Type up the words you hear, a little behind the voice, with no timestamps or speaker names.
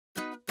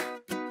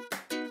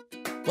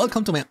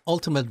Welcome to my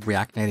ultimate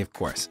React Native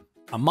course.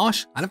 I'm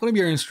Mosh and I'm going to be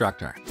your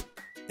instructor.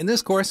 In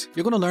this course,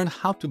 you're going to learn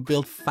how to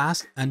build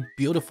fast and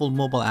beautiful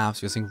mobile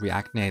apps using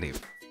React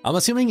Native. I'm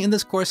assuming in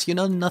this course you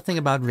know nothing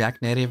about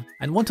React Native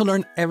and want to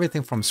learn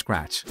everything from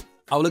scratch.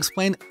 I will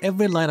explain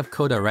every line of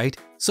code I write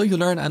so you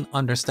learn and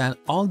understand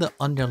all the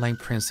underlying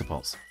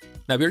principles.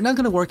 Now, we're not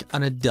going to work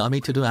on a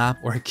dummy to-do app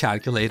or a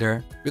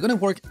calculator. We're going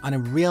to work on a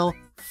real,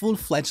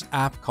 full-fledged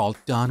app called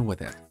Done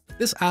With It.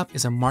 This app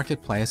is a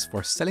marketplace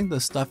for selling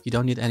the stuff you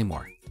don't need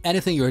anymore,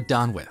 anything you're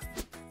done with.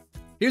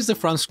 Here's the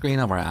front screen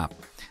of our app.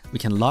 We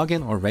can log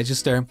in or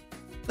register.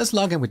 Let's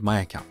log in with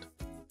my account.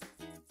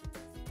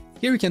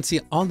 Here you can see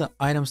all the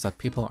items that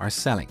people are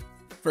selling.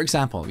 For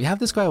example, we have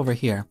this guy over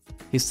here.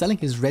 He's selling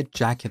his red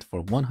jacket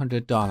for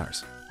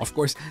 $100. Of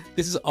course,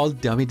 this is all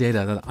dummy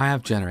data that I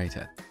have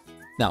generated.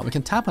 Now we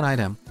can tap an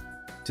item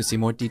to see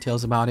more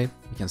details about it.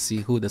 We can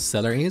see who the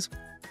seller is.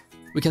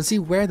 We can see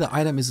where the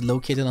item is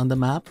located on the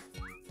map.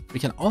 We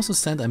can also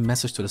send a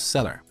message to the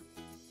seller,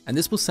 and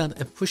this will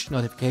send a push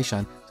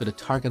notification to the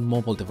target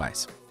mobile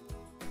device.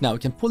 Now we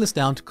can pull this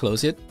down to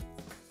close it.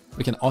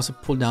 We can also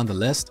pull down the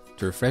list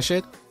to refresh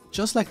it,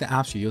 just like the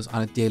apps you use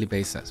on a daily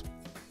basis.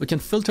 We can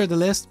filter the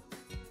list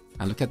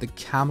and look at the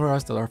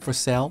cameras that are for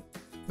sale.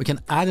 We can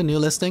add a new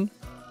listing.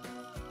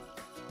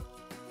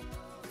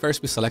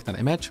 First, we select an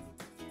image.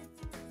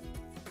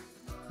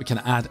 We can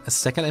add a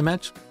second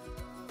image,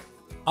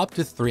 up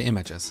to 3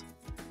 images.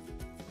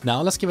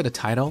 Now let's give it a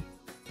title.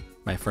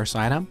 My first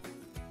item.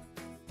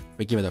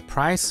 We give it a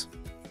price,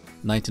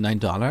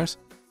 $99.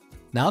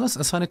 Now let's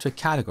assign it to a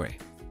category.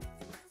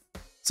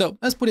 So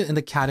let's put it in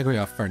the category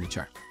of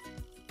furniture.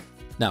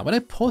 Now, when I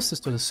post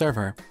this to the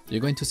server, you're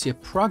going to see a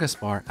progress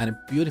bar and a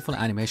beautiful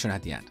animation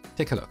at the end.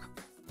 Take a look.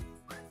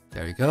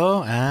 There you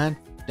go, and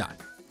done.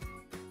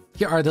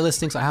 Here are the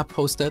listings I have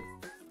posted.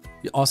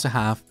 You also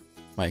have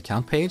my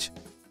account page,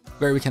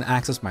 where we can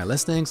access my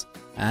listings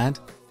and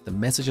the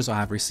messages I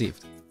have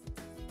received.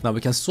 Now we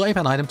can swipe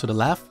an item to the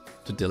left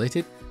to delete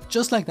it,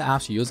 just like the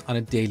apps you use on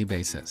a daily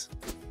basis.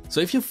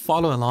 So if you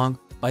follow along,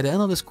 by the end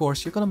of this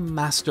course, you're going to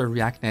master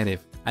React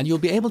Native and you'll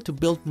be able to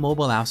build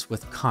mobile apps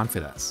with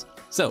confidence.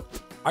 So,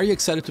 are you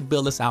excited to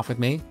build this app with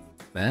me?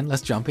 Then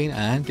let's jump in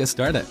and get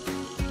started.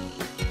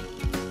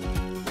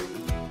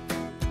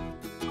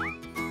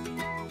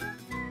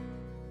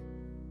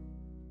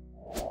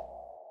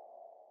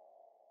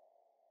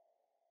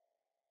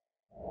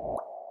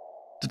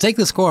 To take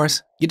this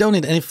course, you don't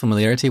need any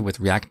familiarity with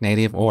React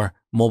Native or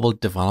mobile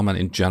development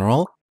in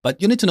general,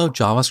 but you need to know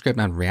JavaScript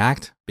and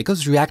React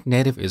because React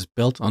Native is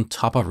built on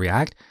top of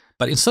React,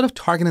 but instead of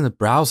targeting the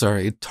browser,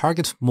 it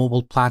targets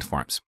mobile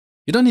platforms.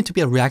 You don't need to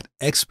be a React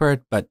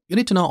expert, but you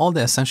need to know all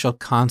the essential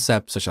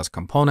concepts such as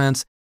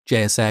components,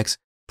 JSX,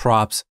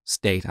 props,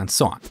 state, and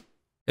so on.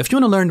 If you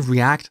want to learn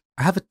React,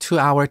 I have a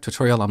 2-hour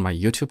tutorial on my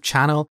YouTube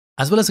channel,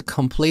 as well as a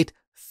complete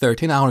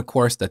 13-hour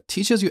course that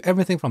teaches you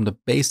everything from the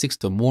basics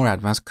to more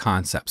advanced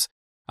concepts.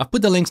 I've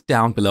put the links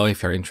down below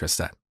if you're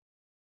interested.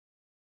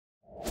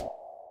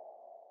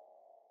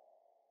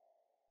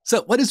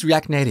 So what is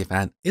React Native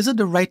and is it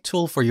the right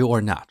tool for you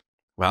or not?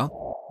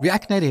 Well,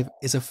 React Native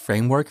is a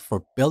framework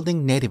for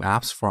building native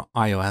apps for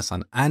iOS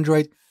and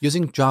Android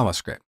using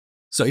JavaScript.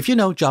 So if you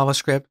know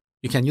JavaScript,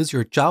 you can use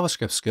your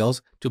JavaScript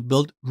skills to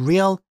build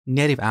real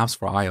native apps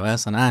for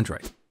iOS and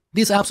Android.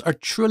 These apps are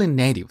truly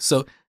native,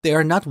 so they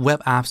are not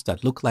web apps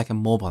that look like a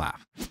mobile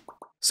app.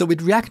 So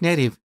with React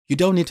Native, you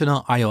don't need to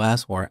know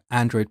iOS or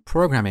Android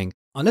programming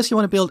unless you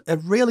want to build a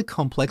really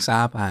complex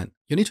app and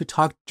you need to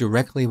talk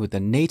directly with the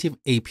native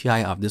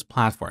API of these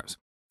platforms.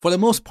 For the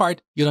most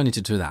part, you don't need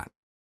to do that.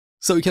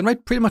 So you can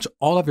write pretty much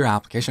all of your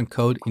application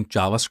code in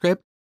JavaScript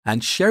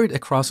and share it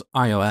across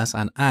iOS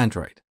and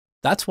Android.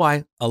 That's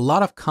why a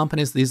lot of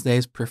companies these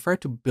days prefer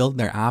to build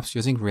their apps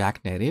using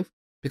React Native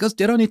because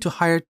they don't need to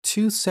hire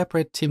 2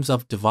 separate teams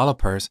of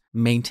developers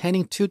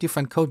maintaining 2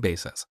 different code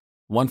bases.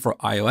 One for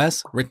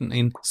iOS written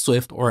in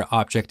Swift or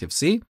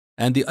Objective-C,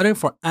 and the other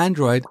for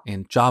Android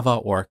in Java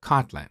or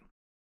Kotlin.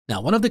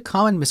 Now, one of the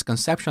common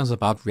misconceptions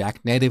about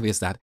React Native is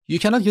that you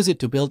cannot use it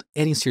to build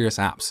any serious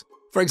apps.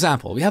 For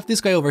example, we have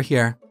this guy over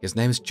here. His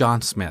name is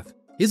John Smith.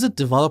 He's a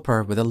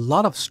developer with a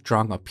lot of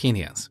strong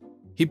opinions.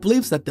 He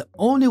believes that the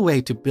only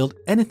way to build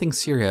anything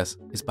serious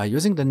is by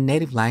using the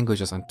native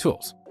languages and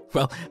tools.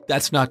 Well,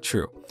 that's not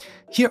true.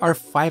 Here are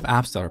 5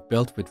 apps that are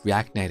built with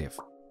React Native: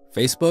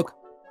 Facebook,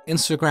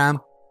 Instagram,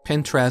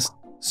 Pinterest,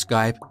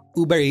 Skype,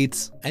 Uber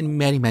Eats, and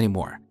many, many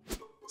more.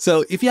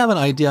 So if you have an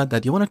idea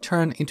that you want to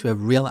turn into a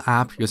real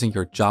app using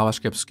your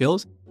JavaScript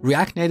skills,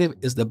 React Native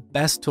is the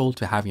best tool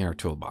to have in your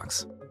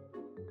toolbox.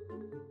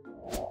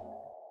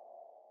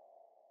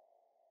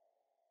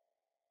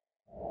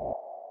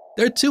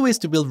 There are 2 ways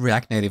to build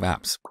React Native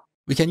apps.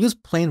 We can use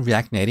plain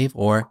React Native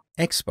or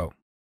Expo.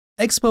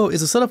 Expo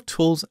is a set of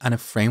tools and a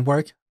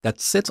framework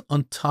that sits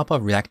on top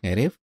of React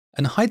Native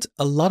and hides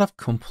a lot of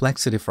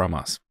complexity from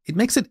us. It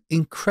makes it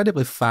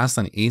incredibly fast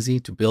and easy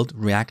to build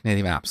React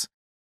Native apps.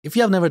 If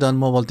you have never done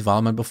mobile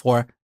development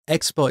before,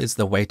 Expo is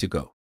the way to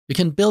go. You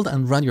can build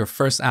and run your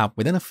first app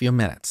within a few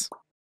minutes.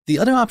 The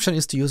other option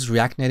is to use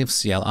React Native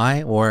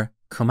CLI or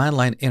command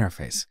line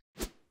interface.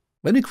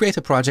 When we create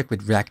a project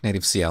with React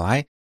Native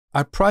CLI,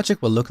 our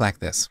project will look like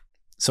this.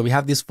 So we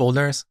have these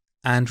folders,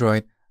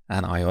 Android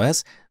and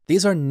iOS.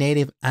 These are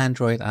native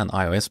Android and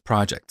iOS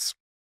projects.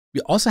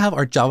 We also have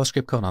our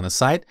JavaScript code on the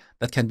side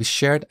that can be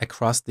shared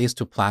across these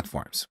two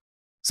platforms.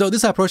 So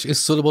this approach is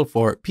suitable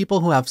for people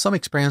who have some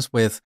experience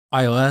with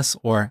iOS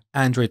or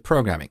Android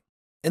programming.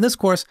 In this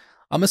course,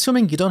 I'm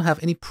assuming you don't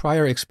have any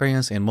prior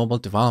experience in mobile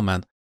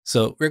development,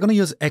 so we're going to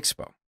use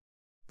Expo.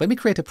 When we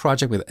create a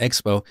project with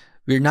Expo,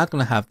 we're not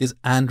going to have these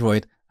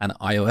Android and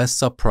iOS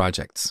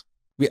sub-projects.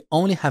 We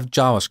only have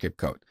JavaScript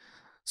code.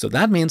 So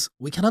that means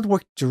we cannot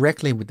work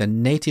directly with the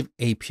native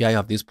API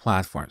of these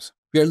platforms.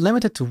 We are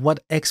limited to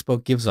what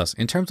Expo gives us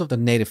in terms of the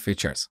native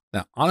features.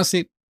 Now,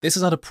 honestly, this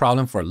is not a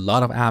problem for a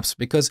lot of apps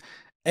because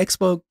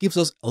Expo gives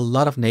us a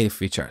lot of native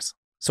features.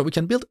 So we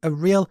can build a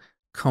real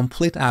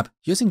complete app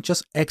using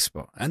just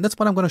Expo. And that's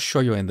what I'm going to show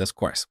you in this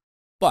course.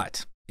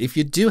 But if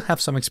you do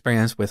have some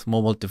experience with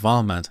mobile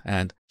development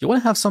and you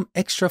want to have some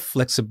extra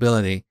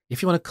flexibility,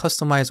 if you want to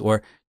customize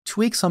or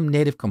tweak some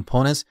native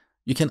components,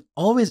 you can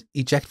always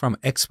eject from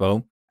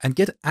Expo and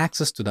get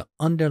access to the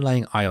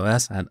underlying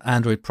iOS and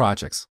Android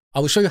projects. I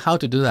will show you how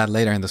to do that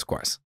later in this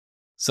course.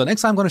 So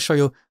next I'm going to show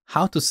you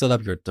how to set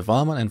up your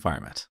development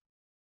environment.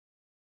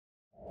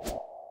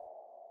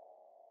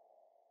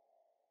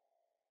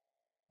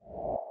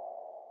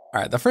 All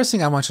right, the first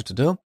thing I want you to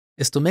do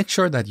is to make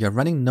sure that you're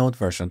running Node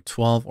version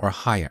 12 or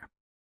higher.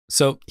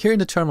 So here in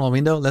the terminal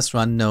window, let's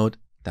run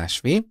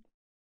node-v.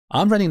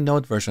 I'm running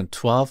Node version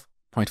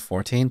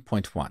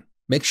 12.14.1.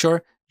 Make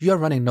sure you are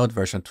running Node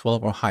version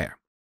 12 or higher.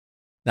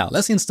 Now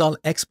let's install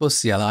Expo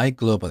CLI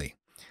globally.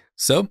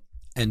 So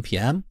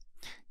npm,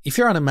 if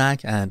you're on a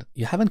Mac and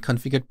you haven't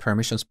configured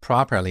permissions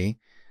properly,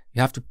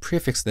 you have to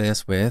prefix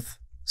this with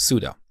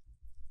sudo.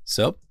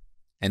 So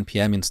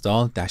npm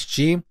install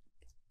 -g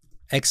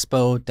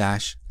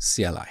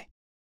expo-cli.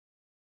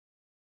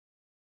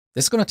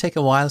 This is going to take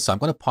a while, so I'm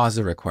going to pause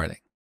the recording.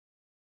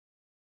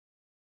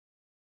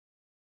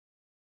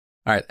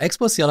 All right,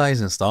 Expo CLI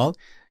is installed.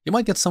 You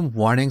might get some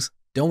warnings.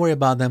 Don't worry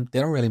about them. They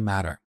don't really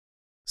matter.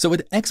 So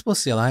with Expo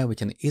CLI, we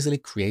can easily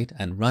create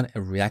and run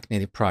a React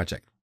Native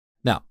project.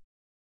 Now,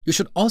 you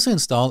should also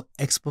install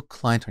Expo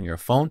Client on your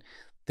phone.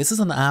 This is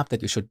an app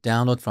that you should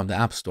download from the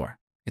App Store.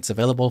 It's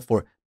available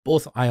for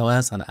both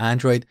iOS and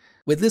Android.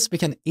 With this, we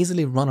can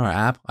easily run our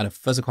app on a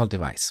physical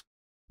device.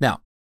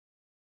 Now,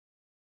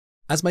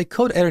 as my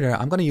code editor,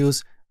 I'm going to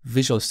use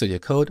Visual Studio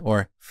Code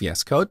or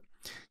VSCode.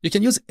 You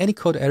can use any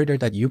code editor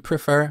that you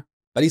prefer,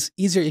 but it's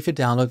easier if you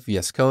download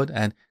VSCode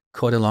and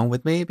code along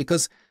with me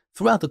because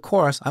throughout the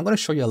course, I'm going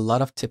to show you a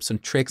lot of tips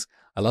and tricks,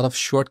 a lot of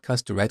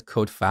shortcuts to write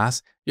code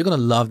fast. You're going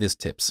to love these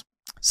tips.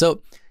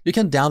 So you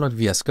can download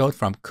VSCode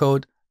from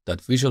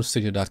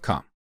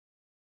code.visualstudio.com.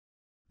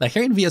 Now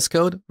here in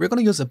VSCode, we're going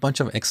to use a bunch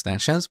of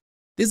extensions.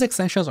 These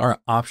extensions are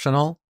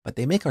optional, but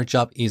they make our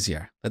job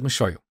easier. Let me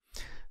show you.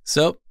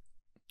 So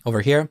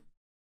over here,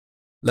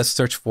 let's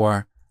search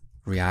for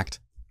React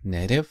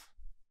Native.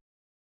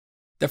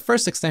 The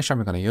first extension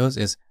we're going to use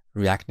is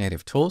React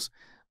Native Tools.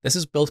 This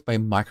is built by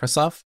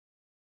Microsoft.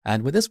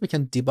 And with this, we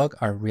can debug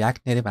our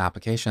React Native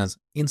applications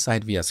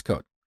inside VS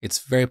Code. It's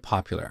very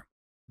popular.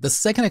 The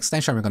second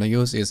extension we're going to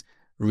use is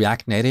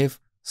React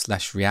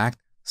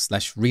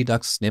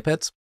Native/React/Redux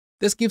snippets.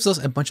 This gives us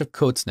a bunch of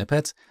code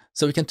snippets,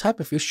 so we can type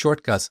a few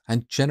shortcuts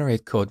and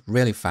generate code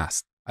really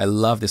fast. I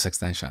love this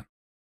extension.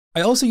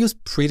 I also use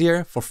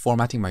Prettier for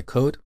formatting my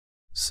code.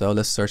 So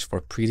let's search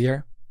for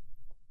Prettier.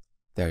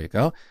 There you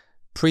go.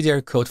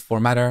 Prettier code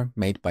formatter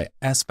made by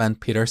Espen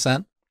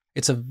Petersen.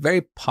 It's a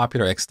very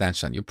popular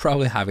extension. You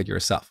probably have it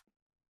yourself.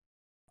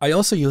 I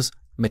also use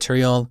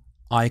Material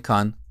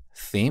Icon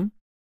Theme.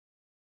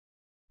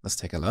 Let's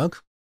take a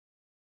look.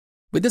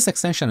 With this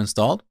extension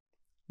installed,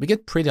 we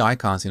get pretty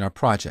icons in our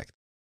project.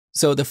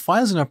 So the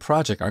files in our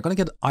project are going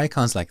to get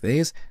icons like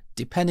these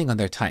depending on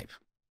their type.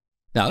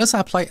 Now let's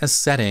apply a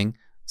setting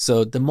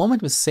so the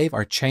moment we save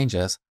our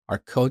changes, our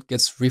code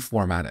gets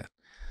reformatted.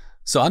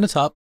 So on the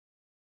top,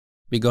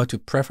 we go to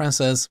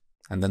Preferences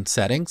and then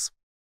Settings.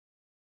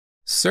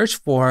 Search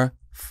for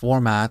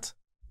Format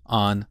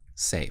on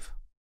Save.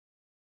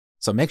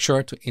 So make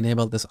sure to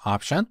enable this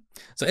option.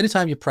 So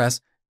anytime you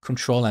press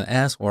Control and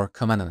S or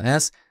Command and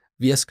S,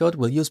 VS Code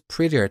will use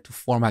Prettier to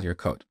format your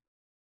code.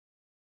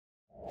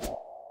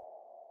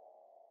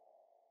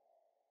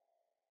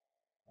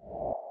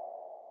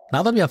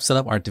 Now that we have set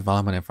up our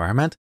development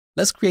environment,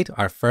 let's create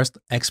our first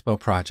Expo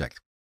project.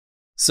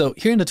 So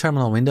here in the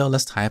terminal window,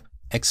 let's type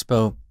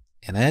Expo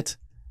init,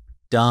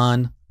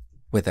 done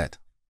with it.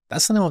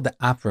 That's the name of the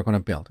app we're going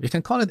to build. You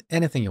can call it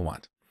anything you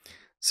want.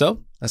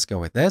 So let's go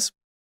with this.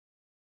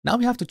 Now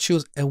we have to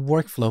choose a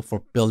workflow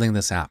for building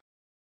this app.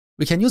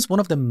 We can use one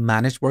of the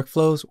managed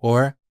workflows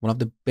or one of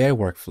the bare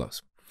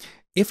workflows.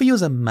 If we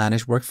use a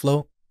managed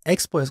workflow,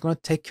 Expo is going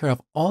to take care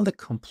of all the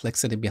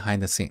complexity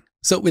behind the scene.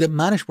 So with a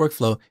managed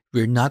workflow,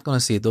 we're not going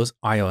to see those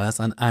iOS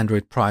and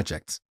Android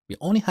projects. We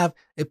only have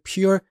a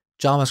pure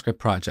JavaScript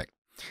project.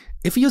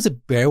 If we use a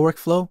bare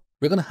workflow,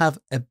 we're going to have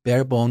a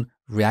bare bone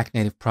React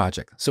Native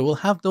project. So we'll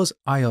have those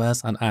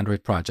iOS and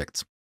Android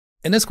projects.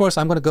 In this course,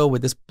 I'm going to go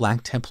with this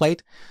blank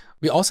template.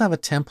 We also have a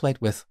template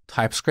with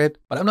TypeScript,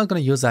 but I'm not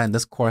going to use that in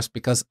this course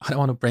because I don't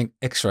want to bring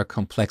extra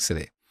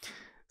complexity.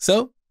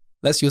 So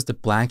let's use the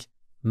blank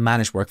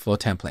manage workflow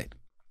template.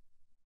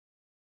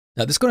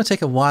 Now this is going to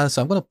take a while,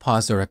 so I'm going to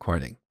pause the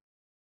recording.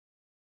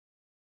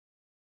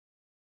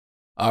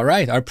 All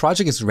right, our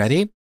project is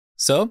ready.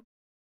 So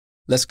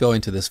let's go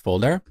into this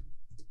folder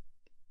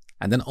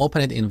and then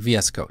open it in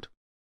VSCode.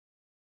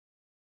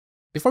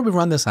 Before we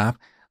run this app,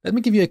 let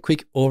me give you a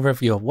quick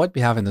overview of what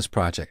we have in this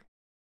project.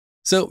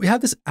 So we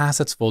have this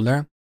assets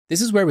folder.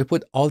 This is where we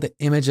put all the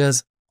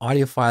images,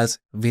 audio files,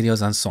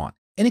 videos, and so on.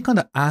 Any kind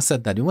of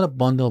asset that you want to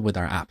bundle with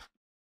our app.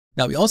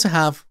 Now we also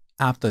have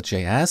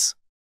app.js.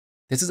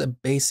 This is a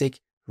basic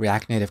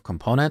React Native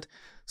component.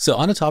 So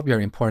on the top, we are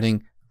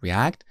importing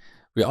React.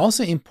 We're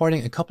also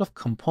importing a couple of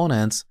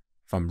components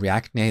from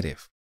React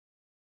Native.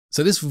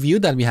 So this view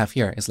that we have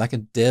here is like a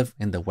div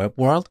in the web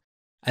world,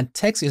 and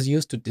text is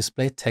used to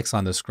display text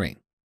on the screen.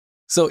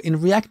 So in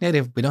React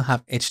Native, we don't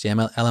have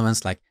HTML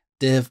elements like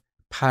div,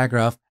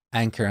 paragraph,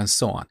 anchor, and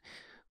so on.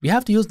 We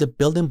have to use the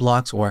building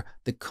blocks or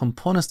the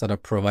components that are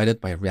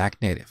provided by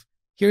React Native.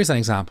 Here's an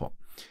example.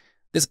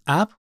 This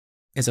app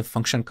is a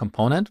function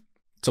component.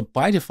 So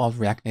by default,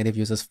 React Native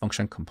uses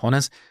function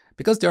components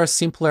because they are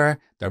simpler,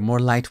 they're more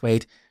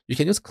lightweight. You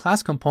can use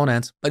class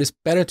components, but it's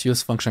better to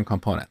use function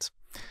components.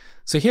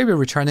 So here we're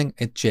returning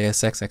a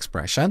JSX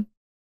expression.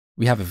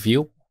 We have a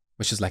view,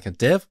 which is like a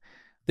div.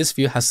 This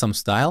view has some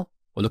style.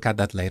 We'll look at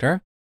that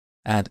later.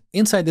 And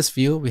inside this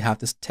view, we have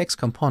this text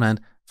component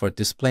for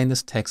displaying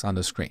this text on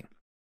the screen.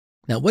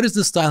 Now, what is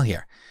the style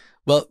here?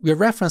 Well, we're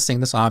referencing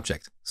this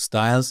object,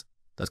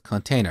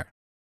 styles.container.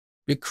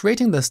 We're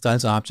creating the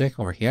styles object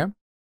over here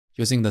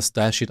using the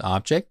style sheet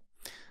object.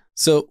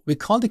 So we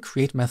call the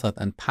create method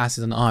and pass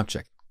it an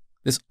object.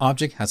 This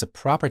object has a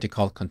property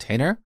called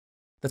container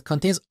that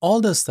contains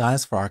all the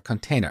styles for our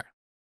container.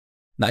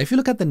 Now, if you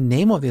look at the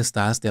name of these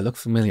styles, they look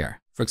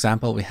familiar. For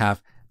example, we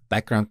have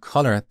background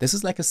color. This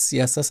is like a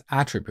CSS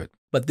attribute,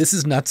 but this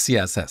is not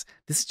CSS.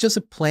 This is just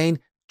a plain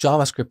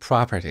JavaScript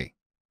property.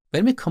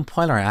 When we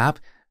compile our app,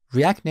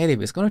 React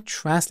Native is going to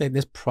translate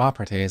these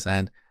properties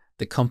and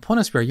the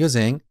components we're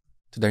using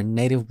to their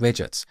native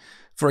widgets.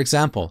 For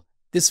example,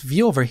 this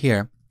view over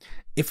here,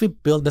 if we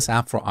build this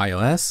app for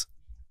iOS,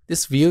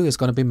 this view is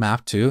going to be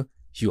mapped to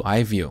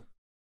UI view.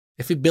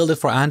 If we build it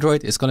for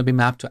Android, it's going to be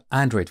mapped to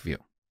Android view.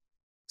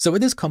 So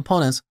with these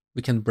components,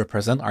 we can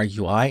represent our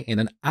UI in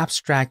an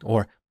abstract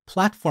or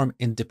platform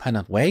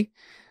independent way.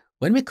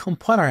 When we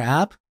compile our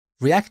app,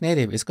 React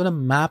Native is going to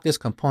map these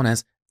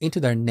components into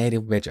their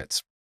native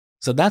widgets.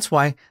 So that's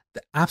why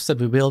the apps that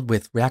we build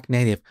with React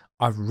Native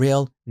are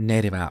real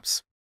native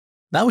apps.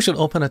 Now we should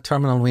open a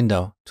terminal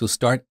window to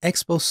start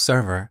Expo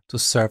server to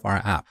serve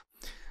our app.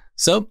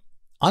 So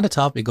on the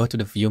top, we go to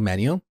the view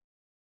menu.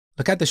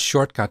 Look at the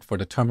shortcut for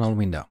the terminal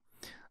window.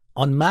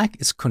 On Mac,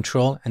 it's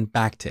Control and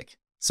backtick.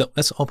 So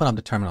let's open up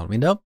the terminal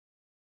window.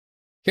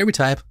 Here we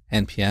type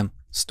npm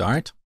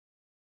start.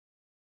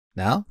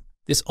 Now,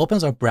 this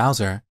opens our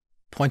browser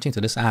pointing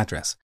to this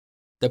address.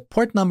 The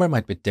port number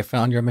might be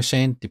different on your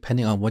machine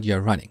depending on what you're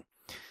running.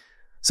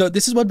 So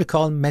this is what we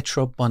call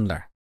Metro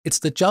Bundler. It's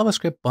the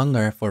JavaScript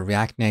bundler for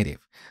React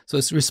Native. So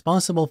it's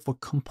responsible for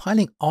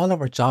compiling all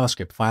of our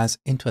JavaScript files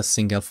into a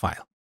single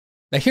file.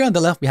 Now here on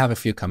the left, we have a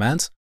few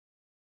commands.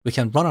 We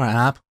can run our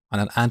app on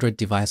an Android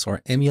device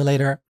or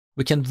emulator.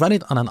 We can run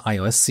it on an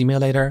iOS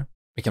simulator.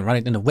 We can run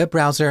it in a web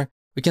browser.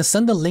 We can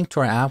send a link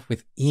to our app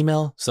with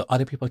email so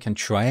other people can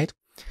try it.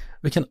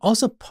 We can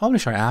also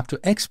publish our app to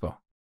Expo.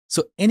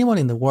 So anyone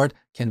in the world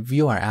can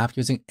view our app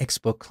using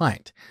Expo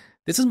client.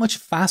 This is much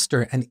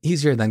faster and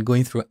easier than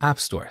going through app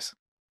stores.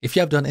 If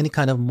you have done any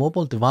kind of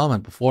mobile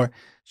development before,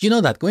 you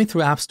know that going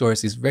through app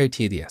stores is very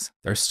tedious.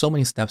 There are so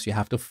many steps you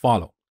have to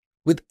follow.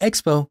 With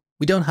Expo,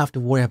 we don't have to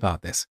worry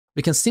about this.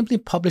 We can simply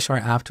publish our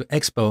app to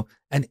Expo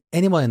and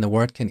anyone in the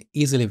world can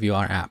easily view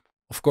our app.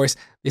 Of course,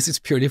 this is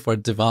purely for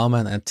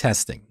development and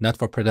testing, not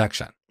for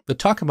production. We'll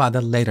talk about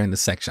that later in the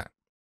section.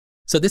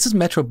 So this is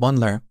Metro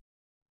Bundler.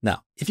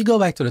 Now, if you go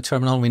back to the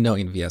terminal window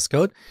in VS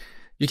Code,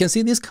 you can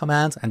see these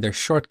commands and their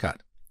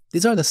shortcut.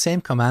 These are the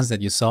same commands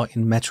that you saw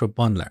in Metro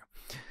Bundler.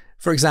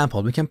 For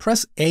example, we can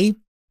press A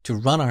to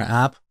run our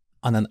app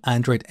on an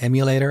Android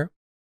emulator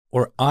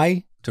or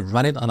I to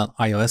run it on an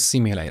iOS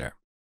simulator.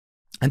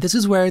 And this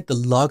is where the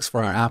logs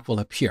for our app will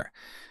appear.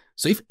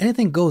 So if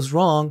anything goes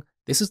wrong,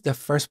 this is the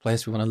first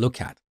place we want to look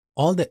at.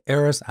 All the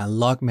errors and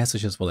log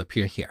messages will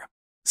appear here.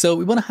 So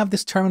we want to have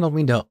this terminal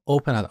window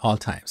open at all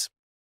times.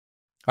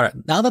 All right,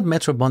 now that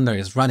Metro Bundler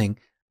is running,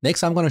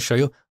 next I'm going to show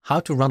you how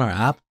to run our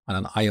app on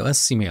an iOS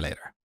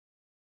simulator.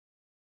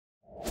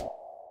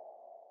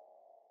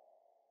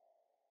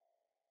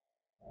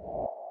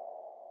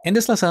 In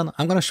this lesson,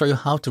 I'm going to show you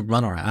how to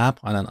run our app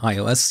on an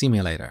iOS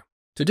simulator.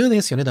 To do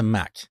this, you need a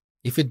Mac.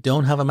 If you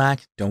don't have a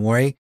Mac, don't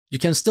worry. You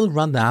can still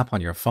run the app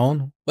on your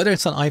phone, whether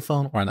it's an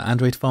iPhone or an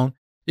Android phone.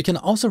 You can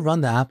also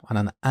run the app on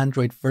an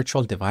Android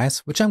virtual device,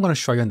 which I'm going to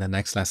show you in the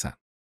next lesson.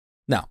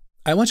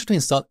 I want you to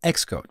install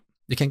Xcode.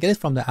 You can get it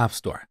from the App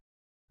Store.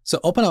 So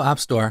open up App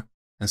Store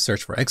and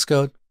search for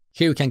Xcode.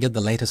 Here you can get the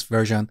latest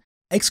version.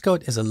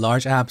 Xcode is a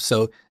large app,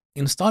 so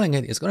installing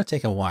it is going to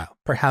take a while,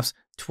 perhaps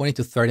 20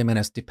 to 30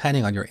 minutes,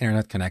 depending on your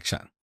internet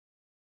connection.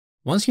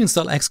 Once you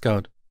install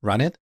Xcode, run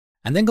it,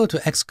 and then go to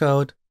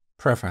Xcode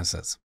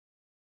Preferences.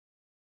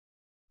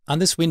 On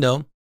this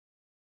window,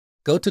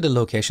 go to the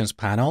Locations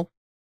panel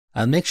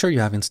and make sure you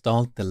have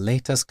installed the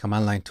latest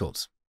command line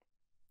tools.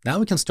 Now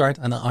we can start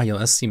an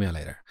iOS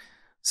simulator.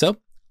 So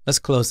let's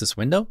close this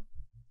window.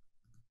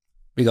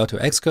 We go to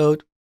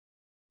Xcode,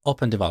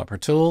 Open Developer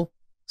Tool,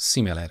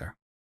 Simulator.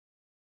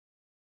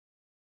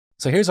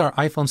 So here's our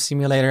iPhone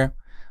simulator.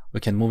 We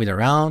can move it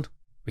around.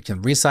 We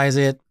can resize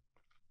it.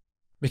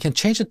 We can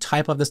change the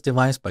type of this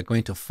device by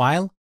going to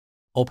File,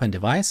 Open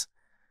Device.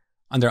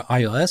 Under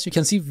iOS, you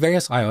can see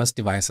various iOS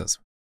devices.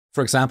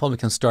 For example, we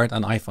can start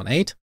an iPhone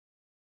 8.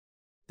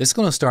 This is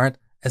going to start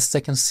a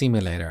second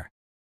simulator.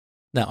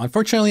 Now,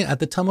 unfortunately, at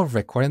the time of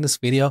recording this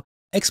video,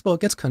 Expo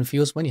gets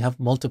confused when you have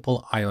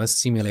multiple iOS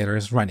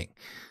simulators running.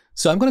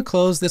 So I'm going to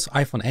close this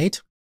iPhone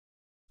 8.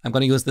 I'm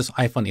going to use this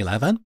iPhone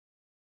 11.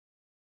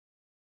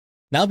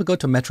 Now we go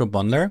to Metro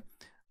Bundler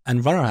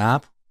and run our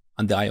app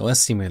on the iOS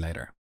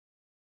simulator.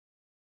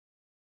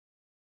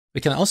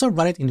 We can also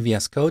run it in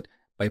VSCode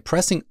by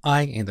pressing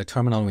I in the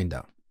terminal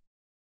window.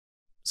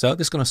 So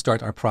this is going to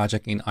start our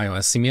project in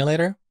iOS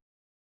simulator.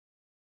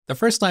 The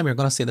first time you're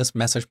going to see this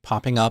message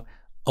popping up,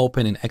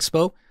 open in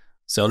Expo.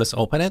 So let's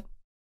open it.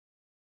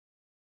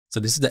 So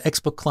this is the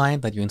Expo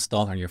client that you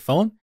installed on your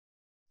phone.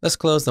 Let's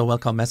close the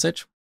welcome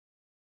message.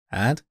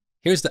 And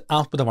here's the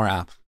output of our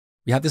app.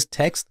 We have this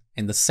text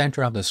in the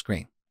center of the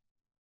screen.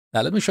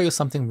 Now let me show you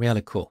something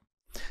really cool.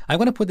 I'm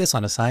going to put this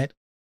on the side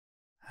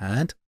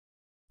and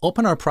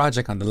open our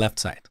project on the left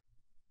side.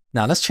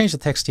 Now let's change the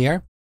text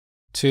here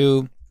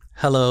to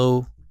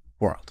Hello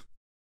World.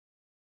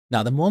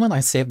 Now the moment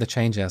I save the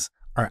changes,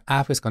 our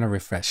app is going to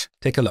refresh.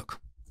 Take a look.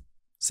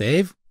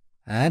 Save,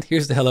 and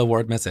here's the Hello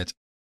World message.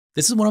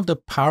 This is one of the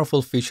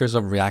powerful features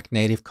of React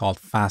Native called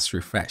fast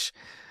refresh.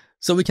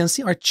 So we can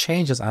see our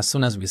changes as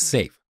soon as we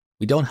save.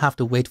 We don't have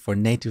to wait for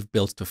native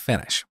builds to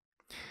finish.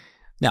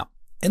 Now,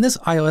 in this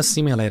iOS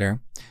simulator,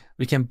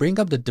 we can bring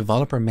up the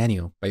developer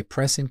menu by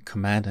pressing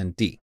Command and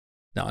D.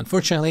 Now,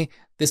 unfortunately,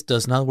 this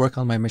does not work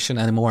on my machine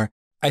anymore.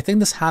 I think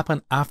this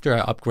happened after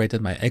I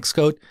upgraded my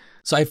Xcode.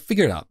 So I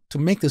figured out to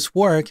make this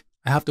work,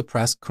 I have to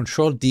press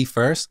Control D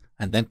first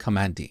and then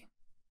Command D.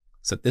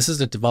 So this is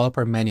the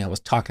developer menu I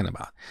was talking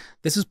about.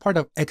 This is part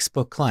of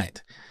Expo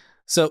client.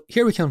 So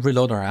here we can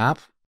reload our app.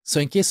 So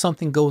in case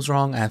something goes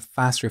wrong and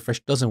fast refresh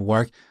doesn't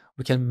work,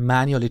 we can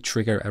manually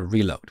trigger a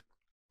reload.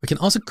 We can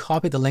also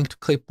copy the link to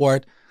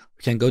clipboard.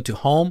 We can go to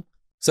Home.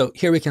 So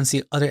here we can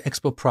see other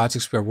Expo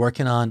projects we're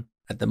working on.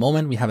 At the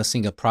moment, we have a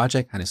single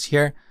project and it's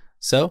here.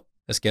 So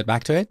let's get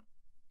back to it.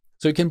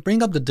 So you can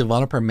bring up the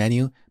developer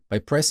menu by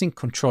pressing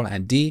Control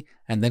and D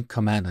and then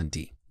Command and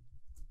D,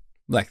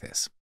 like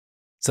this.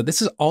 So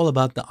this is all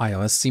about the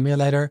iOS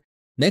simulator.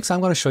 Next, I'm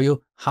going to show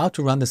you how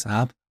to run this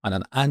app on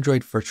an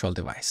Android virtual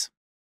device.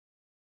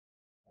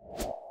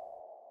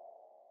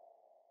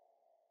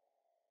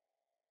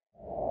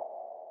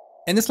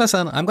 In this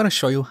lesson, I'm going to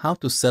show you how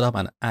to set up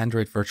an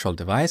Android virtual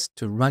device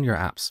to run your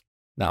apps.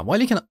 Now, while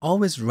you can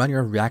always run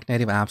your React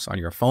Native apps on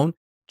your phone,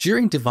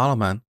 during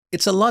development,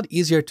 it's a lot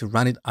easier to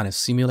run it on a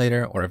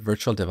simulator or a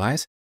virtual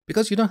device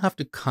because you don't have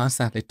to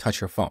constantly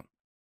touch your phone.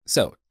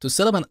 So to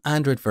set up an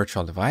Android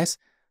virtual device,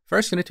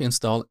 first you need to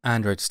install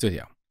Android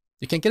Studio.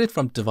 You can get it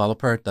from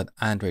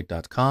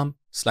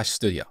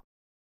developer.android.com/studio.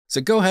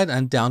 So go ahead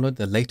and download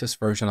the latest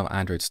version of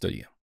Android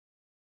Studio.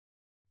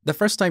 The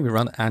first time you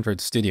run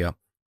Android Studio,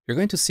 you're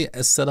going to see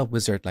a setup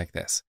wizard like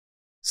this.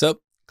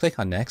 So click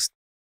on Next.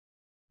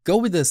 Go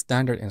with the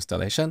standard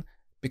installation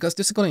because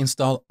this is going to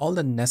install all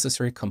the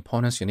necessary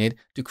components you need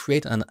to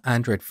create an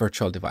Android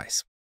virtual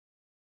device.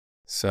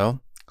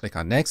 So click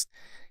on Next.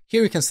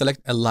 Here you can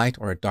select a light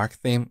or a dark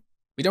theme.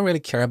 We don't really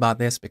care about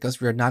this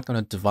because we're not going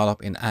to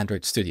develop in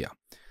Android Studio.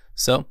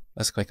 So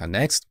let's click on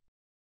Next.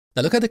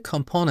 Now look at the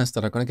components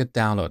that are going to get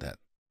downloaded.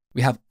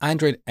 We have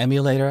Android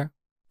emulator,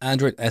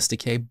 Android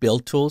SDK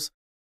build tools,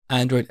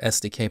 Android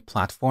SDK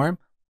platform,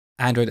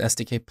 Android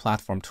SDK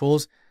platform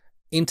tools,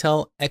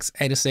 Intel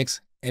x86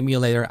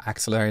 emulator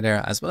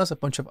accelerator, as well as a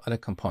bunch of other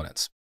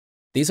components.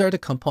 These are the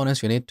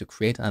components you need to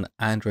create an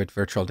Android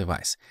virtual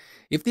device.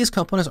 If these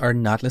components are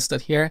not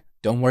listed here,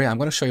 don't worry, I'm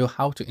going to show you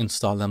how to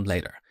install them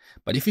later.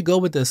 But if you go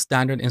with the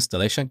standard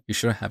installation, you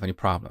shouldn't have any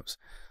problems.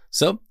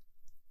 So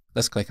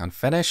let's click on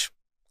Finish.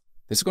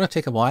 This is going to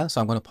take a while, so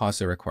I'm going to pause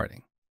the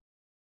recording.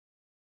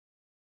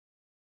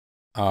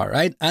 All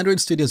right, Android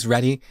Studio is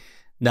ready.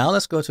 Now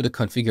let's go to the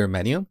Configure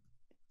menu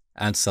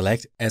and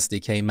select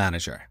SDK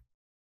Manager.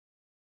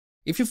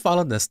 If you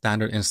follow the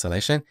standard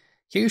installation,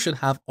 here you should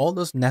have all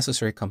those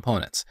necessary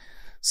components.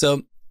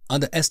 So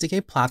on the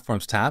SDK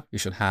Platforms tab, you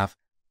should have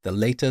the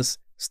latest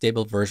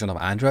stable version of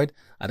Android.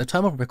 At the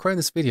time of recording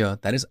this video,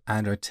 that is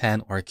Android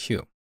 10 or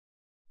Q.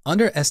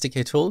 Under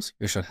SDK Tools,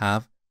 you should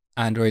have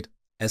Android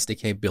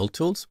SDK Build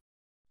Tools.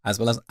 as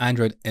well as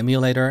Android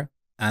emulator,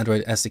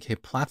 Android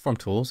SDK platform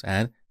tools,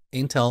 and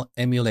Intel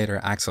emulator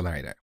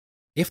accelerator.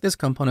 If these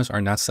components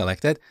are not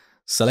selected,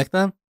 select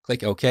them,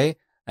 click OK,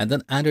 and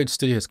then Android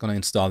Studio is going to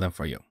install them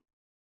for you.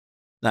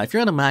 Now, if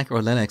you're on a Mac or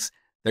Linux,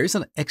 there is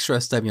an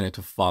extra step you need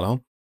to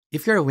follow.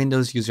 If you're a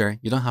Windows user,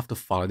 you don't have to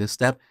follow this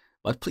step,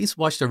 but please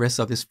watch the rest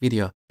of this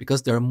video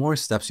because there are more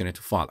steps you need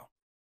to follow.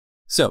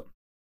 So,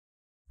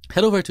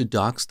 head over to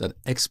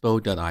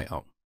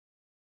docs.expo.io.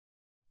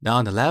 Now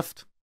on the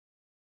left,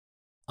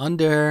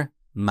 under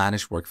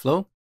Manage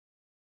Workflow,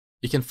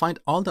 you can find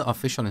all the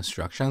official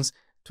instructions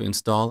to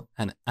install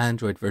an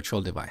Android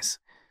virtual device.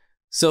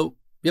 So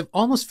we have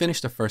almost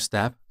finished the first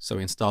step, so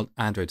we installed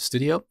Android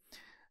Studio.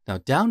 Now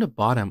down the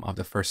bottom of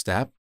the first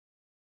step,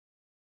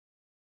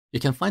 you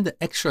can find the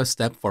extra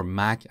step for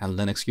Mac and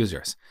Linux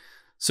users.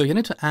 So you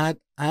need to add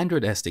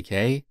Android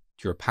SDK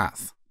to your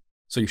path.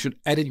 So you should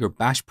edit your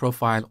bash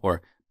profile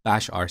or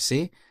bash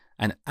RC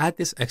and add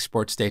this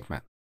export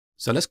statement.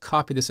 So let's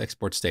copy this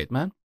export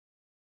statement.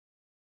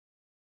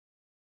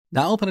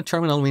 Now open a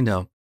terminal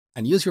window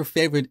and use your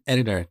favorite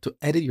editor to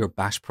edit your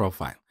bash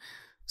profile.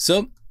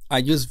 So I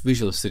use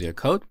Visual Studio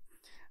Code.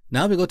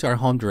 Now we go to our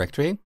home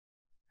directory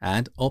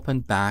and open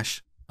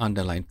bash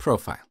underline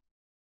profile.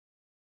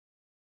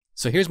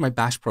 So here's my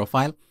bash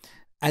profile.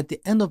 At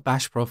the end of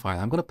bash profile,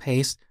 I'm going to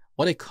paste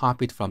what I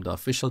copied from the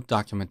official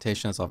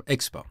documentations of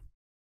Expo.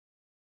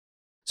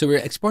 So we're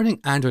exporting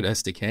Android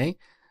SDK,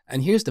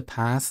 and here's the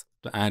path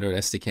to Android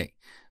SDK.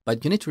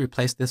 But you need to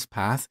replace this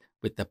path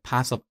with the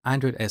path of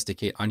Android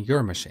SDK on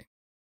your machine.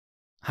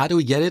 How do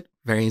we get it?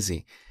 Very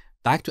easy.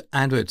 Back to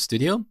Android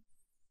Studio.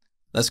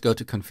 Let's go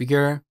to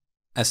Configure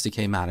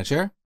SDK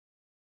Manager.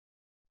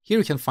 Here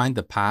we can find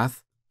the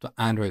path to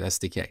Android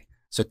SDK.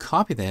 So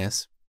copy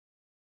this.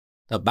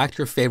 Now back to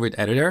your favorite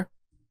editor.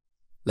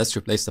 Let's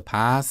replace the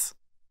path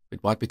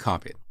with what we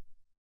copied.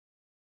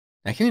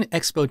 Now here in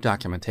Expo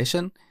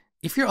documentation,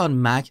 if you're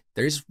on Mac,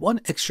 there is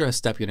one extra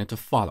step you need to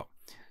follow.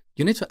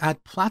 You need to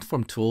add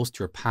platform tools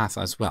to your path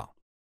as well.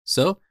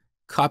 So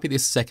copy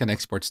this second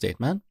export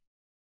statement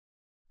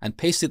and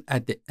paste it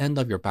at the end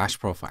of your bash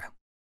profile.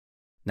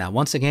 Now,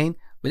 once again,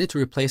 we need to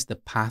replace the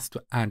path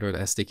to Android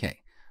SDK.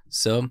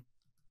 So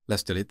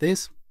let's delete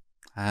this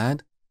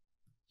and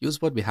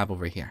use what we have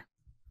over here.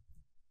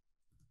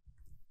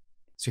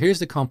 So here's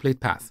the complete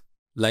path: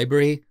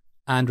 library,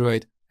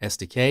 Android,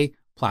 SDK,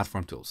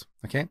 platform tools.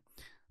 Okay,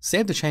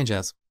 save the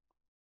changes.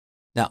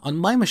 Now on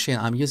my machine,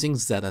 I'm using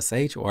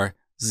ZSH or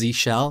Z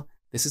Shell.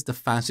 This is the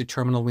fancy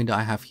terminal window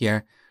I have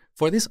here.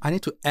 For this, I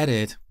need to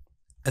edit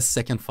a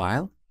second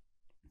file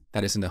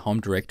that is in the home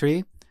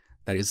directory.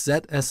 That is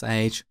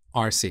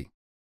ZSH-RC.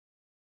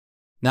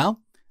 Now,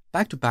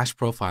 back to bash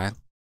profile.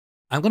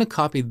 I'm going to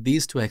copy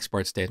these two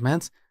export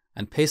statements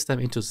and paste them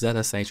into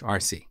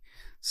ZSH-RC.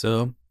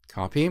 So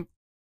copy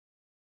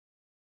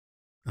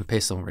and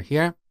paste them over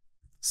here.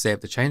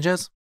 Save the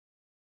changes.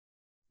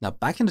 Now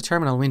back in the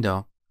terminal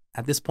window,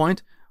 at this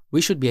point,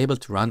 we should be able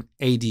to run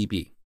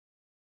ADB.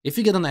 If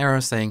you get an error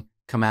saying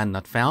command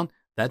not found,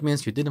 that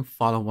means you didn't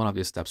follow one of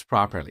these steps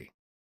properly.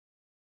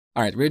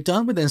 All right, we're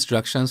done with the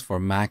instructions for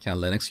Mac and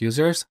Linux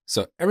users,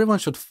 so everyone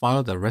should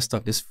follow the rest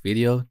of this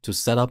video to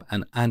set up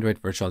an Android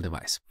virtual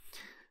device.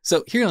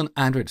 So here on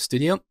Android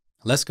Studio,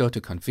 let's go to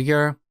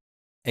Configure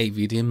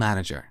AVD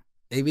Manager.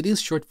 AVD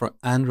is short for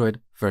Android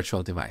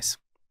Virtual Device.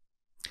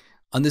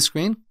 On the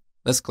screen,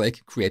 let's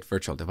click Create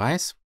Virtual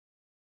Device.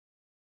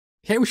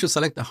 Here we should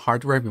select the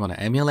hardware we want to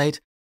emulate.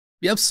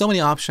 We have so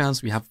many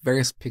options. We have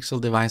various Pixel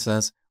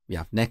devices, we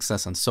have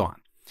Nexus, and so on.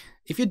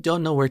 If you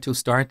don't know where to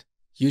start,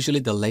 usually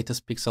the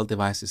latest Pixel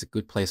device is a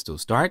good place to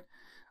start.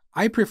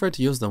 I prefer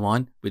to use the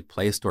one with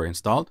Play Store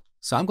installed,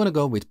 so I'm going to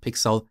go with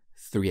Pixel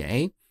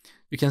 3a.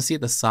 You can see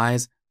the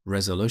size,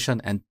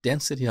 resolution, and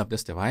density of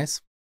this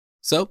device.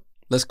 So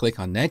let's click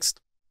on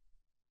Next.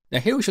 Now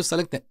here we should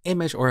select the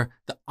image or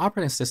the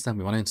operating system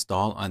we want to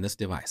install on this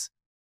device.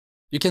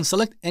 You can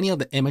select any of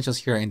the images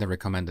here in the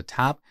recommended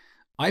tab.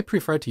 I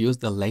prefer to use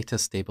the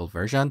latest stable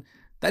version.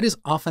 That is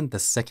often the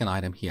second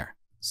item here.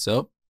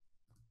 So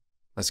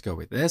let's go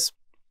with this.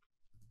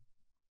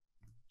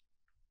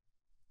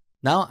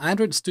 Now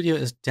Android Studio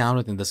is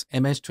downloading this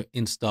image to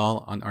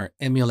install on our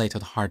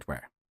emulated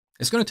hardware.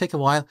 It's going to take a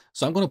while,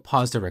 so I'm going to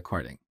pause the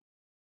recording.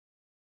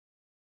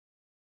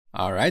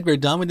 All right, we're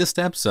done with this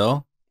step,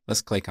 so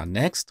let's click on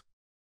Next.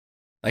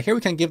 Now here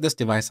we can give this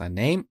device a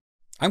name.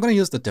 I'm going to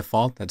use the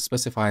default that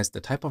specifies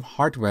the type of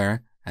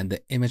hardware and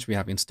the image we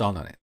have installed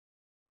on it.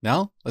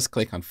 Now let's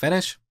click on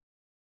Finish.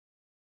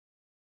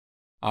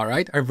 All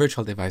right, our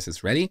virtual device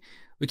is ready.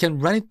 We can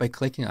run it by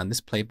clicking on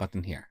this play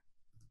button here.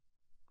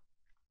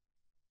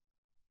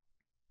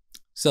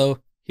 So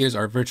here's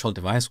our virtual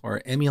device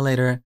or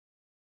emulator.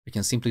 We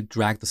can simply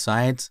drag the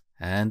sides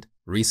and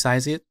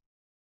resize it.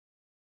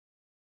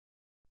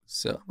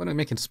 So I'm going to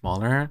make it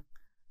smaller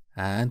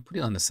and put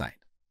it on the side.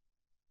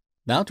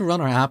 Now to run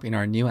our app in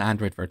our new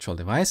Android virtual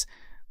device,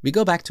 we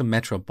go back to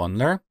Metro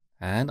Bundler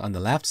and on the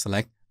left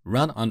select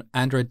Run on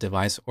Android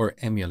device or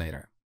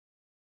emulator.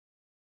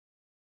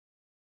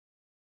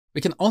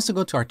 We can also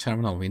go to our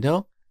terminal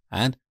window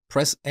and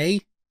press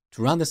A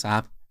to run this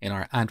app in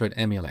our Android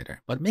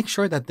emulator. But make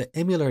sure that the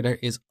emulator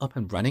is up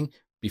and running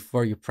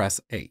before you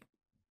press A.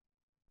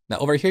 Now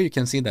over here, you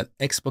can see that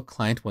Expo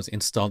client was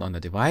installed on the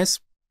device.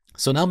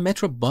 So now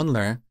Metro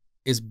Bundler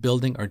is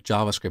building our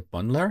JavaScript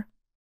bundler.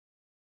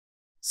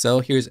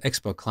 So here's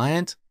Expo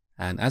client.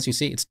 And as you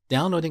see, it's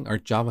downloading our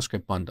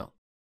JavaScript bundle.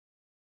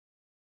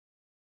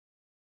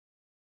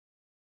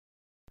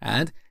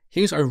 And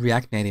here's our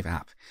React Native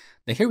app.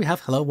 Now here we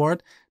have hello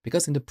world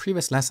because in the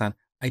previous lesson,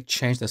 I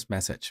changed this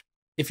message.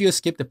 If you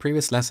skipped the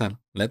previous lesson,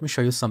 let me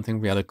show you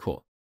something really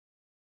cool.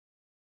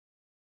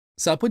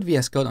 So I'll put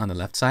VSCode on the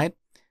left side.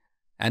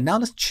 And now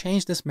let's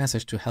change this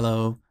message to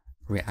hello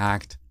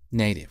React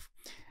Native.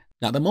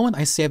 Now, the moment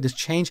I save this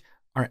change,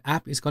 our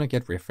app is going to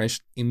get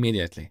refreshed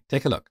immediately.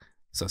 Take a look.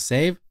 So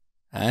save,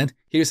 and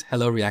here's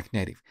hello React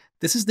Native.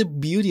 This is the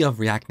beauty of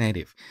React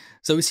Native.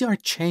 So we see our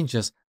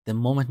changes the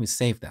moment we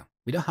save them.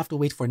 We don't have to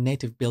wait for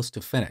native builds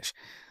to finish.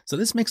 So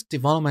this makes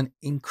development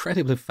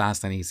incredibly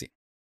fast and easy.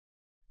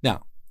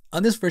 Now,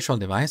 on this virtual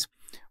device,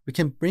 we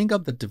can bring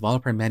up the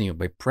developer menu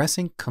by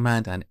pressing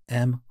Command and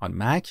M on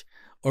Mac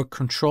or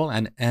Control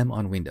and M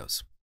on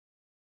Windows.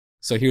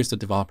 So here's the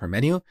developer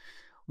menu.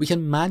 We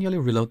can manually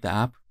reload the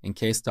app in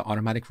case the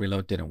automatic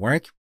reload didn't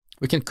work.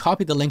 We can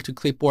copy the link to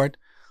clipboard.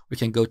 We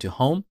can go to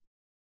Home.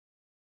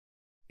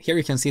 Here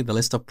you can see the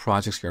list of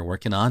projects you're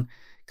working on.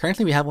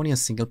 Currently, we have only a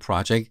single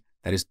project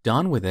that is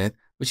done with it,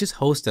 which is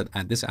hosted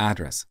at this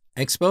address,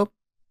 Expo.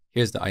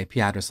 Here's the IP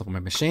address of my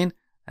machine,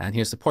 and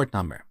here's the port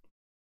number.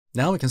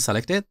 Now we can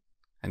select it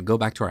and go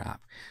back to our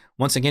app.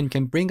 Once again, you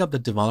can bring up the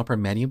developer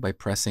menu by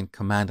pressing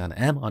Command and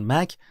M on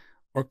Mac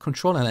or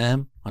Control and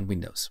M on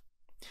Windows.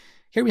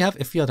 Here we have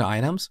a few other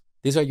items.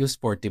 These are used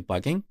for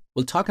debugging.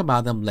 We'll talk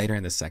about them later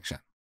in this section.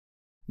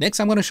 Next,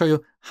 I'm going to show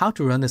you how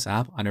to run this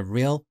app on a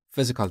real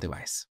physical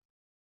device.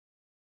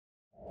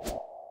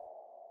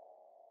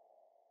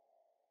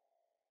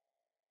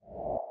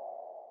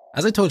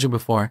 As I told you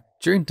before,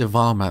 during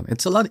development,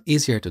 it's a lot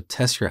easier to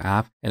test your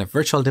app in a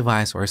virtual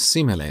device or a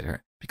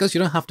simulator because you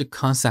don't have to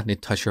constantly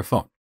touch your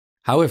phone.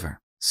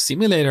 However,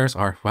 simulators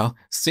are, well,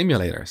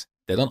 simulators.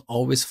 They don't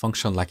always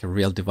function like a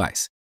real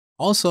device.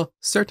 Also,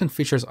 certain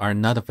features are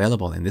not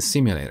available in these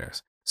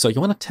simulators. So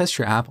you want to test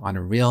your app on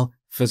a real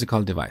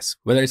physical device,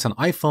 whether it's an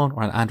iPhone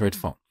or an Android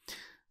phone.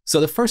 So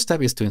the first step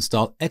is to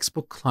install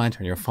Expo client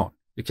on your phone.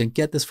 You can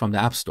get this from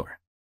the App Store.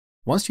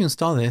 Once you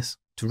install this,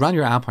 to run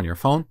your app on your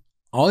phone,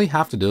 all you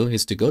have to do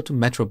is to go to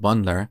Metro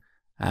Bundler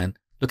and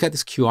look at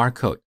this QR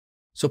code.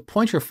 So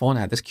point your phone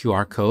at this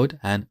QR code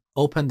and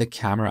open the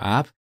camera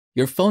app.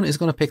 Your phone is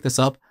going to pick this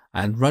up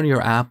and run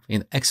your app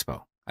in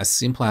Expo. As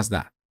simple as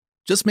that.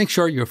 Just make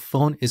sure your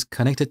phone is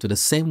connected to the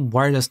same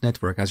wireless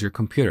network as your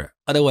computer.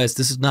 Otherwise,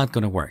 this is not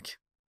going to work.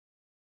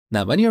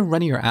 Now, when you're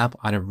running your app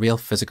on a real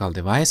physical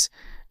device,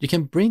 you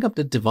can bring up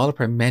the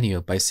developer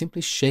menu by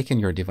simply shaking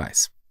your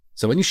device.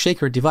 So when you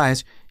shake your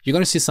device, you're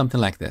going to see something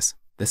like this.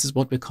 This is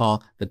what we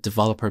call the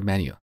developer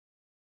menu.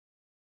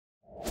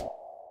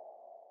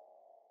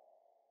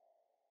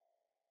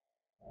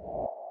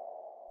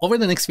 Over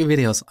the next few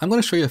videos, I'm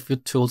going to show you a few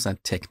tools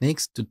and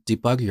techniques to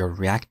debug your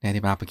React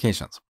Native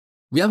applications.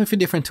 We have a few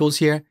different tools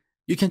here.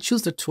 You can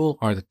choose the tool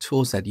or the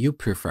tools that you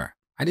prefer,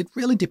 and it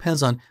really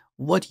depends on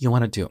what you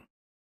want to do.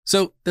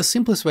 So the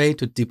simplest way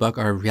to debug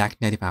our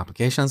React Native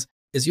applications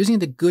is using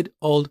the good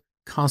old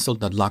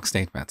console.log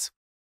statements.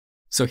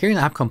 So here in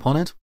app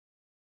component,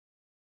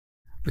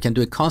 we can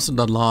do a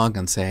console.log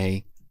and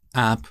say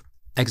app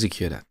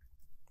executed.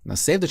 Now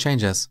save the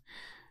changes,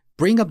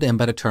 bring up the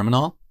embedded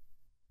terminal.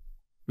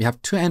 We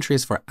have two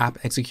entries for app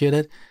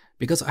executed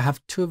because I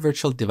have two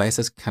virtual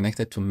devices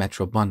connected to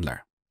Metro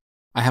Bundler.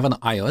 I have an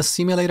iOS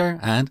simulator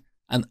and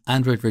an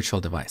Android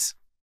virtual device.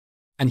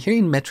 And here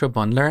in Metro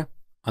Bundler,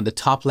 on the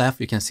top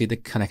left, you can see the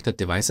connected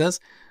devices.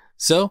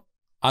 So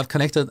I've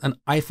connected an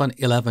iPhone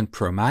 11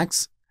 Pro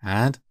Max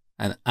and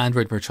an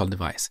Android virtual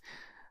device.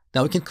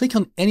 Now we can click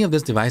on any of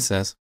these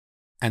devices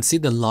and see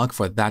the log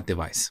for that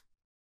device.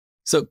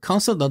 So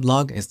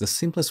console.log is the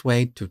simplest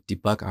way to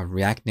debug our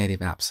React Native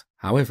apps.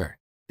 However,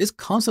 these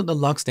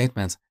console.log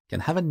statements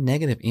can have a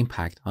negative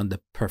impact on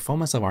the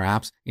performance of our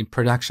apps in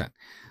production.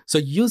 So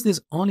use this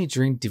only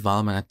during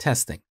development and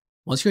testing.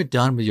 Once you're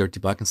done with your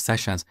debugging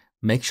sessions,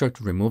 make sure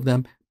to remove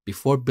them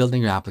before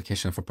building your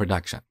application for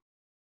production.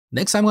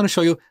 Next, I'm going to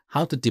show you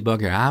how to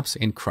debug your apps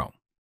in Chrome.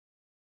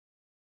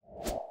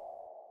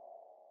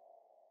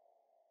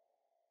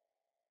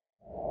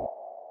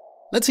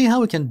 Let's see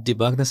how we can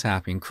debug this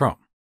app in Chrome.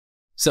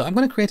 So I'm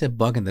going to create a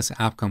bug in this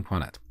app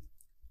component.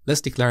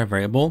 Let's declare a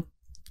variable,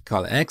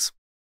 call x,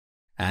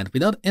 and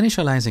without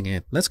initializing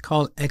it, let's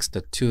call x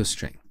the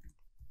toString.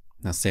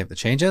 Now save the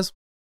changes.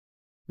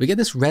 We get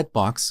this red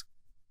box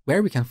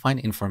where we can find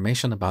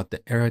information about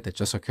the error that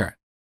just occurred.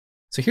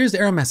 So here's the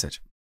error message.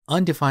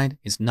 Undefined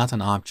is not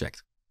an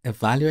object,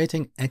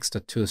 evaluating x the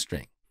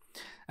toString.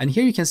 And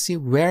here you can see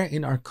where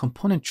in our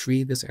component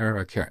tree this error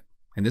occurred.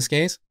 In this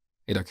case,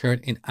 it occurred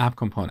in app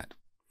component.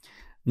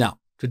 Now,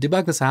 to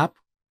debug this app,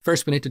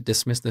 first we need to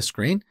dismiss the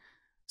screen.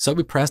 So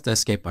we press the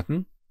escape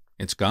button.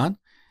 It's gone.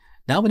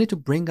 Now we need to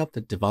bring up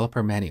the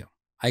developer menu.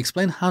 I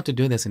explained how to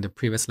do this in the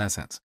previous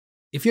lessons.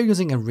 If you're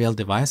using a real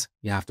device,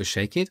 you have to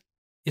shake it.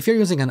 If you're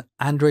using an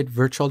Android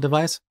virtual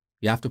device,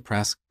 you have to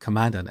press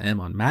Command and M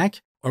on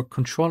Mac or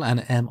Control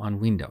and M on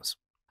Windows.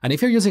 And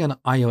if you're using an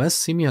iOS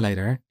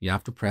simulator, you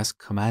have to press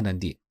Command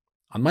and D.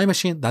 On my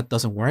machine, that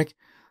doesn't work,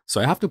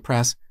 so I have to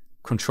press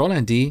Control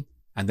and D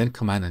and then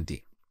Command and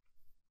D.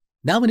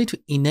 Now we need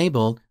to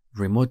enable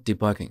remote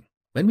debugging.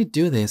 When we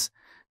do this,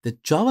 the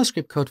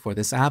JavaScript code for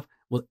this app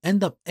will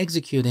end up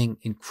executing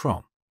in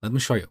Chrome. Let me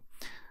show you.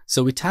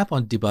 So we tap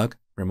on Debug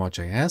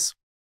Remote.js.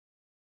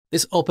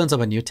 This opens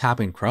up a new tab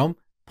in Chrome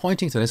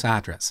pointing to this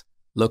address,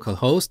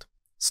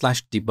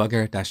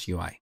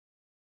 localhost/debugger-ui.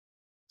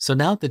 So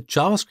now the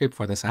JavaScript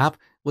for this app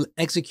will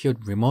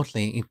execute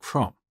remotely in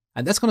Chrome,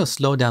 and that's going to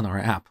slow down our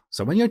app.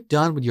 So when you're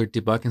done with your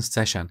debugging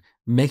session,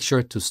 make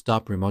sure to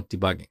stop remote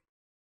debugging.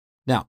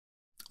 Now,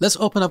 let's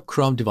open up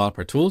Chrome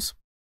Developer Tools.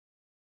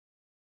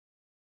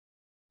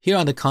 Here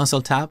on the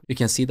console tab, you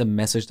can see the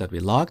message that we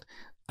logged,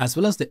 as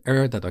well as the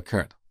error that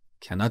occurred.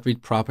 Cannot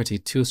read property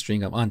to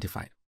string of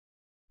undefined.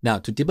 Now,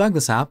 to debug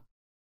this app,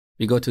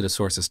 we go to the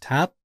Sources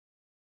tab.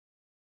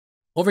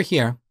 Over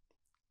here,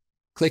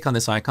 click on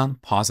this icon,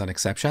 Pause on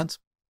Exceptions,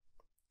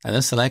 and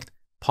then select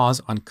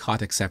Pause on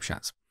Caught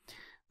Exceptions.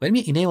 When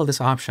we enable this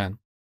option,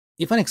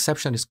 if an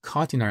exception is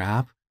caught in our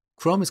app,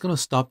 Chrome is going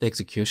to stop the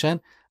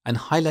execution and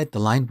highlight the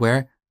line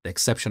where the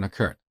exception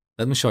occurred.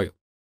 Let me show you.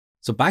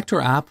 So back to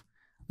our app,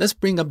 let's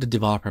bring up the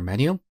developer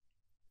menu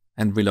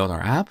and reload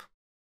our app.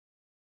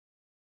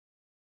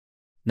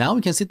 Now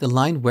we can see the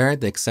line where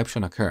the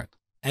exception occurred,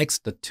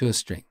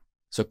 x.toString.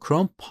 So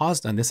Chrome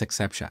paused on this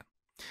exception.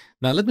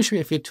 Now let me show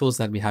you a few tools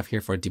that we have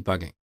here for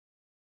debugging.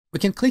 We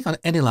can click on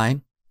any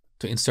line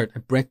to insert a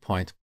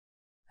breakpoint.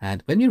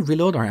 And when we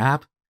reload our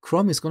app,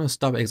 Chrome is going to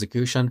stop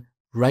execution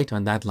right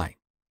on that line.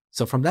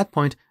 So from that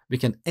point, we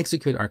can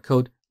execute our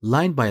code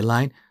line by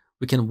line.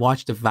 We can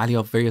watch the value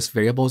of various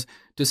variables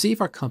to see if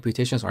our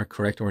computations are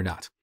correct or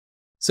not.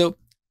 So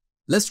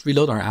let's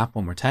reload our app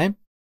one more time.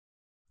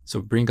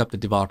 So bring up the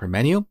developer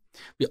menu.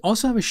 We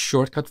also have a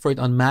shortcut for it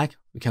on Mac.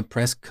 We can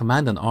press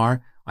Command and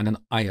R on an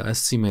iOS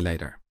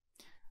simulator.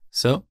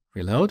 So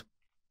reload.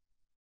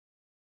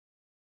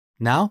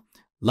 Now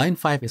line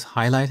 5 is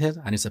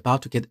highlighted and it's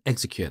about to get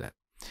executed.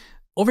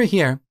 Over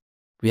here,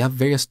 we have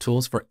various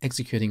tools for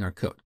executing our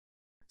code.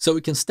 So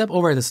we can step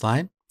over this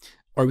line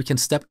or we can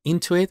step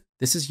into it.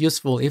 This is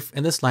useful if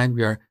in this line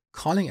we are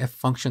calling a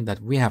function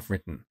that we have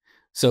written.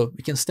 So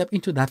we can step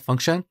into that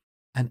function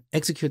and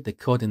execute the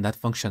code in that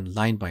function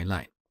line by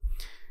line.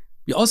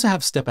 We also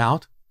have step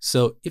out.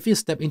 So if you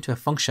step into a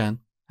function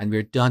and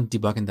we're done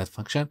debugging that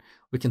function,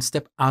 we can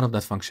step out of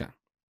that function.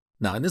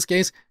 Now in this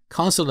case,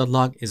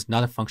 console.log is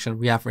not a function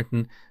we have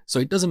written, so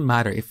it doesn't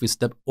matter if we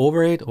step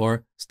over it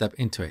or step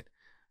into it.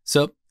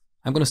 So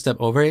I'm going to step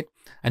over it.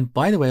 And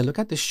by the way, look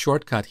at this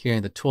shortcut here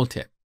in the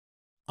tooltip.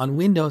 On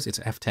Windows, it's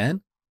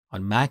F10.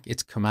 On Mac,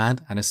 it's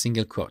Command and a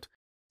single quote.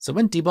 So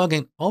when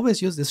debugging,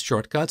 always use these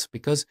shortcuts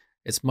because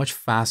it's much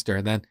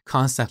faster than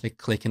constantly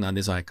clicking on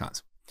these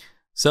icons.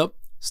 So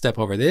step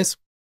over this.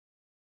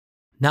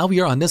 Now we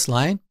are on this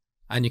line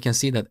and you can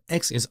see that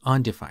X is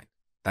undefined.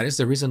 That is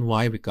the reason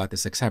why we got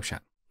this exception.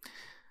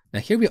 Now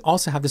here we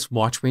also have this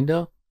watch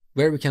window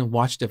where we can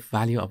watch the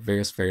value of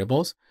various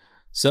variables.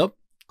 So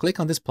click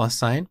on this plus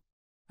sign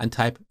and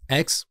type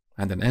X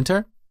and then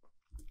enter.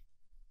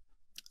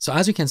 So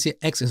as you can see,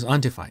 X is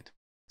undefined.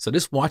 So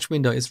this watch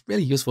window is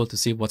really useful to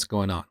see what's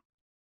going on.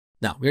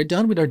 Now we're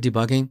done with our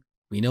debugging.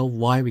 We know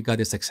why we got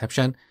this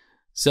exception.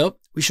 So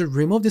we should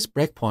remove this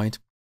breakpoint.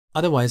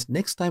 Otherwise,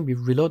 next time we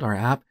reload our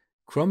app,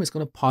 Chrome is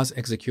going to pause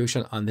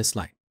execution on this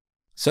line.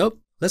 So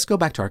let's go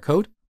back to our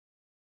code.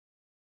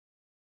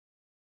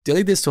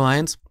 Delete these 2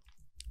 lines,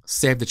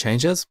 save the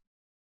changes,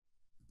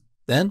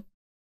 then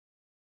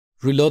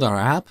reload our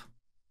app.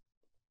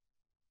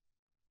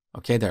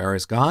 Okay, the error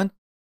is gone.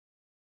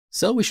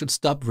 So we should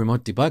stop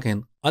remote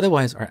debugging.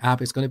 Otherwise, our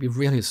app is going to be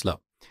really slow.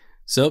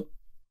 So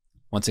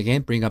once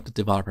again, bring up the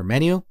developer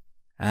menu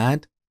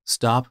and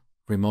stop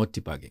remote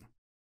debugging.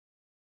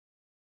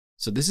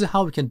 So this is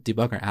how we can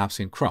debug our apps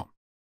in Chrome.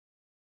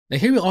 Now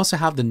here we also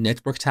have the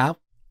network tab.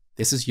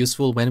 This is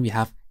useful when we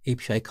have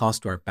API calls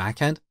to our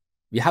backend.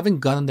 We haven't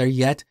gotten there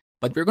yet,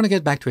 but we're going to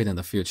get back to it in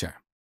the future.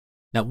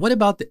 Now, what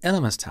about the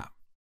Elements tab?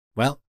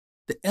 Well,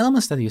 the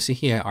elements that you see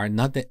here are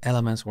not the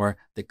elements or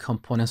the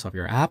components of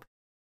your app.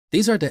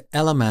 These are the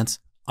elements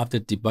of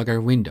the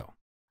debugger window.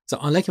 So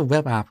unlike a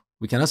web app,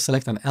 we cannot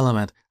select an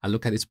element and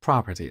look at its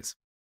properties.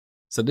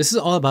 So this is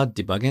all about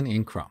debugging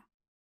in Chrome.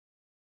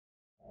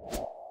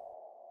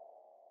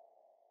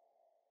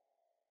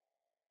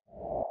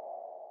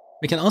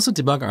 We can also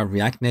debug our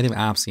React Native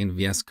apps in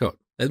VSCode.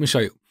 Let me show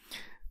you.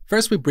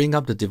 First, we bring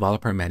up the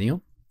developer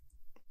menu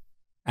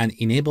and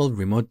enable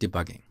remote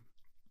debugging.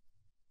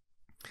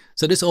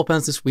 So this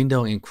opens this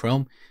window in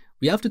Chrome.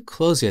 We have to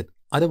close it,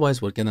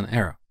 otherwise we'll get an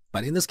error.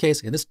 But in this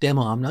case, in this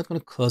demo, I'm not going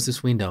to close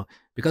this window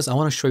because I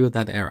want to show you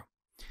that error.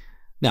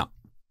 Now,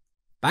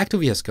 back to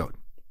VS Code.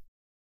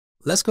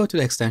 Let's go to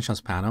the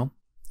extensions panel,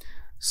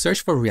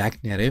 search for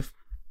React Native,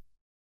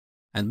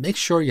 and make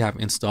sure you have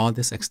installed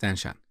this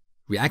extension,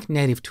 React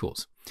Native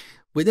Tools.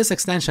 With this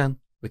extension,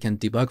 we can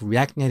debug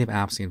React Native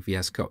apps in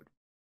VS Code.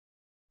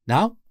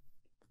 Now,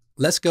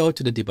 let's go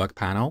to the debug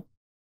panel.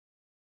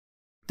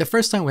 The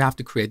first time we have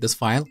to create this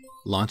file,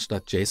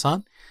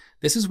 launch.json.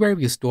 This is where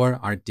we store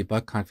our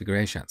debug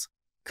configurations.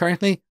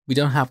 Currently, we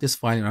don't have this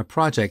file in our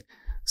project,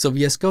 so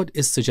VS Code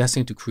is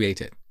suggesting to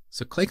create it.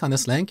 So click on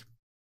this link.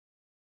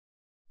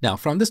 Now,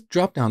 from this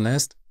drop-down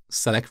list,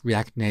 select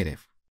React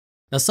Native.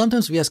 Now,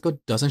 sometimes VS Code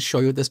doesn't show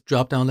you this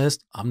drop-down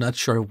list. I'm not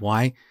sure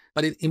why,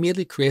 but it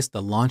immediately creates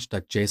the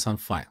launch.json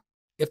file.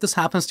 If this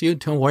happens to you,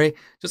 don't worry,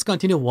 just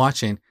continue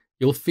watching.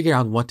 You'll figure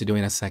out what to do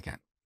in a second.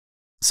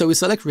 So we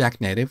select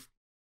React Native.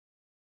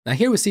 Now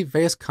here we see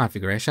various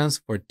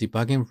configurations for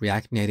debugging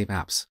React Native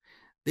apps.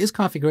 These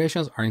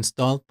configurations are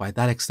installed by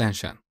that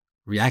extension,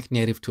 React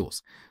Native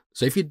Tools.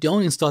 So if you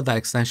don't install that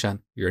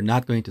extension, you're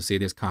not going to see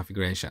these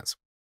configurations.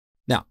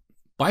 Now,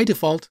 by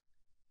default,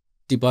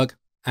 debug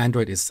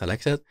Android is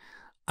selected.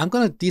 I'm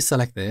going to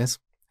deselect this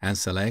and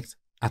select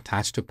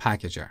attach to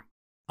packager.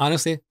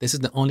 Honestly, this is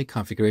the only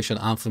configuration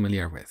I'm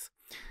familiar with.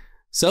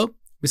 So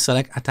we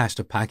select attach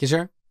to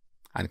packager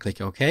and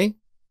click OK.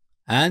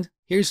 And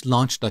here's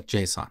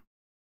launch.json.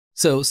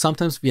 So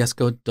sometimes VS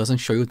Code doesn't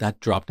show you that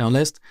drop-down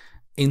list.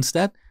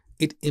 Instead,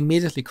 it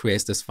immediately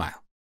creates this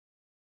file.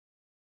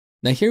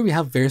 Now here we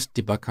have various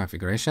debug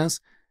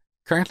configurations.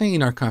 Currently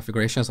in our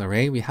configurations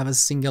array, we have a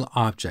single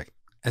object,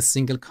 a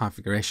single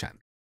configuration.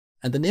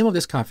 And the name of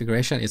this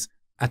configuration is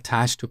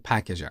attach to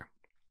packager.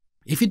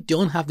 If you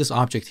don't have this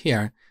object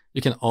here,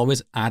 you can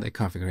always add a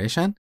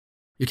configuration.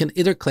 You can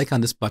either click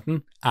on this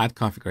button, add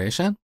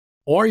configuration,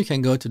 or you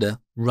can go to the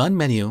run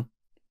menu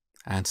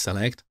and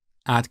select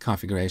add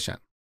configuration.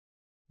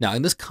 Now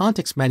in this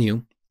context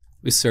menu,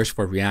 we search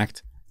for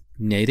React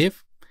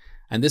Native,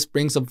 and this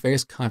brings up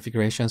various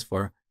configurations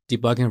for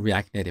debugging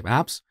React Native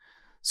apps.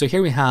 So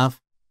here we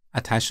have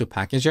attach to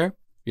packager.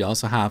 We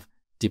also have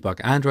debug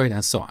Android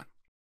and so on.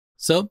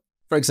 So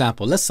for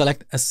example, let's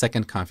select a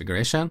second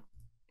configuration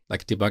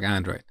like debug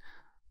Android.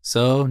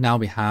 So now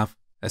we have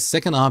a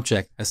second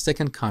object, a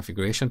second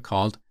configuration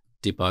called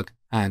debug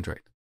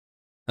Android.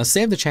 Now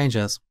save the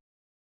changes.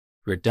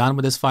 We're done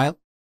with this file.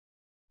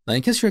 Now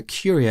in case you're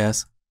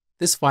curious,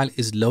 this file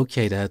is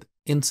located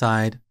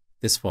inside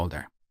this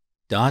folder,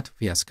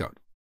 .vscode.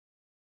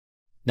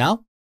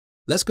 Now,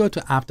 let's go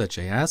to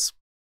app.js.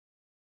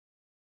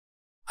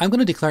 I'm going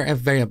to declare a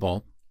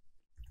variable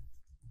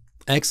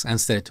x and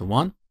set it to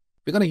 1.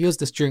 We're going to use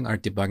this during our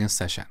debugging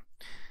session.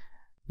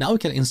 Now we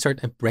can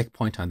insert a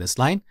breakpoint on this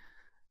line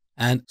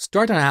and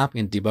start our app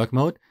in debug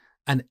mode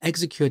and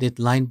execute it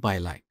line by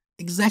line,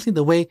 exactly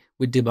the way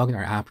we debugged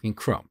our app in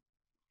Chrome.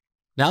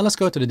 Now let's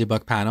go to the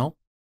debug panel.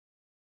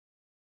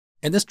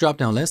 In this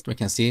drop-down list, we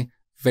can see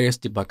various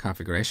debug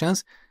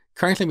configurations.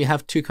 Currently, we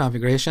have two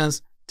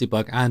configurations,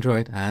 debug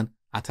Android and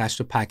attach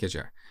to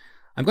packager.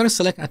 I'm going to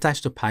select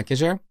attach to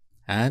packager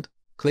and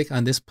click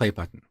on this play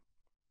button.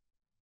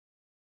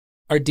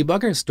 Our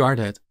debugger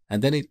started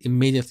and then it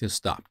immediately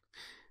stopped.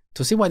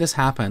 To see why this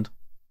happened,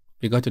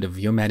 we go to the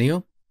view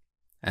menu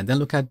and then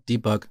look at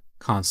debug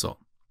console.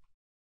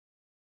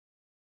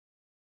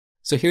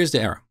 So here's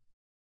the error.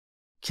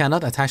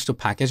 Cannot attach to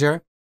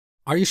packager.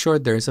 Are you sure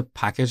there is a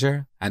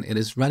packager and it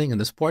is running in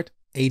this port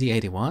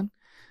 8081?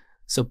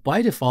 So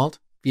by default,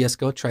 VS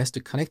Code tries to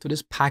connect to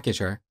this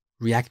packager,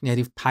 React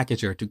Native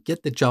packager, to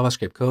get the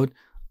JavaScript code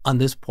on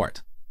this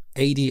port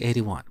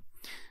 8081.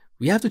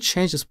 We have to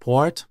change this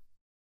port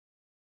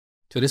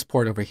to this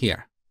port over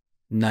here,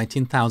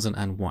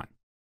 19001.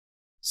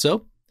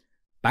 So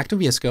back to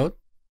VS Code.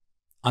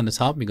 On the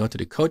top, we go to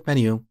the code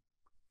menu,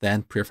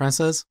 then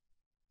preferences,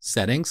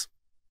 settings.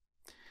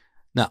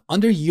 Now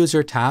under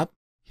user tab,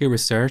 here we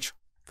search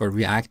for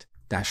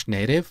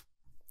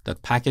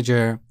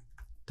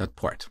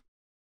react-native.packager.port.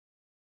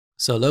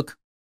 So look,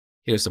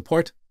 here's the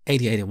port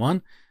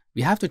 8081.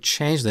 We have to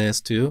change this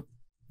to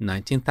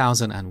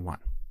 19001.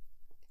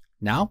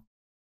 Now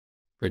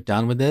we're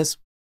done with this.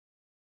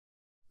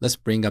 Let's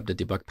bring up the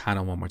debug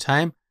panel one more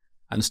time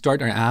and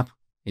start our app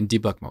in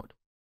debug mode.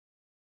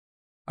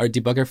 Our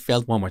debugger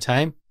failed one more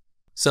time.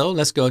 So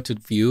let's go to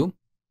view,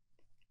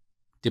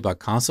 debug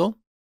console.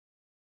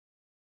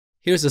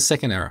 Here's the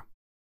second error.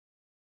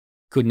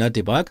 Could not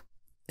debug.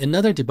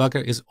 Another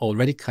debugger is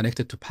already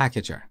connected to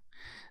packager.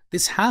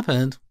 This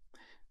happened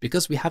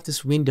because we have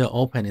this window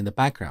open in the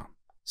background.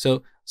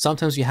 So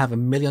sometimes you have a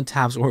million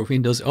tabs or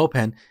windows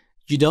open.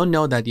 You don't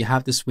know that you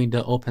have this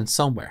window open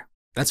somewhere.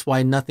 That's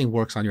why nothing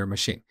works on your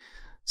machine.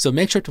 So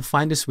make sure to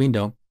find this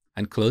window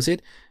and close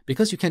it,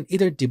 because you can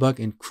either debug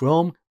in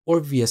Chrome or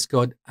VS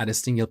Code at a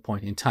single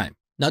point in time,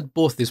 not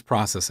both these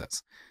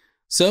processes.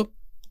 So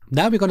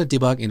now we're going to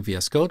debug in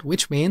VS Code,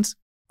 which means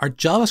our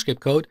JavaScript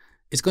code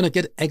is going to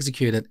get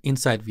executed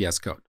inside VS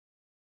Code.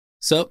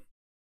 So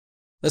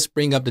let's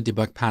bring up the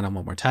debug panel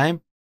one more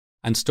time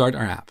and start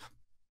our app.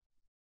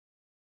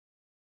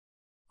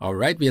 All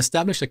right, we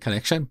established a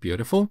connection.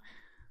 Beautiful.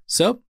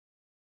 So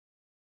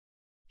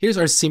here's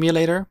our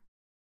simulator.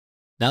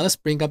 Now let's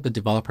bring up the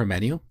developer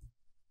menu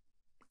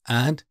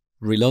and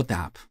reload the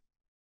app.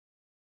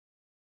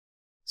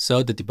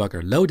 So the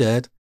debugger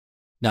loaded.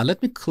 Now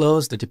let me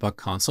close the debug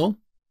console.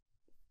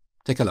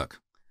 Take a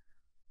look.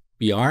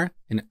 We are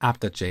in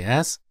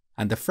app.js,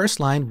 and the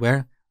first line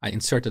where I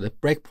inserted a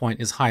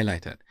breakpoint is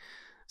highlighted.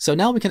 So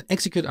now we can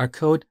execute our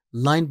code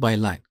line by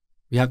line.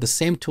 We have the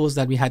same tools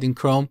that we had in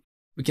Chrome.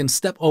 We can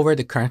step over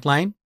the current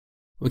line.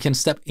 We can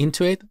step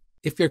into it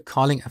if you're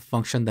calling a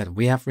function that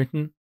we have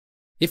written.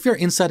 If you're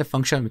inside a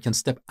function, we can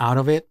step out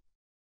of it.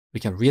 We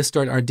can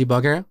restart our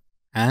debugger,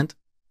 and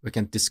we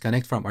can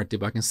disconnect from our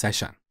debugging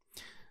session.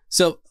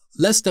 So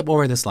let's step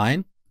over this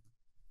line.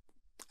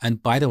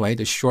 And by the way,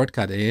 the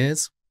shortcut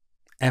is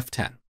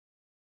F10.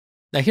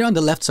 Now here on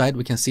the left side,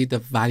 we can see the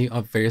value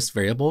of various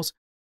variables.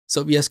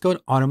 So VSCode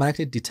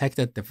automatically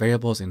detected the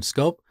variables in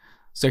scope.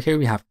 So here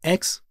we have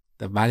X,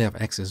 the value of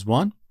X is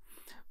 1.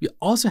 We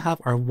also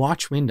have our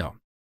watch window.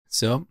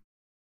 So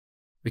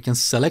we can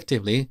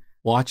selectively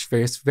watch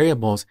various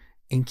variables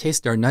in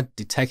case they're not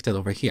detected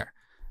over here.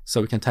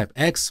 So we can type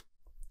X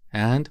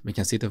and we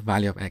can see the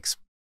value of X.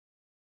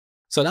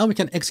 So now we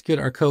can execute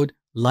our code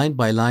line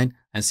by line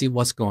and see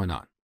what's going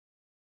on.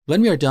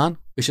 When we are done,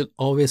 we should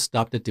always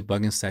stop the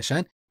debugging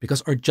session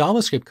because our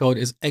JavaScript code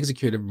is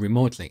executed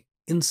remotely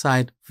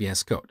inside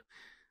VS Code.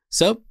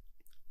 So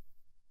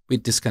we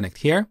disconnect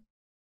here.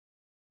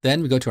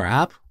 Then we go to our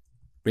app,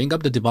 bring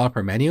up the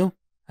developer menu,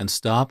 and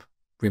stop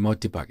remote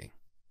debugging.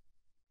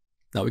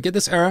 Now we get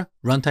this error,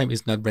 runtime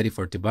is not ready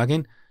for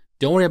debugging.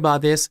 Don't worry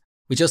about this.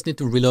 We just need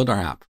to reload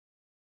our app.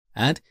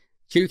 And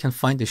here you can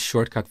find the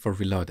shortcut for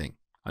reloading.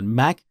 On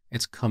Mac,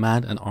 it's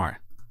Command and R.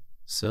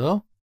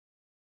 So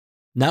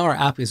now our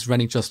app is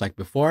running just like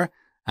before,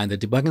 and the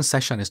debugging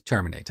session is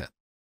terminated.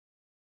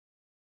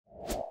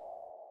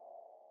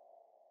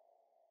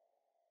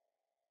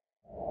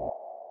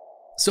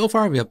 So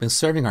far, we have been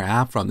serving our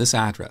app from this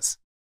address,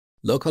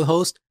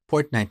 localhost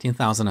port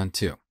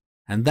 19002.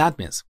 And that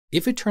means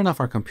if we turn off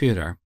our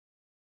computer,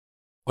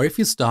 or if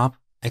you stop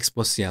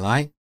Expo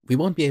CLI, we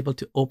won't be able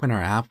to open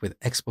our app with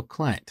Expo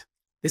client.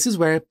 This is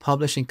where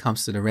publishing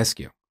comes to the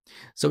rescue.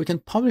 So we can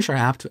publish our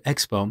app to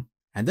Expo,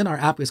 and then our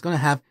app is going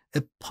to have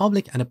a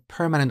public and a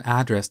permanent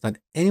address that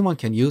anyone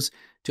can use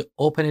to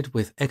open it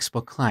with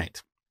Expo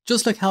client.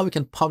 Just like how we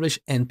can publish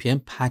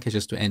NPM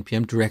packages to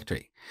NPM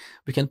directory.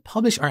 We can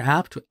publish our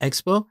app to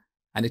Expo,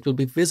 and it will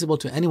be visible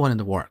to anyone in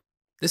the world.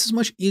 This is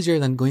much easier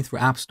than going through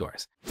app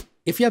stores.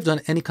 If you have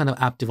done any kind of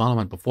app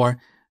development before,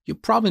 you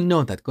probably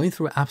know that going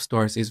through app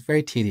stores is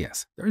very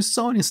tedious. There are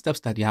so many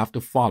steps that you have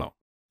to follow.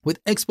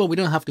 With Expo, we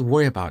don't have to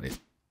worry about it.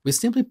 We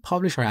simply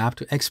publish our app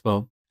to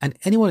Expo, and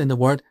anyone in the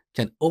world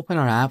can open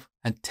our app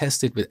and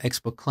test it with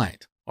Expo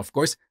client. Of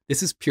course,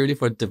 this is purely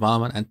for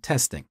development and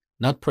testing,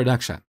 not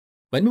production.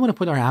 When we want to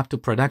put our app to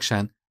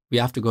production, we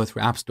have to go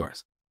through app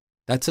stores.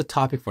 That's a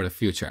topic for the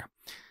future.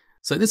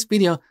 So in this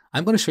video,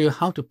 I'm going to show you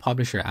how to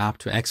publish your app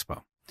to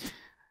Expo.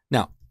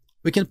 Now,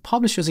 we can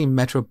publish using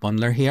Metro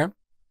Bundler here.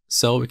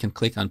 So we can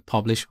click on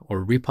Publish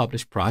or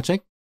Republish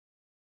Project.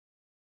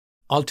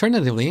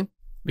 Alternatively,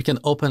 we can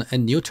open a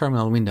new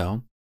terminal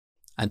window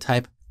and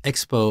type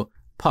Expo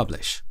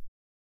Publish.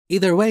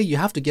 Either way, you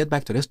have to get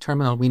back to this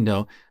terminal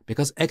window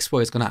because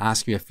Expo is going to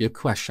ask you a few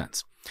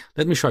questions.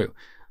 Let me show you.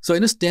 So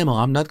in this demo,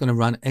 I'm not going to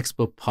run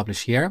Expo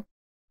Publish here.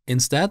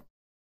 Instead,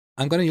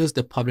 I'm going to use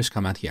the Publish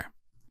command here.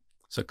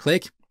 So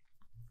click.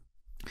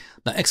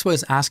 Now Expo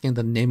is asking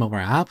the name of our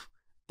app.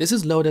 This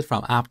is loaded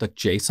from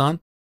app.json.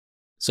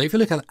 So if you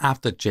look at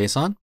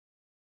app.json,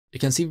 you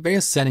can see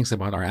various settings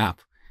about our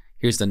app.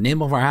 Here's the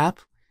name of our app.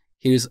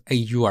 Here's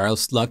a URL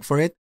slug for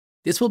it.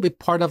 This will be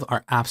part of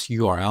our app's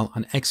URL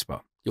on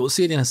Expo. You will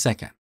see it in a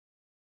second.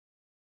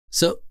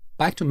 So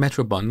back to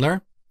Metro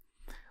Bundler,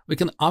 we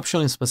can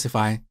optionally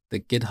specify the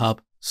GitHub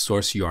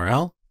source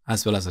URL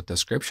as well as a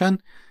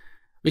description.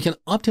 We can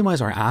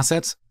optimize our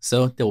assets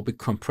so they will be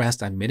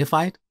compressed and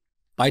minified.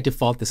 By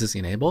default, this is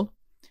enabled.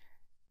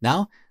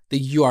 Now,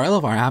 the URL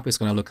of our app is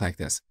going to look like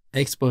this,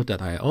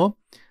 expo.io.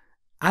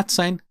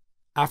 @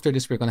 after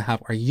this, we're going to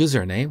have our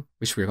username,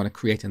 which we're going to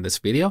create in this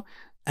video.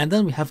 And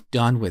then we have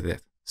done with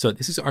it. So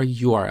this is our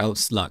URL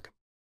slug.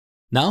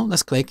 Now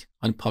let's click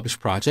on Publish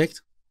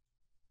Project.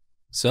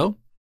 So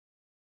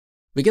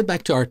we get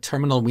back to our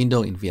terminal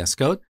window in VS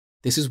Code.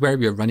 This is where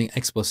we are running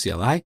Expo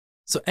CLI.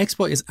 So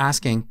Expo is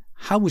asking,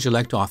 how would you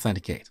like to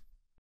authenticate?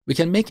 We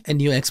can make a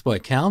new Expo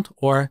account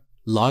or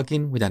log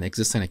in with an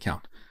existing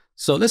account.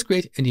 So let's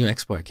create a new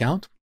Expo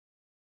account.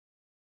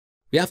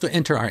 We have to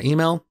enter our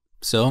email.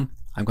 So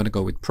I'm going to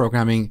go with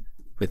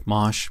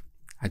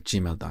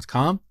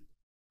programmingwithmosh@gmail.com.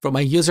 For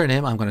my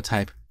username, I'm going to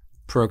type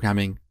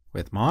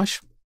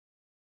programmingwithmosh.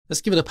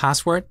 Let's give it a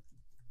password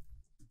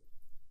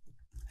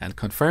and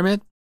confirm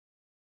it.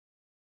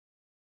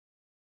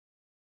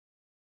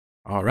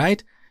 All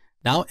right.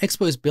 Now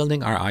Expo is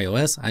building our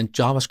iOS and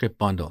JavaScript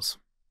bundles.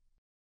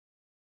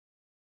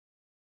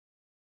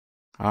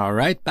 All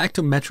right, back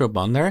to Metro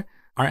Bundler.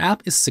 Our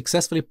app is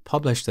successfully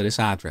published to this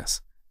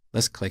address.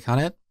 Let's click on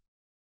it.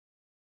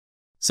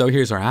 So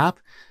here's our app.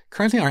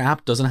 Currently, our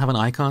app doesn't have an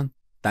icon.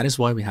 That is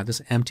why we have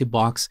this empty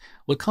box.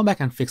 We'll come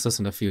back and fix this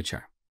in the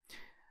future.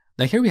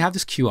 Now here we have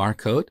this QR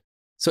code.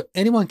 So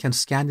anyone can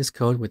scan this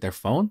code with their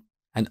phone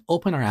and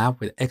open our app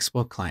with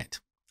Expo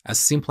client. As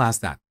simple as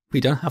that. We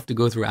don't have to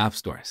go through app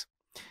stores.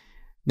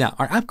 Now,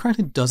 our app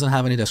currently doesn't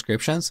have any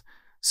descriptions.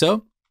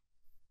 So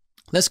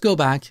let's go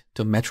back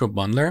to Metro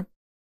Bundler,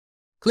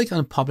 click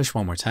on publish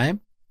one more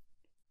time.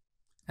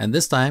 And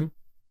this time,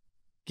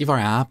 give our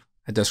app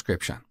a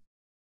description.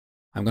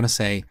 I'm going to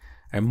say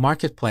a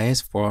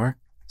marketplace for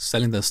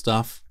selling the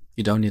stuff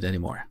you don't need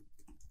anymore.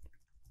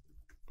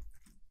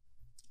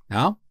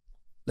 Now,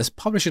 let's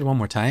publish it one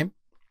more time.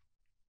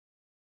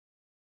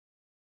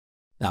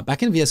 Now,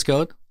 back in VS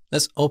Code,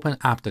 let's open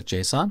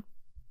app.json.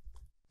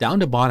 Down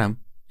the bottom,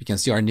 you can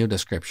see our new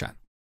description.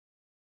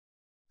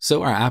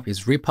 So our app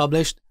is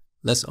republished.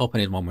 Let's open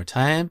it one more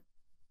time.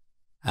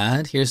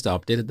 And here's the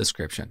updated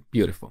description.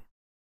 Beautiful.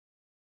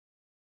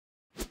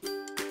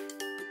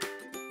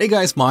 Hey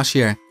guys, Mosh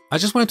here. I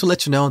just wanted to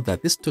let you know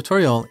that this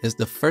tutorial is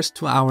the first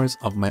 2 hours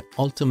of my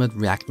Ultimate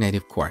React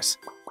Native course.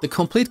 The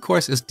complete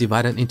course is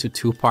divided into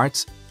 2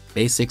 parts,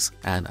 basics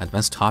and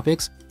advanced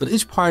topics, but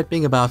each part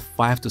being about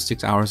 5 to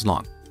 6 hours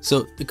long.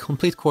 So the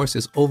complete course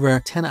is over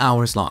 10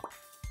 hours long.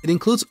 It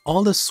includes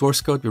all the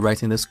source code we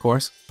write in this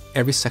course.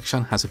 Every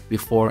section has a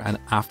before and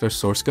after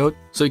source code,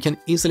 so you can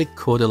easily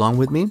code along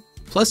with me.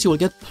 Plus, you will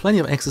get plenty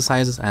of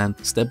exercises and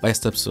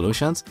step-by-step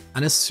solutions,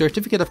 and a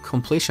certificate of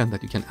completion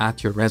that you can add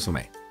to your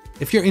resume.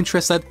 If you're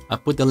interested, I'll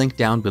put the link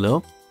down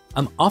below.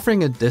 I'm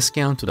offering a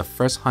discount to the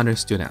first 100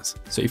 students.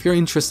 So if you're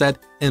interested,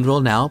 enroll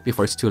now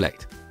before it's too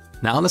late.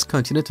 Now let's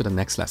continue to the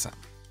next lesson.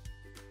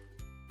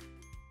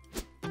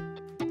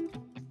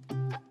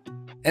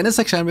 In this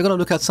section, we're going to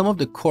look at some of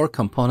the core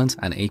components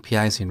and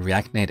APIs in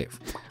React Native.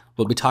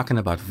 We'll be talking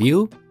about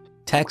view,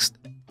 text,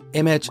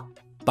 image,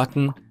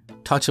 button,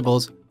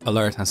 touchables,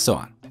 alert, and so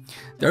on.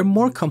 There are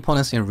more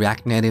components in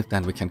React Native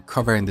than we can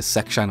cover in this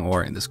section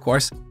or in this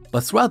course,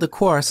 but throughout the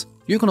course,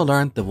 you're going to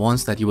learn the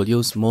ones that you will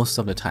use most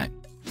of the time.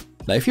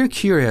 Now, if you're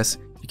curious,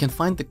 you can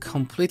find the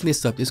complete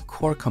list of these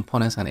core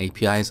components and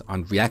APIs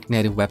on React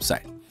Native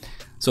website.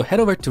 So head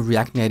over to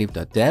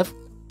reactnative.dev,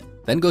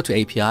 then go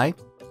to API.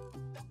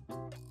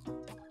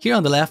 Here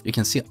on the left, you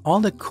can see all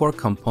the core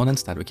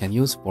components that we can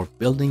use for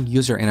building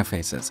user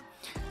interfaces.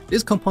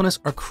 These components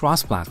are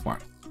cross-platform.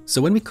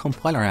 So when we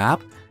compile our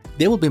app,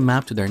 they will be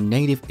mapped to their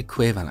native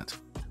equivalent.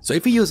 So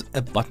if we use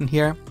a button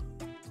here,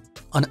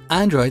 on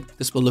Android,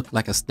 this will look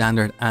like a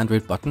standard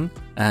Android button,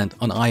 and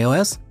on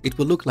iOS, it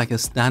will look like a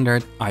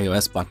standard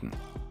iOS button.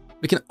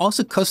 We can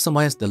also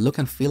customize the look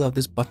and feel of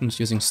these buttons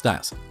using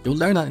styles. You'll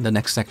learn that in the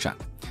next section.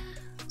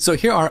 So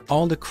here are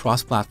all the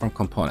cross-platform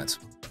components.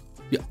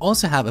 We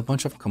also have a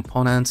bunch of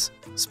components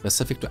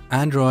specific to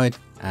Android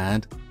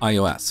and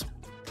iOS.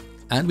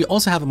 And we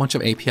also have a bunch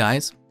of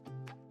APIs.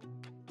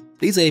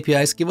 These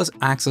APIs give us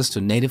access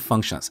to native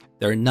functions.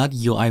 They're not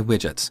UI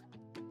widgets.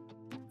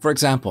 For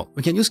example,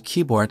 we can use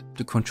keyboard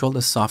to control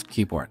the soft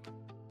keyboard,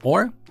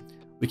 or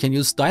we can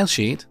use style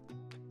sheet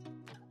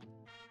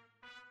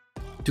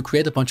to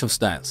create a bunch of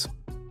styles.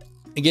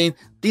 Again,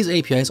 these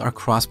APIs are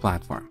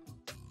cross-platform.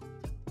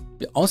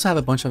 We also have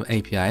a bunch of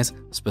APIs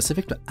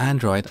specific to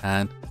Android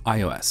and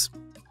iOS.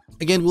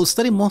 Again, we'll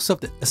study most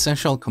of the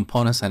essential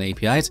components and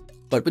APIs,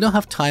 but we don't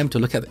have time to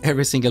look at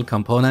every single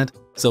component.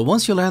 So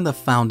once you learn the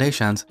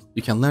foundations,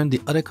 you can learn the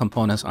other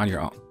components on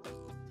your own.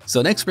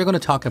 So next, we're going to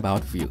talk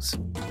about views.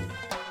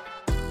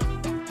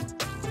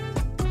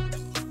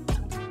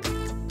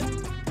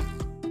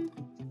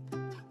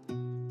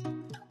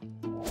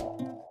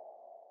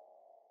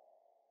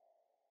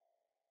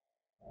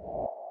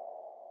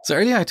 So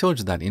earlier I told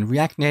you that in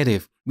React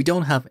Native, we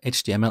don't have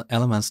HTML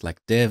elements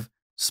like div,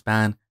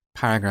 span,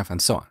 paragraph,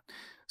 and so on.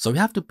 So we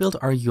have to build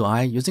our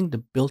UI using the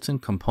built-in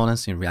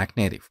components in React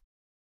Native.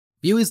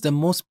 View is the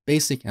most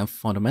basic and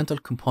fundamental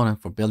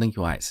component for building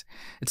UIs.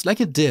 It's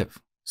like a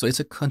div, so it's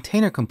a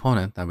container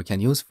component that we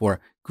can use for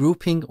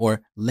grouping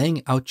or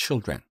laying out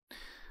children.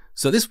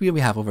 So this view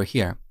we have over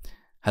here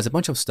has a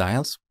bunch of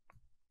styles.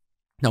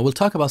 Now we'll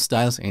talk about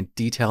styles in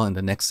detail in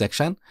the next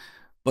section,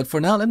 but for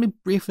now, let me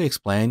briefly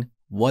explain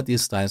what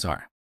these styles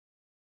are.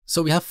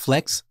 So we have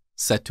flex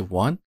set to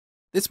 1.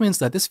 This means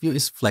that this view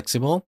is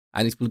flexible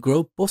and it will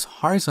grow both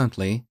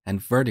horizontally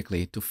and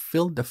vertically to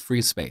fill the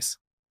free space.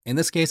 In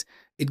this case,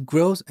 it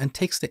grows and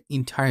takes the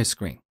entire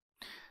screen.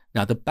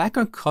 Now the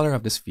background color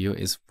of this view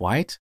is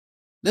white.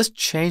 Let's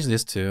change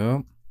this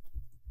to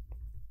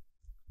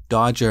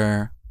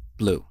Dodger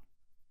blue.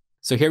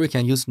 So here we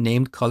can use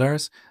named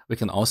colors. We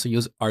can also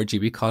use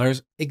RGB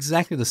colors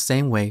exactly the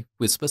same way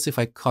we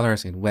specify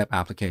colors in web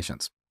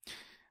applications.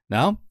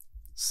 Now,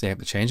 save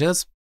the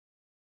changes.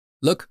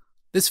 Look,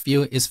 this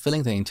view is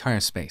filling the entire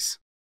space.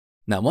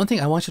 Now, one thing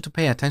I want you to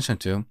pay attention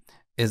to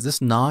is this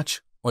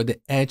notch or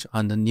the edge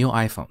on the new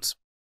iPhones.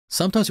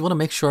 Sometimes you want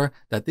to make sure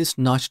that this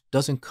notch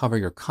doesn't cover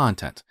your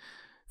content.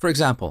 For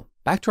example,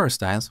 back to our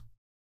styles,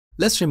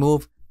 let's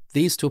remove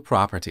these 2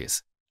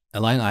 properties,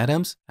 align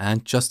items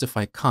and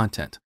justify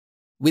content.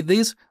 With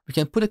these, we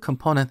can put a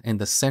component in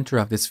the center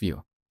of this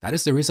view. That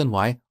is the reason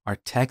why our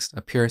text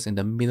appears in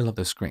the middle of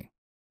the screen.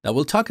 Now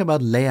we'll talk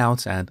about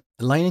layouts and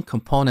aligning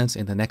components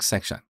in the next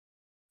section.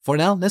 For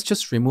now, let's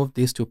just remove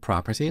these two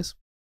properties.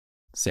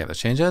 Save the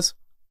changes.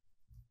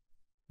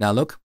 Now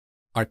look,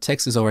 our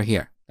text is over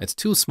here. It's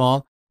too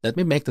small. Let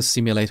me make the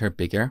simulator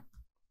bigger.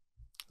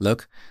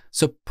 Look,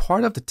 so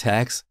part of the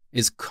text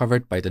is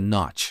covered by the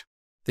notch.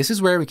 This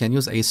is where we can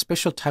use a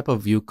special type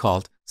of view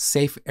called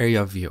safe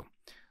area view.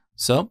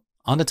 So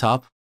on the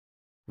top,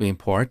 we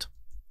import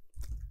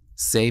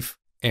safe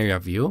area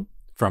view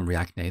from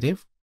React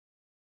Native.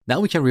 Now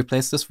we can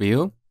replace this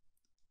view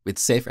with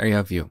safe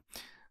area view.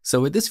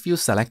 So with this view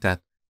selected,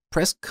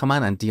 press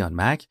Command and D on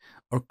Mac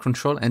or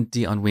Control and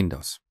D on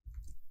Windows.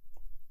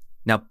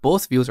 Now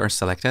both views are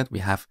selected. We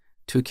have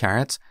two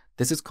carets.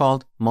 This is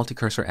called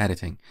multi-cursor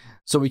editing.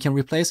 So we can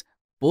replace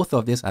both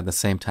of these at the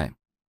same time.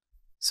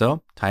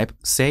 So type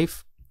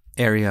safe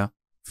area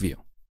view.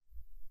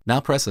 Now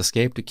press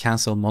Escape to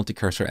cancel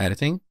multi-cursor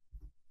editing.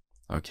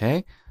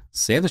 Okay,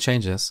 save the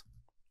changes.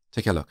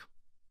 Take a look.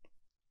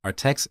 Our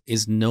text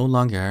is no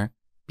longer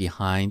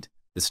behind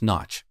this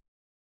notch.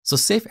 So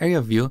safe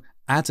area view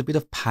adds a bit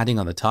of padding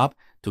on the top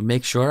to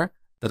make sure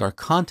that our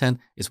content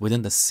is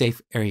within the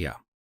safe area.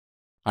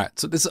 All right,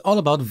 so this is all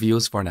about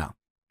views for now.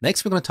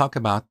 Next, we're going to talk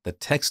about the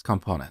text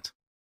component.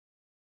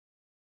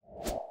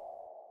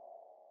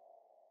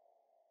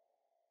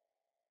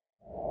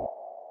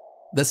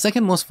 The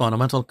second most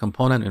fundamental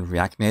component in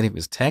React Native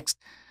is text,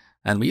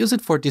 and we use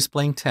it for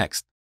displaying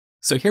text.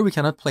 So here we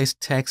cannot place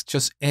text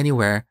just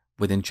anywhere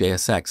within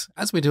JSX,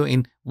 as we do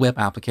in web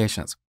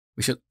applications.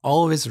 We should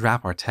always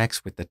wrap our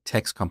text with the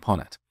text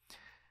component.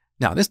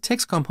 Now, this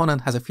text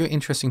component has a few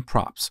interesting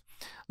props.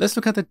 Let's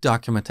look at the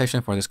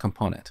documentation for this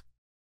component.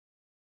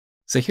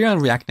 So here on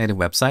React Native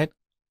website,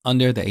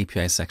 under the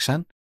API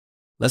section,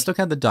 let's look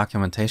at the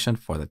documentation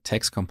for the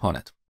text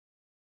component.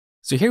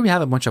 So here we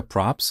have a bunch of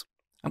props.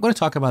 I'm going to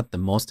talk about the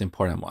most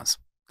important ones.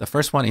 The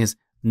first one is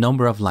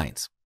number of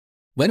lines.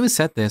 When we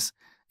set this,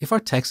 if our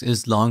text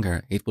is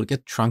longer, it will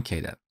get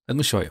truncated. Let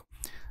me show you.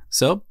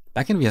 So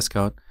back in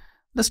VSCode,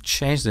 let's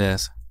change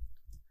this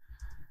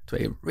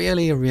to a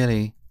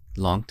really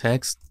long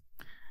text.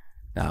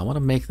 Now I want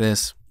to make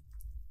this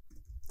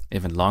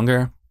even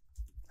longer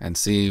and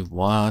see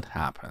what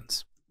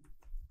happens.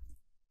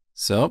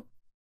 So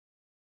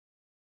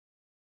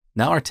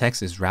now our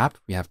text is wrapped.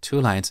 We have 2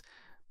 lines,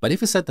 but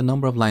if we set the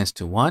number of lines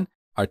to 1,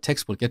 our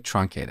text will get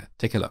truncated.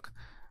 Take a look.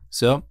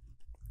 So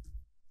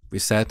we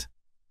set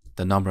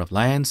the number of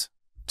lines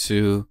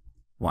to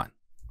 1.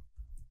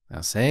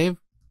 Now save.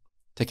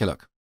 Take a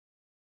look.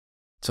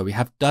 So we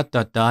have ... at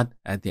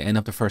the end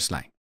of the first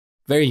line.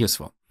 Very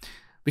useful.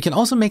 We can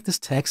also make this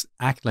text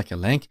act like a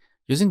link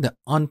using the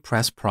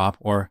onPress prop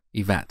or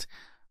event.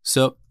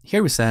 So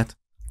here we set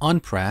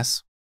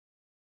onPress.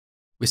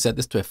 We set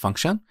this to a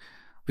function.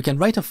 We can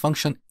write a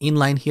function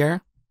inline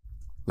here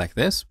like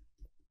this.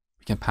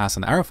 We can pass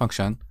an arrow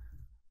function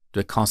to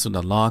a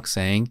console.log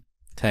saying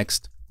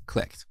text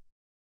clicked.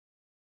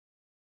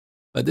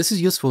 But this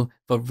is useful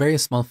for very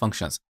small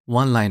functions,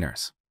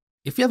 one-liners.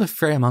 If you have a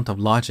fair amount of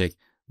logic,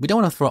 we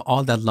don't want to throw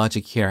all that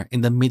logic here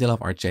in the middle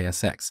of our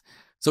JSX.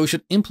 So we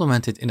should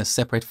implement it in a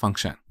separate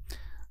function.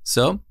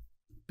 So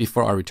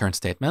before our return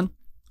statement,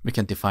 we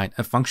can define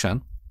a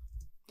function.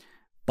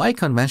 By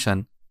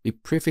convention, we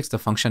prefix the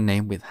function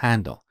name with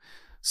handle.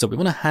 So we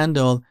want to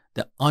handle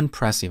the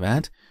onPress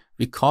event.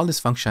 We call this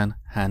function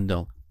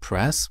handle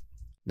press.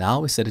 Now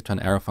we set it to an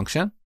arrow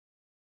function.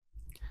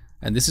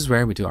 And this is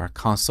where we do our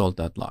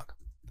console.log.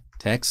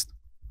 Text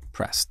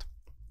pressed.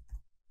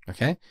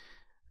 Okay.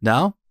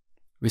 Now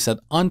we set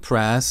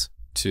onPress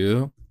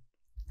to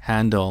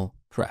handle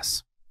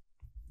press.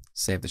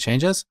 Save the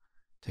changes.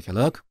 Take a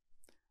look.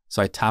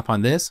 So I tap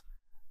on this.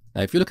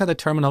 Now, if you look at the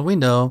terminal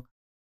window,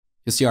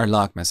 you see our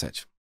log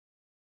message.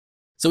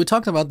 So we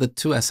talked about the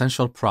 2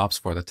 essential props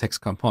for the text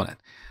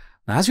component.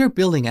 Now, as you're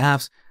building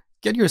apps,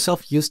 get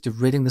yourself used to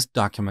reading this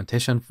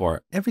documentation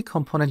for every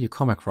component you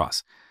come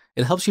across.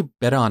 It helps you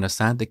better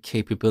understand the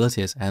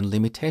capabilities and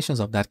limitations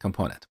of that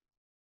component.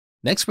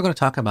 Next, we're going to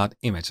talk about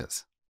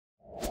images.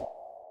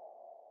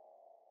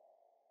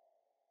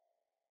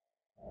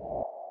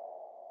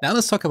 Now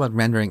let's talk about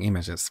rendering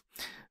images.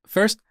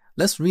 First,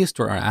 let's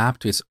restore our app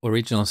to its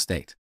original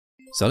state.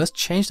 So let's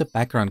change the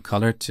background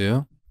color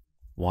to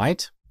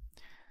white.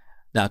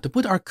 Now to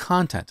put our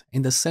content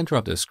in the center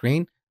of the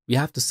screen, we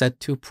have to set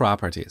 2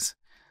 properties.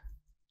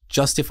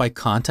 Justify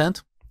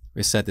content,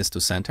 we set this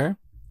to center.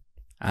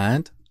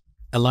 And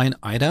align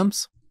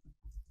items,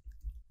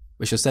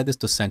 we should set this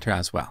to center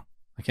as well.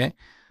 Okay.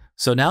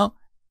 So now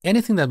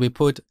anything that we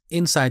put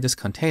inside this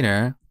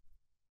container,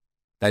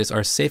 that is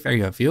our safe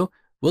area view,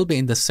 will be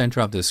in the center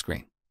of the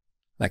screen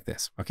like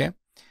this. Okay.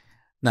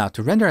 Now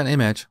to render an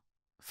image,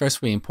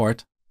 first we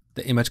import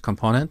the image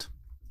component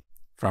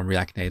from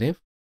React Native.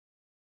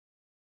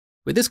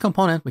 With this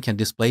component, we can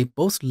display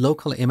both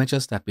local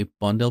images that we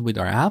bundle with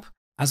our app,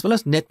 as well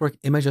as network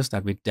images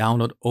that we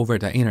download over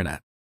the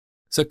internet.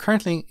 So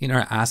currently in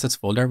our assets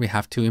folder, we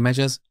have 2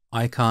 images,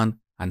 icon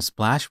and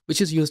splash,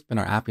 which is used when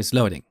our app is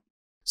loading.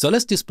 So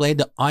let's display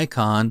the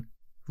icon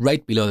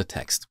right below the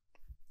text.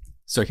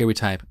 So here we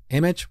type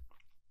image.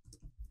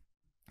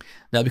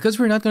 Now, because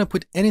we're not going to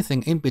put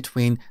anything in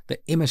between the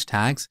image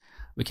tags,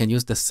 we can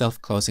use the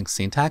self-closing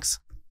syntax.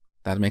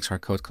 That makes our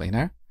code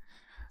cleaner.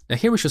 Now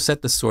here we should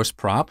set the source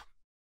prop.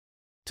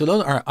 To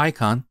load our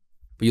icon,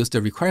 we use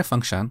the require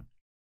function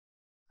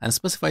and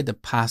specify the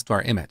path to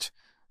our image.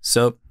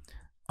 So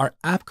our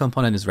app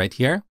component is right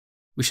here.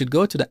 We should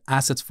go to the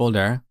assets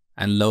folder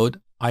and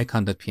load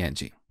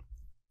icon.png.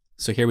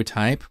 So here we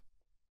type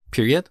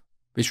period,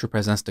 which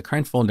represents the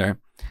current folder.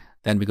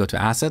 Then we go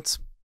to assets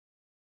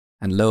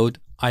and load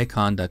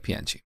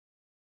icon.png.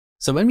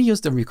 So when we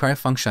use the require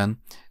function,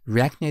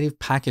 React Native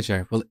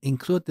Packager will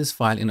include this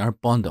file in our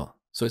bundle.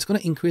 So it's going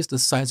to increase the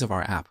size of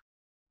our app.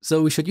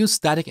 So we should use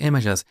static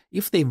images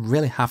if they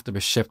really have to be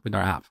shipped with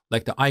our app,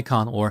 like the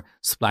icon or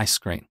splash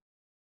screen.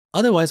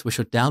 Otherwise, we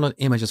should download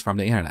images from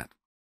the internet.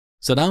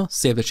 So now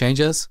save the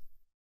changes.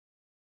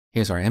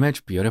 Here's our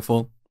image,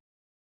 beautiful.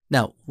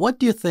 Now, what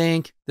do you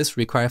think this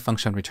require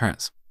function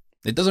returns?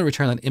 It doesn't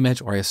return an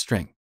image or a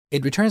string.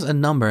 It returns a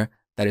number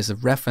that is a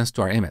reference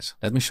to our image.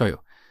 Let me show you.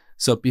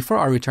 So before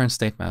our return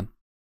statement,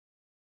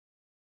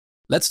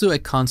 let's do a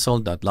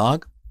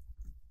console.log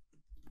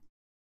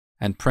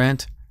and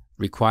print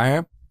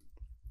require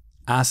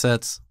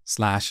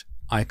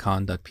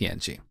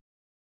assets/icon.png.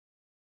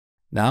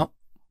 Now,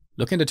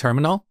 look in the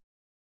terminal.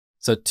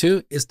 So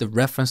 2 is the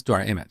reference to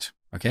our image,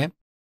 okay?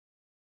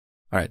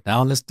 All right,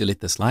 now let's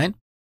delete this line.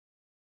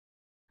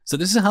 So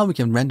this is how we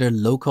can render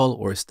local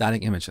or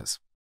static images.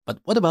 But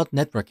what about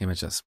network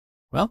images?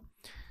 Well,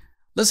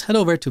 let's head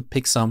over to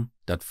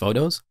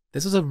picsum.photos.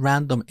 This is a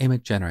random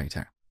image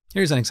generator.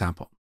 Here's an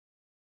example.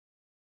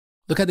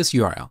 Look at this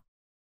URL.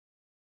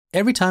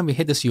 Every time we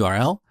hit this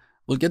URL,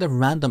 we'll get a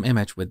random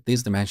image with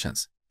these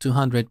dimensions,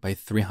 200 by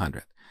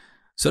 300.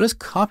 So let's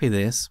copy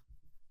this.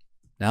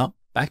 Now,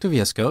 back to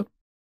VSCode.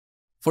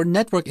 For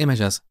network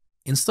images,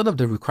 instead of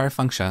the require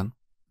function,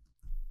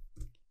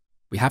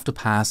 we have to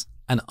pass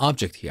an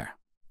object here.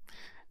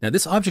 Now,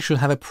 this object should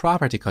have a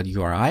property called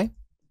URI,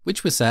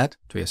 which we set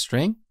to a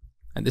string.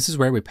 And this is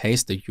where we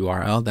paste the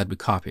URL that we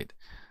copied.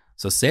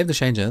 So save the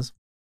changes.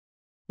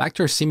 Back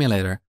to our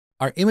simulator,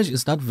 our image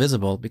is not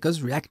visible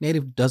because React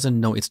Native doesn't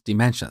know its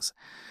dimensions.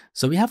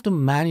 So we have to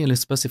manually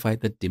specify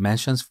the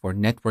dimensions for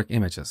network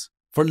images.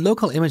 For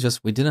local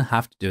images, we didn't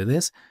have to do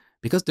this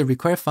because the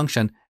require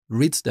function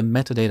reads the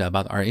metadata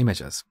about our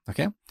images,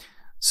 okay?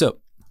 So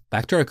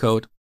back to our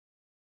code.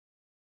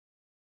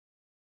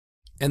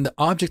 In the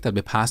object that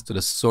we passed to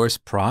the source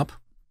prop,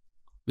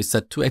 we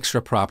set 2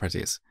 extra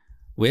properties,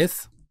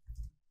 width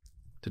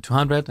to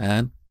 200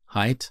 and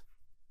height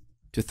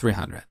to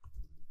 300.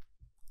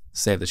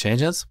 Save the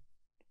changes.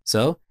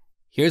 So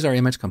here's our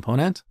image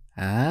component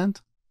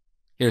and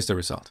here's the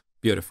result.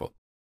 Beautiful.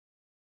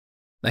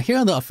 Now here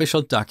on the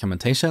official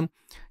documentation,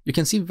 you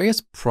can see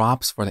various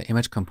props for the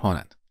image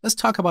component. Let's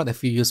talk about a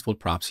few useful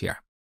props here.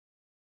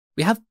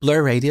 We have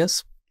blur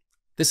radius.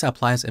 This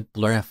applies a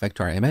blur effect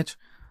to our image.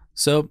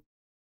 So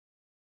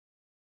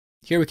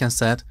here we can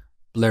set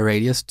blur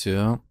radius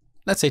to,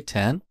 let's say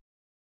 10.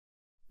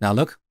 Now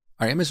look,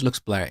 our image looks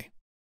blurry.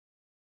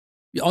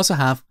 We also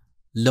have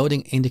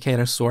loading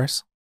indicator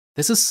source.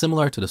 This is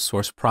similar to the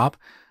source prop.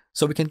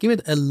 So we can give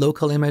it a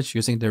local image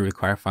using the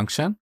require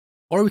function,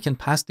 or we can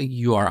pass the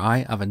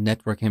URI of a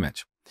network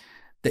image.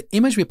 The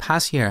image we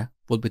pass here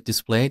will be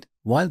displayed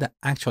while the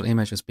actual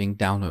image is being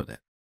downloaded.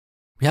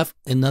 We have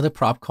another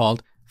prop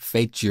called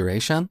fade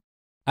duration.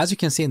 As you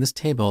can see in this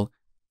table,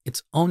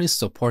 it's only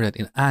supported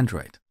in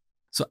Android.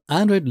 So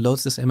Android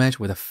loads this image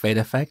with a fade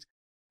effect,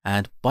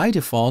 and by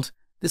default,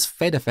 this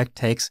fade effect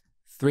takes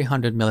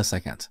 300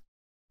 milliseconds.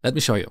 Let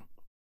me show you.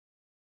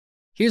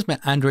 Here's my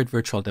Android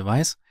virtual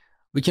device.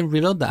 We can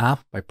reload the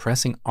app by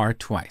pressing R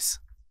twice.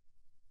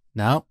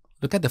 Now,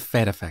 look at the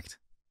fade effect.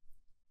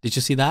 Did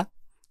you see that?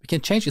 We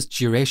can change its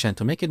duration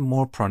to make it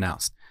more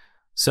pronounced.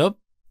 So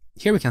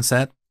here we can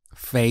set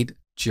fade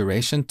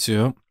duration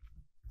to,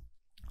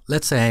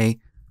 let's say,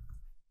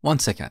 1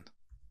 second.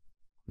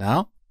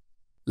 Now,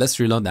 let's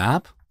reload the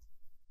app.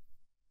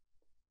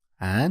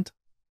 And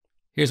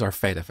here's our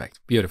fade effect.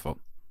 Beautiful.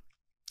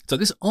 So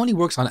this only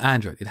works on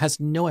Android. It has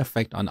no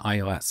effect on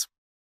iOS.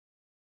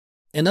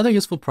 Another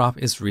useful prop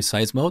is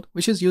resize mode,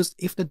 which is used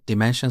if the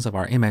dimensions of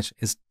our image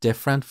is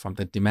different from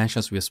the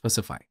dimensions we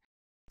specify.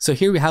 So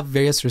here we have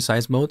various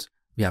resize modes.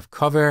 We have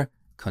cover,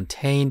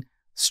 contain,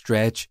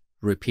 stretch,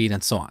 repeat,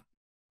 and so on.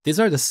 These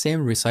are the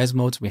same resize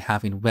modes we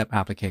have in web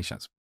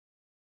applications.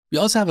 We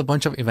also have a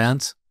bunch of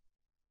events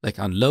like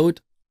unload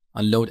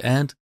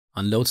end,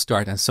 unload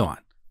start, and so on.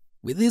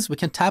 With these, we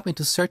can tap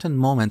into certain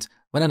moments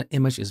when an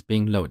image is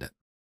being loaded.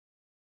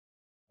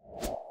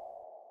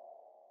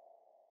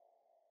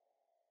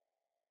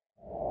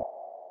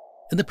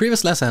 In the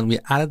previous lesson, we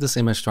added this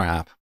image to our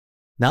app.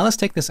 Now let's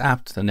take this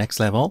app to the next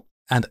level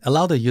and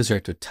allow the user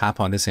to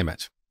tap on this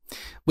image.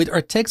 With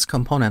our text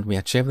component, we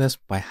achieve this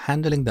by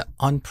handling the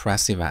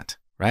onPress event,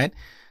 right?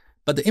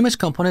 But the image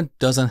component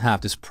doesn't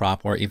have this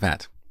prop or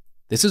event.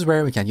 This is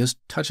where we can use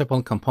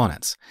touchable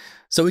components.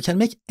 So we can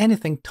make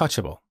anything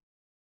touchable.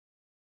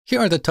 Here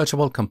are the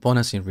touchable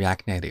components in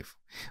React Native.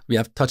 We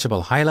have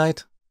touchable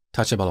highlight,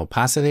 touchable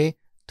opacity,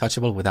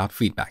 touchable without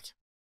feedback.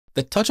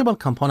 The touchable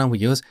component we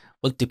use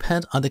will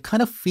depend on the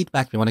kind of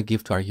feedback we want to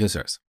give to our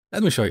users.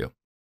 Let me show you.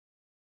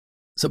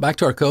 So back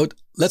to our code,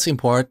 let's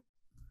import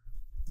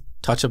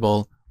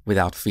touchable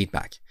without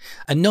feedback.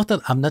 And note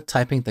that I'm not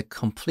typing the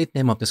complete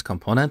name of this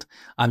component.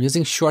 I'm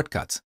using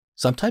shortcuts.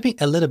 So I'm typing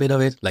a little bit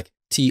of it like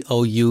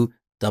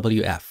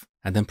TOUWF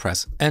and then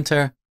press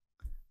enter.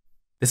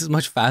 This is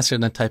much faster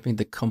than typing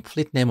the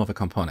complete name of a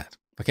component.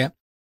 Okay.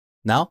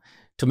 Now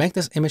to make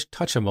this image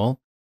touchable,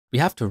 we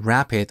have to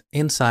wrap it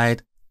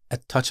inside a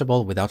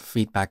touchable without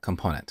feedback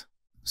component.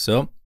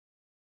 So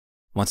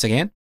once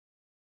again,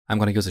 I'm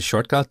going to use a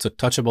shortcut to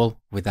touchable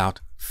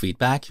without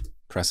feedback.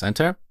 Press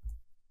enter.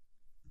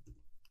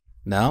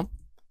 Now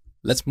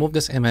let's move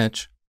this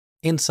image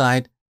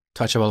inside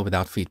touchable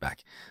without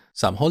feedback.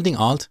 So I'm holding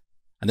Alt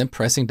and then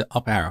pressing the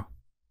up arrow.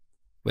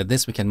 With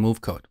this, we can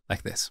move code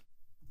like this.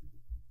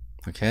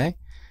 Okay.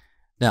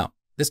 Now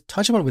this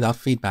touchable without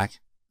feedback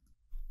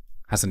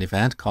has an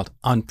event called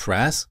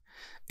onPress.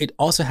 It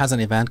also has an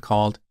event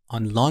called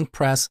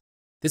onLongPress.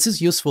 This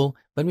is useful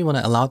when we want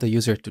to allow the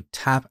user to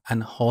tap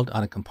and hold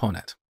on a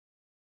component.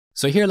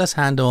 So here, let's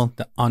handle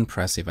the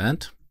onPress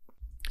event.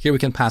 Here we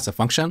can pass a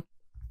function.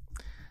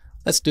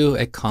 Let's do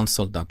a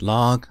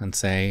console.log and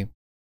say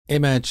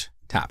image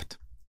tapped.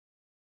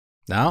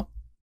 Now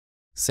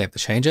save the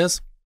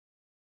changes.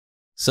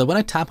 So when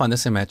I tap on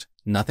this image,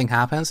 nothing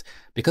happens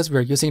because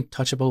we're using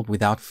touchable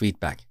without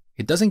feedback.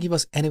 It doesn't give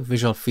us any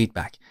visual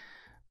feedback.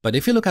 But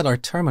if you look at our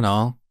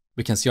terminal,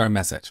 we can see our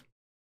message.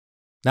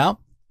 Now,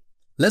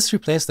 let's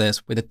replace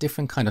this with a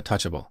different kind of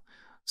touchable.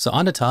 So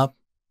on the top,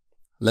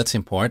 let's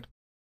import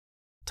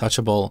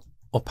touchable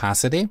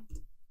opacity.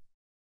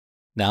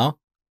 Now,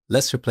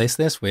 let's replace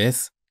this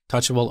with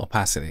touchable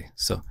opacity.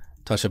 So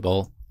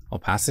touchable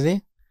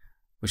opacity,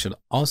 we should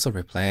also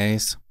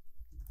replace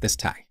this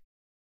tag.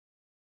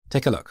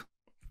 Take a look.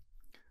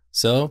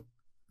 So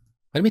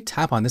when we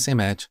tap on this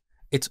image,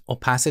 its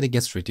opacity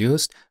gets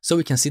reduced so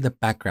we can see the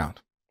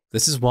background.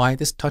 This is why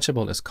this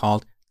touchable is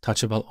called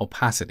touchable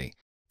opacity.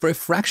 For a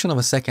fraction of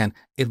a second,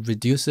 it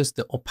reduces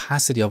the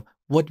opacity of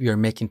what we are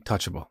making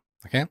touchable.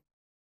 Okay.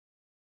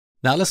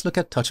 Now let's look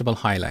at touchable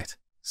highlight.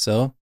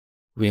 So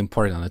we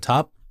import it on the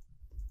top,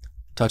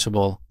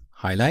 touchable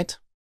highlight,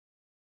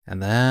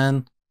 and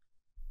then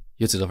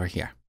use it over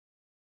here.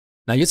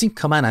 Now using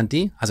Command and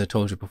D, as I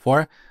told you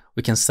before,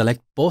 we can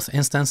select both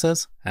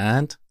instances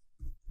and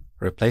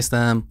replace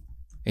them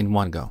in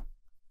one go.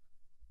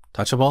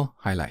 Touchable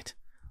highlight.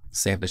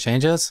 Save the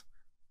changes.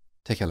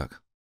 Take a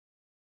look.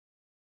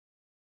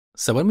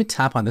 So when we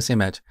tap on this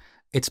image,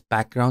 its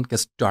background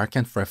gets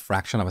darkened for a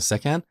fraction of a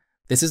second.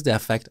 This is the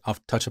effect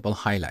of touchable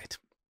highlight.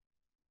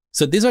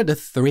 So these are the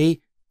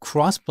three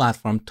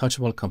cross-platform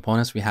touchable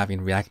components we have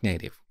in React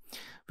Native.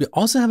 We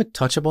also have a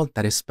touchable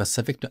that is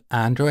specific to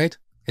Android.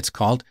 It's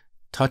called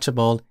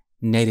touchable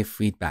native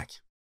feedback.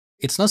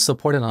 It's not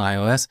supported on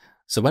iOS,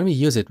 so when we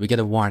use it, we get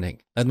a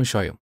warning. Let me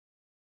show you.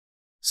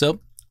 So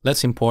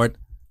let's import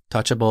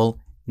touchable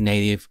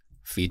native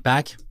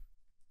feedback.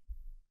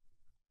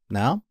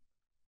 Now,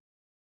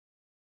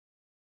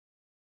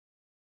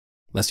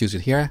 let's use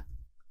it here.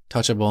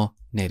 Touchable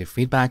native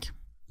feedback.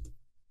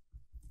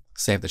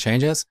 Save the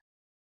changes.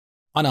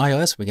 On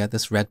iOS, we get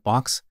this red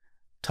box.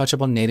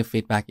 Touchable native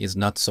feedback is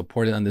not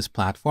supported on this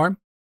platform.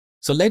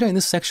 So later in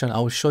this section, I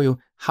will show you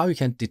how you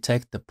can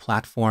detect the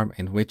platform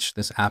in which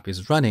this app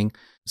is running.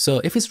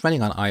 So if it's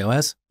running on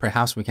iOS,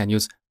 perhaps we can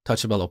use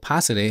touchable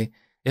opacity.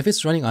 If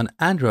it's running on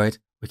Android,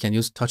 we can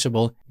use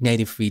touchable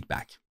native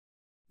feedback.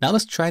 Now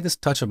let's try this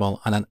touchable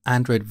on an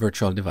Android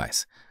virtual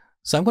device.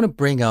 So I'm going to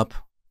bring up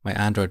my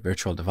Android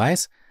virtual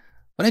device.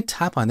 When I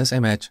tap on this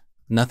image,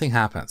 nothing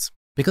happens.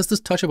 Because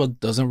this touchable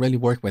doesn't really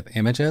work with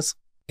images,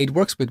 it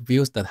works with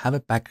views that have a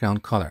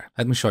background color.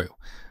 Let me show you.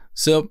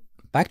 So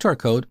back to our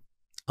code.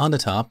 On the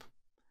top,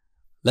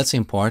 let's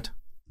import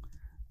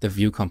the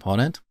view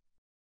component.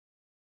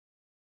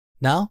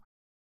 Now,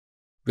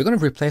 we're going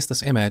to replace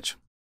this image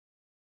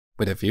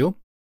with a view.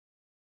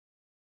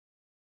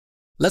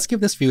 Let's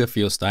give this view a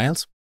few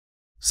styles.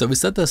 So we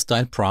set the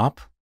style prop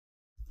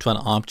to an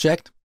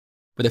object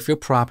with a few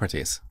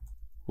properties.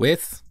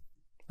 Width,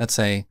 let's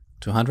say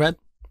 200.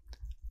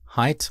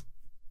 Height,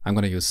 I'm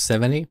going to use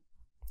 70.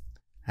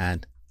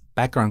 And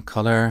background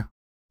color,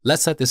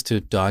 let's set this to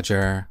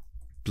Dodger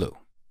blue.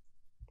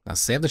 Now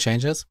save the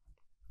changes.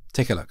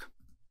 Take a look.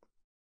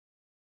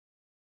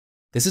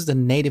 This is the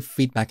native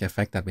feedback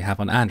effect that we have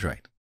on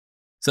Android.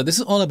 So this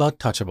is all about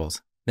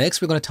touchables.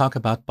 Next, we're going to talk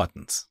about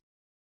buttons.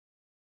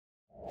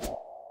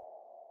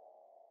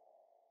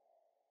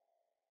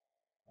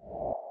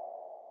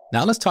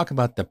 Now let's talk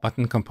about the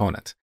button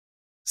component.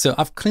 So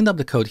I've cleaned up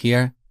the code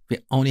here. We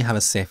only have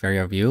a safe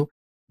area view,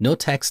 no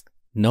text,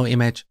 no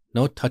image,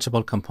 no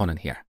touchable component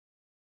here.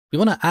 We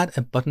want to add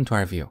a button to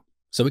our view.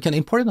 So we can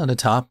import it on the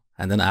top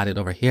and then add it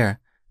over here.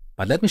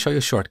 But let me show you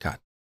a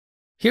shortcut.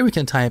 Here we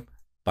can type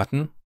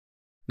button.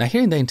 Now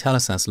here in the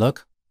IntelliSense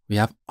look, we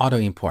have auto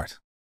import.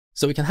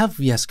 So we can have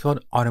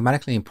VSCode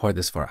automatically import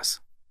this for us.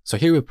 So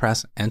here we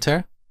press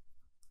enter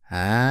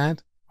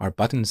and our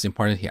button is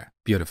imported here.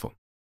 Beautiful.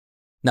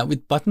 Now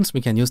with buttons,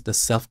 we can use the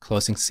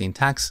self-closing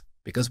syntax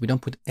because we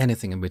don't put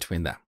anything in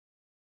between them.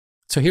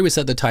 So here we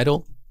set the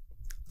title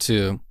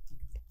to,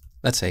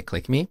 let's say,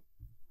 click me.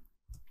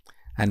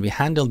 And we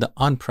handle the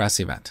onPress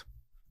event.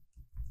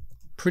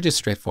 Pretty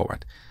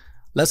straightforward.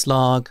 Let's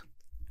log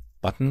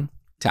button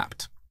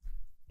tapped.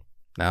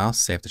 Now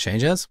save the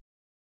changes.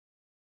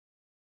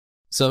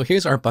 So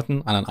here's our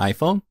button on an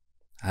iPhone,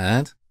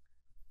 and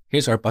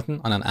here's our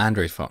button on an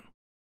Android phone.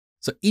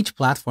 So each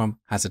platform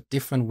has a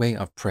different way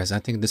of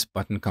presenting this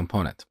button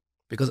component.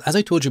 Because as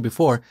I told you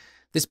before,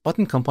 this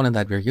button component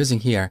that we're using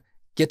here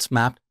gets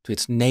mapped to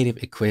its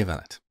native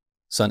equivalent.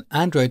 So on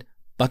Android,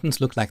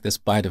 buttons look like this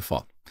by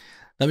default.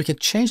 Now we can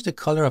change the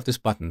color of this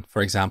button.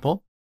 For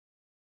example,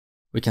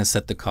 we can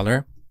set the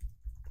color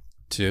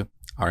to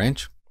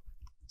orange,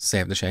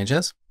 save the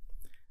changes.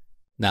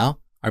 Now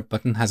our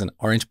button has an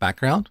orange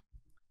background,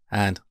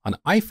 and on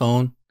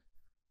iPhone,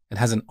 it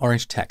has an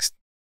orange text.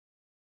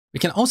 We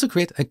can also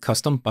create a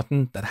custom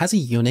button that has a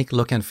unique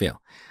look and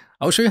feel.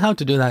 I'll show you how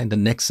to do that in the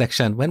next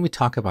section when we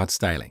talk about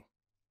styling.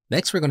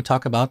 Next, we're going to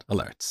talk about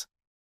alerts.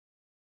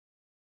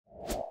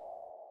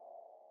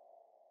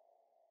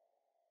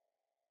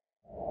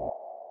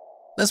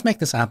 Let's make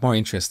this app more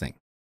interesting.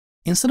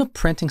 Instead of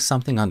printing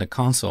something on the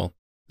console,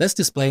 let's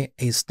display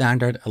a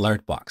standard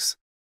alert box.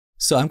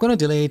 So I'm going to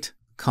delete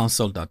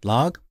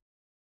console.log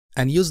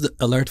and use the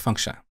alert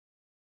function.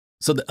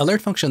 So the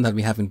alert function that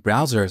we have in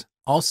browsers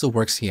also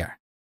works here.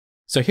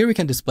 So here we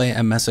can display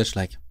a message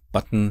like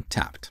button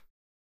tapped.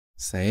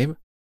 Save.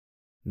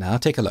 Now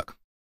take a look.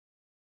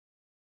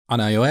 On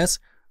iOS,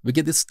 we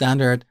get this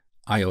standard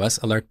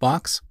iOS alert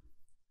box,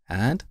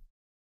 and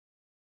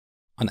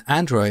on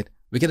Android,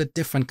 we get a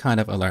different kind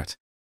of alert.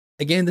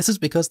 Again, this is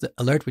because the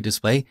alert we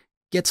display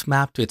gets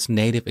mapped to its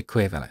native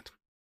equivalent.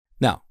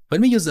 Now,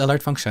 when we use the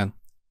alert function,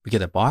 we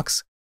get a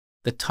box.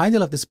 The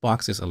title of this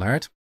box is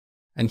alert,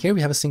 and here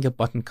we have a single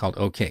button called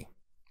OK.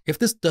 If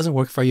this doesn't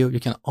work for you, you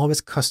can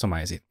always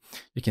customize it.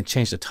 You can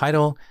change the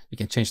title, you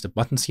can change the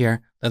buttons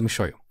here. Let me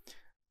show you.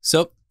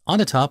 So on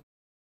the top,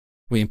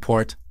 we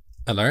import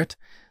alert.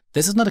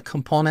 This is not a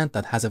component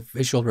that has a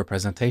visual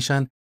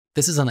representation.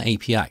 This is an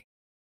API.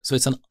 So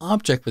it's an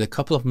object with a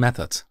couple of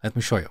methods. Let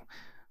me show you.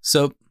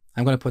 So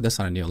I'm going to put this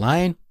on a new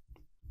line.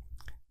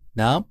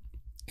 Now,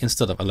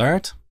 instead of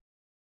alert,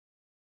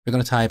 we're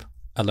going to type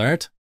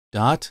alert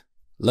dot.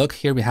 Look,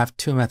 here we have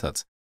two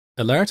methods.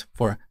 Alert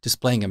for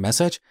displaying a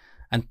message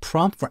and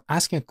prompt for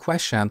asking a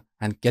question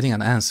and getting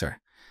an answer.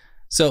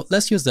 So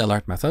let's use the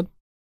alert method.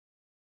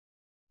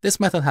 This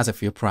method has a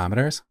few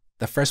parameters.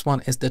 The first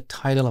one is the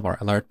title of our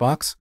alert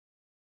box.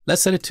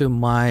 Let's set it to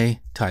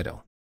my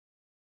title.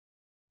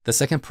 The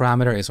second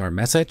parameter is our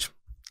message.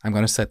 I'm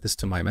going to set this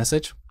to my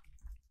message.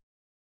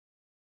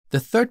 The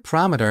third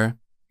parameter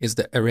is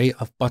the array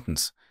of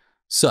buttons.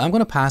 So I'm going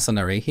to pass an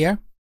array here.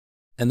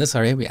 In this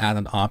array, we add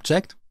an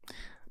object.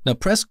 Now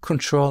press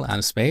Ctrl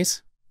and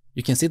space.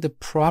 You can see the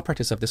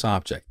properties of this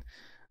object.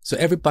 So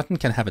every button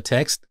can have a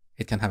text,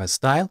 it can have a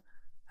style,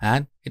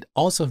 and it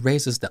also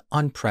raises the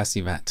onPress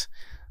event.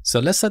 So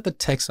let's set the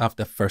text of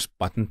the first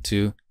button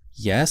to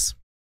yes.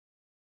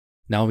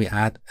 Now we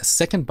add a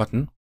second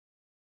button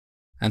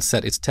and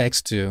set its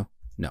text to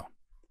no.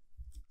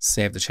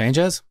 Save the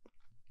changes.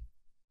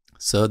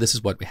 So this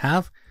is what we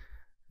have.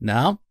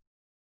 Now,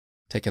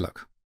 take a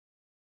look.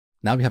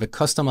 Now we have a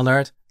custom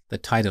alert, the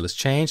title is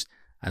changed,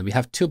 and we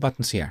have two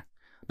buttons here.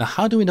 Now,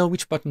 how do we know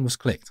which button was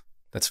clicked?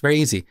 That's very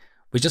easy.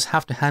 We just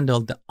have to handle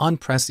the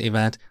onPress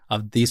event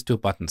of these two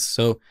buttons.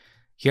 So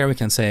here we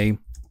can say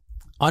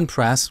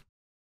onPress.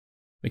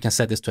 We can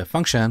set this to a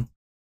function.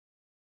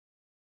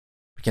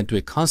 We can do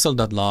a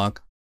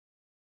console.log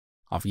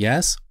of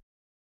yes.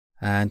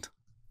 And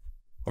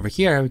over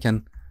here, we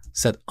can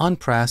set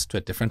onPress to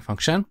a different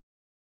function.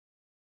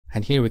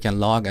 And here we can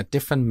log a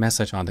different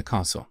message on the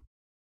console.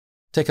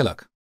 Take a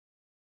look.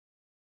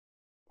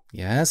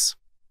 Yes.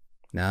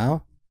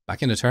 Now,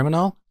 back in the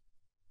terminal.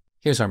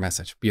 Here's our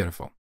message.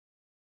 Beautiful.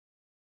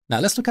 Now,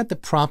 let's look at the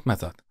prompt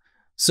method.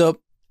 So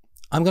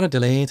I'm going to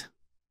delete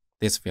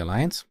these few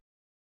lines.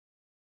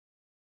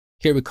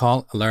 Here we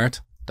call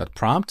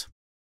alert.prompt.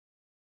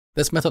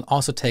 This method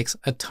also takes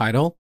a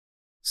title.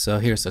 So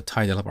here's the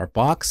title of our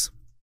box.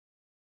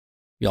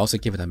 We also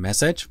give it a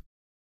message.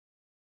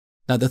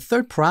 Now, the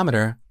third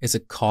parameter is a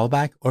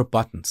callback or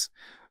buttons.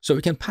 So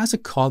we can pass a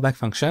callback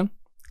function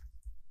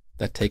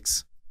that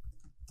takes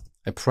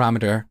a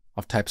parameter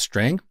of type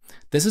string.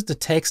 This is the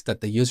text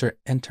that the user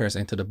enters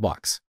into the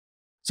box.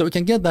 So we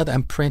can get that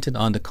and print it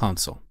on the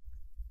console.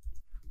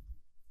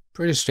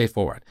 Pretty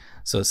straightforward.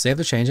 So save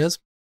the changes.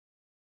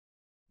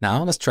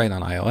 Now let's try it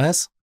on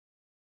iOS.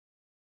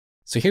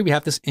 So here we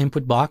have this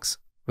input box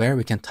where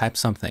we can type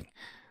something.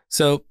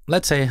 So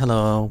let's say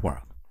hello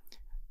world.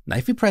 Now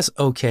if we press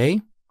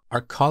OK,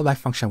 our callback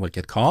function will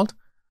get called.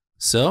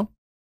 So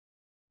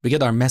we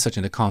get our message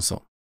in the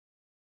console.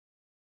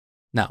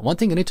 Now, one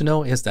thing you need to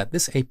know is that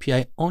this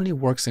API only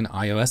works in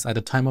iOS at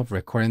the time of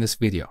recording this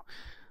video.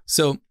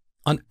 So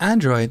on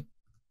Android,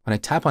 when I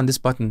tap on this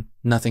button,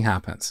 nothing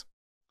happens.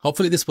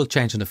 Hopefully this will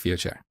change in the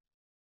future.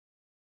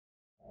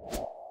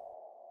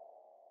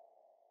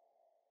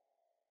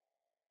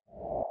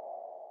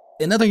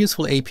 Another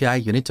useful API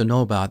you need to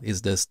know about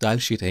is the Style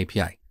Sheet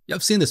API. You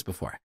have seen this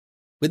before.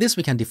 With this,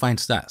 we can define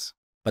styles.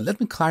 But let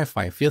me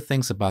clarify a few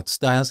things about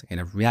styles in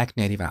a React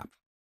Native app.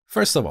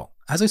 First of all,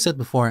 as I said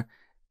before,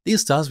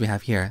 these styles we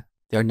have here,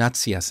 they're not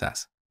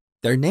CSS.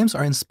 Their names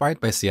are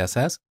inspired by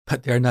CSS,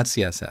 but they're not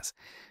CSS.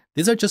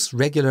 These are just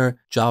regular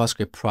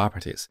JavaScript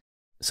properties.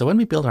 So when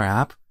we build our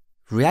app,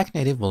 React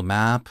Native will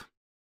map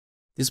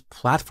these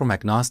platform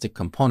agnostic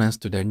components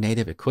to their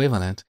native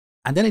equivalent,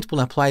 and then it will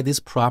apply these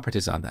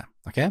properties on them,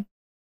 okay?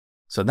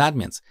 So that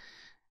means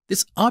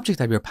this object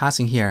that we're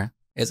passing here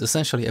is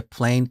essentially a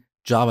plain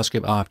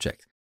JavaScript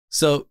object.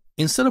 So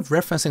instead of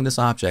referencing this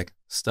object,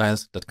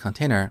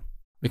 styles.container,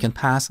 we can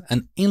pass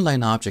an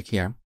inline object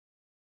here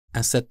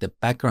and set the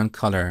background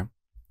color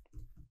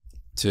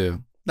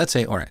to, let's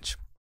say, orange.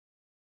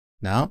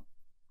 Now,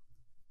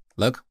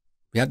 look,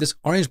 we have this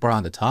orange bar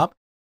on the top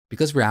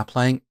because we're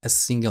applying a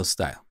single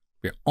style.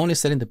 We're only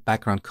setting the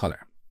background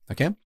color,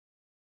 okay?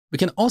 We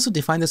can also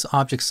define this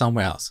object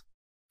somewhere else.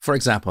 For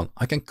example,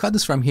 I can cut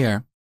this from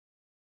here.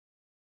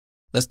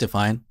 Let's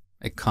define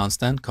a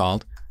constant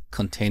called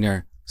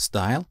container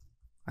style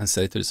and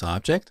set it to this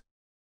object.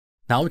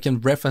 Now we can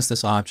reference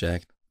this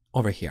object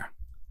over here,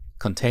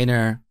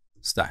 container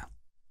style.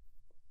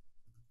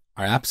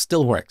 Our app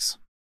still works.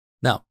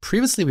 Now,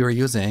 previously we were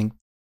using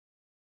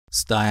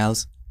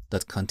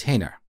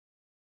styles.container.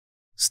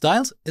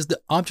 Styles is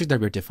the object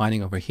that we're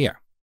defining over here.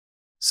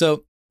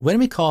 So when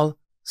we call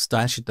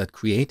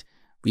stylesheet.create,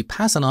 we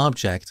pass an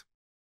object.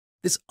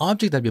 This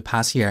object that we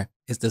pass here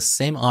is the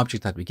same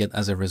object that we get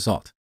as a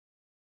result.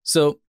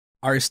 So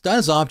our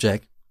styles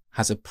object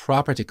has a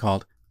property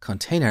called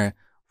container,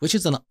 which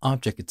is an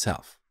object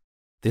itself.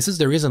 This is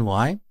the reason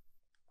why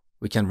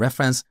we can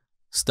reference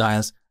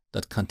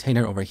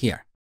styles.container over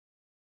here.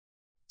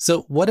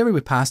 So whatever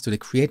we pass to the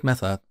create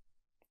method,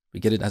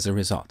 we get it as a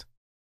result.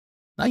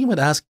 Now you might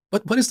ask,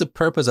 but what is the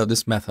purpose of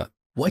this method?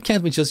 Why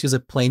can't we just use a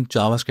plain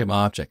JavaScript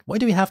object? Why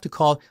do we have to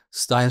call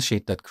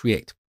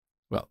stylesheet.create?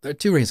 Well, there are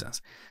two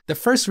reasons. The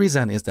first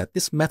reason is that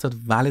this method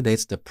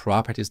validates the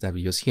properties that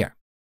we use here.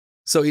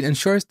 So it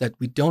ensures that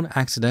we don't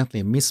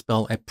accidentally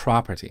misspell a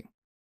property.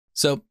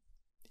 So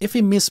if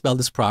we misspell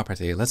this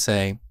property, let's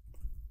say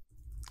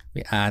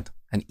we add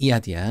an E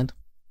at the end,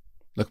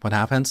 look what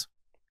happens.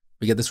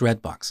 We get this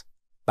red box.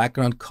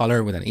 Background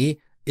color with an E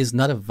is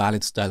not a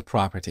valid style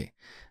property.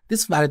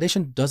 This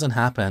validation doesn't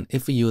happen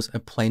if we use a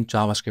plain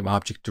JavaScript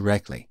object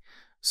directly.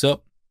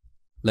 So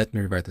let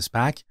me revert this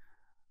back.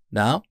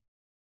 Now,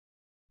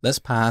 let's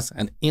pass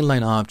an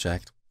inline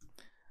object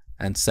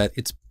and set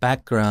its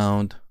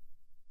background.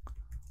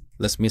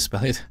 Let's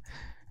misspell it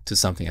to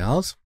something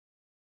else.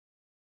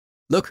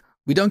 Look,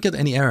 we don't get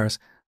any errors,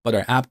 but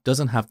our app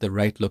doesn't have the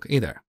right look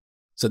either.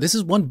 So this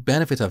is one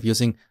benefit of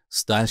using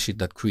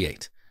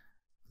stylesheet.create.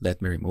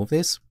 Let me remove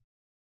this.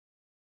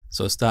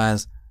 So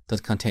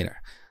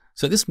styles.container.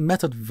 So this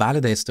method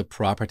validates the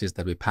properties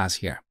that we pass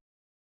here.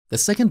 The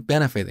second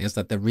benefit is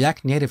that the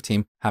React Native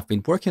team have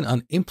been working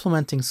on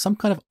implementing some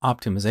kind of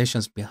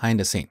optimizations behind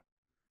the scene.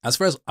 As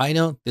far as I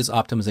know, these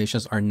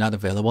optimizations are not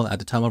available at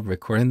the time of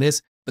recording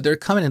this, but they're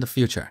coming in the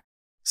future.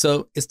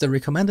 So it's the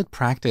recommended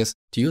practice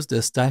to use the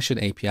stylesheet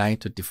API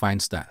to define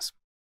styles.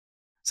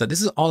 So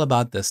this is all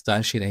about the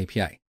stylesheet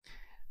API.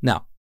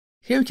 Now,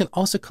 here we can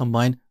also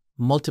combine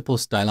multiple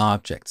style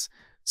objects.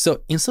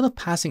 So instead of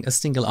passing a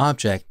single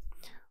object,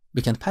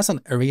 we can pass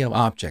an array of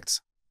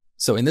objects.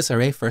 So in this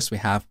array, first we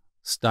have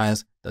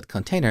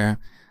styles.container,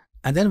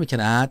 and then we can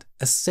add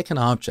a second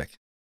object,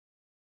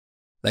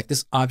 like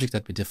this object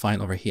that we define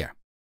over here.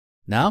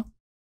 Now,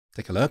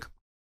 take a look.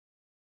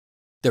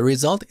 The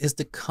result is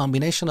the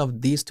combination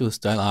of these two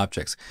style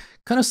objects,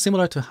 kind of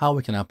similar to how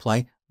we can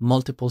apply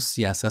multiple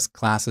CSS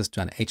classes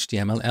to an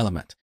HTML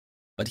element.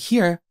 But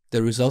here,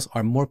 the results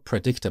are more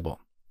predictable.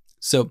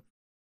 So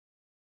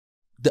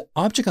the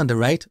object on the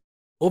right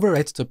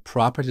overwrites the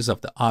properties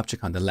of the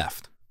object on the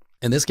left.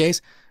 In this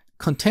case,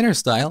 container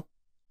style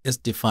is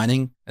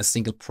defining a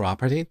single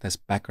property, that's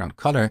background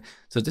color.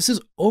 So this is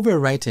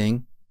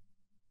overwriting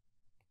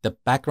the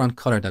background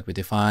color that we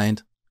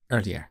defined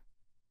earlier.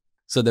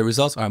 So the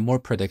results are more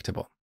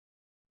predictable.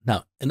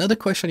 Now, another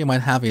question you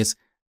might have is,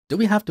 do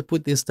we have to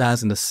put these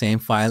styles in the same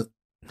file?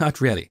 Not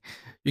really.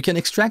 You can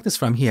extract this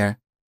from here,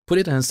 put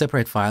it in a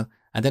separate file,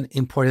 and then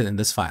import it in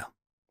this file.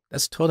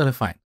 That's totally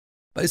fine.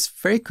 But it's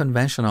very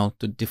conventional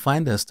to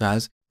define the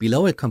styles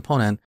below a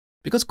component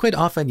because quite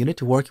often you need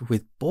to work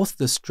with both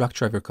the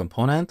structure of your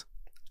component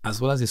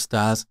as well as the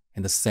styles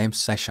in the same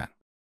session.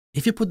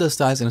 If you put the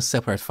styles in a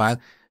separate file,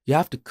 you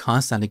have to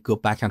constantly go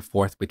back and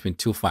forth between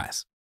two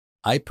files.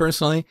 I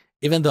personally,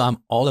 even though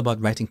I'm all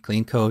about writing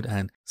clean code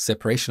and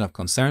separation of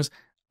concerns,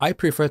 I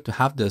prefer to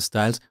have the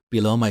styles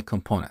below my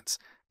components.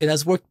 It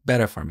has worked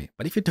better for me,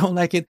 but if you don't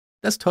like it,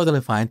 that's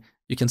totally fine.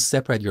 You can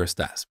separate your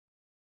styles.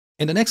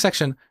 In the next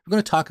section, we're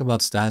going to talk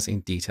about styles in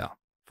detail.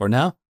 For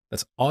now,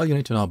 that's all you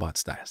need to know about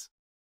styles.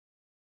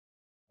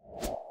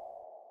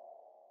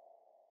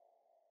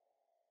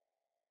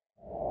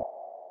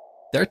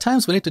 There are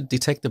times we need to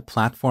detect the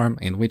platform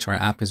in which our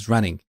app is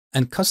running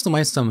and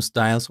customize some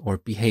styles or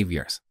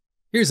behaviors.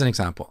 Here's an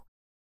example.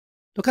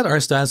 Look at our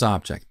styles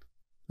object.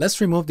 Let's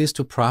remove these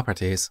two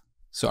properties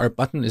so our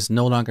button is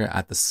no longer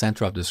at the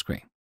center of the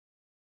screen.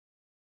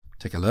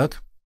 Take a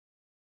look.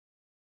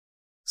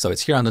 So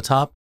it's here on the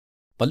top,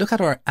 but look at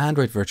our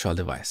Android virtual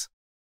device.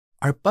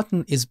 Our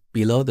button is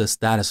below the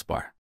status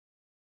bar.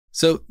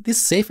 So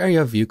this safe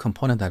area view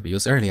component that we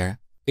used earlier,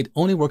 it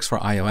only works for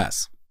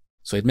iOS.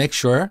 So it makes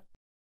sure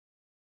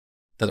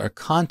that our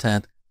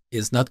content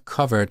is not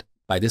covered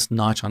by this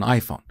notch on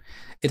iPhone.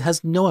 It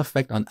has no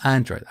effect on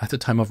Android at the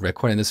time of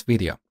recording this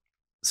video.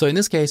 So in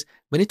this case,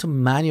 we need to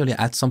manually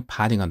add some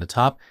padding on the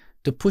top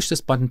to push this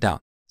button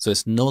down so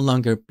it's no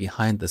longer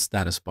behind the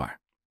status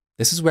bar.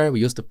 This is where we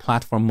use the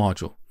platform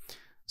module.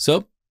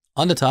 So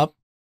on the top,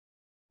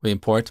 we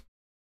import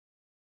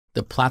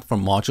the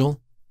platform module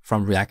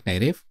from React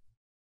Native.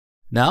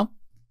 Now,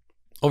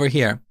 over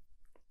here,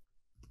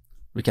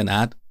 we can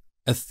add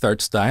a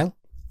third style,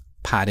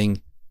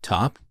 padding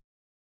top.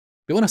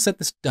 We want to set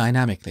this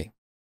dynamically.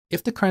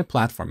 If the current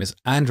platform is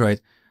Android,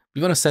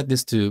 we want to set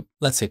this to,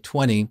 let's say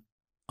 20.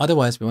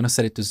 Otherwise, we want to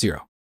set it to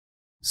 0.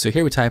 So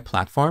here we type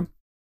platform.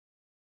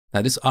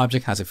 Now this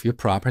object has a few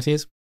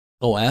properties.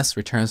 OS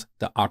returns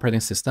the operating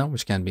system,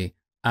 which can be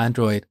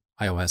Android,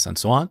 iOS, and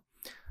so on.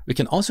 We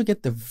can also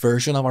get the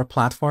version of our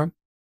platform.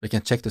 We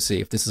can check to see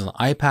if this is an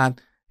iPad,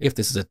 if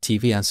this is a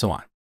TV, and so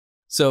on.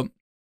 So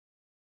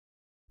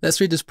let's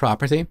read this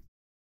property.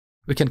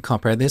 We can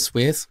compare this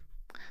with,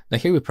 now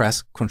here we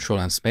press Control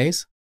and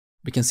space.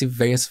 We can see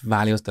various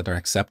values that are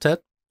accepted.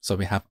 So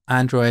we have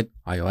Android,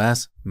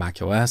 iOS,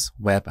 macOS,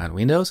 web, and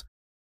Windows.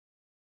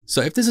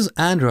 So if this is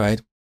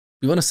Android,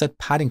 we want to set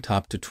padding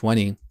top to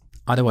 20.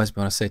 Otherwise,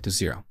 we want to set it to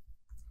 0.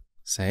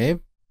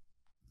 Save.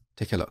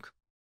 Take a look.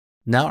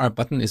 Now our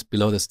button is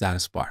below the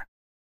status bar.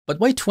 But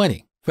why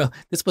 20? Well,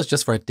 this was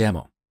just for a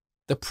demo.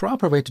 The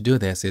proper way to do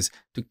this is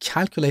to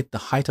calculate the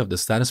height of the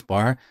status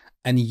bar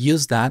and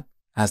use that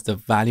as the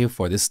value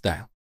for this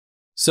style.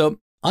 So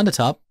on the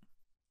top,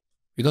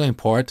 we're going to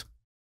import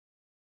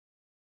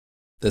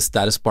the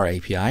status bar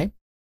API.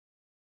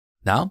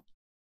 Now,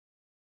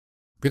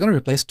 we're going to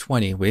replace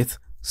 20 with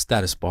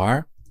status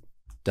bar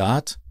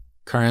dot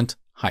current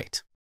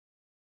height.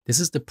 This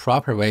is the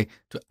proper way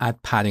to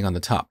add padding on the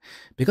top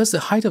because the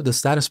height of the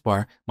status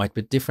bar might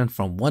be different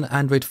from one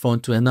Android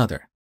phone to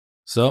another.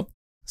 So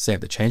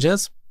save the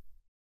changes.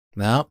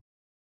 Now,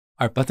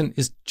 our button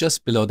is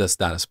just below the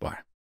status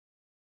bar.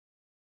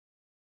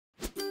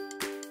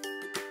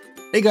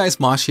 Hey guys,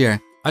 Mosh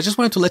here. I just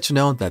wanted to let you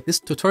know that this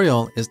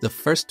tutorial is the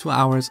first 2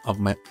 hours of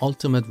my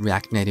Ultimate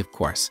React Native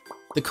course.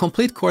 The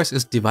complete course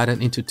is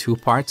divided into 2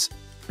 parts,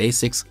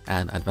 basics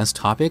and advanced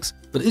topics,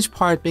 but each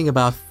part being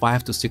about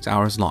 5 to 6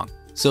 hours long.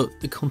 So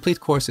the complete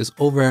course is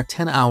over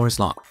 10 hours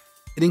long.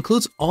 It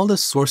includes all the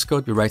source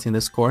code we write in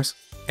this course.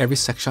 Every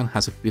section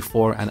has a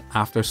before and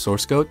after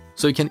source code,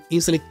 so you can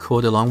easily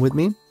code along with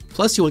me.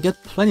 Plus, you will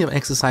get plenty of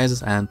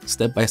exercises and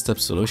step-by-step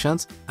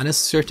solutions and a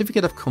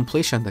certificate of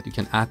completion that you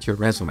can add to your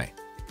resume.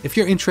 If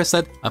you're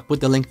interested, I'll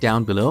put the link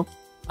down below.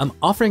 I'm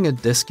offering a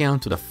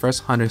discount to the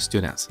first 100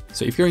 students.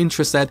 So if you're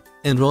interested,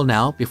 enroll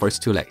now before it's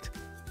too late.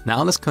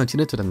 Now let's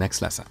continue to the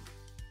next lesson.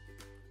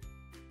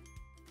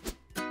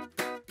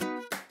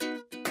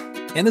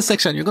 In this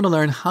section, you're going to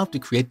learn how to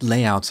create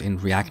layouts in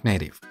React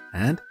Native.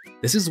 And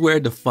this is where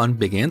the fun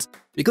begins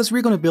because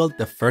we're going to build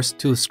the first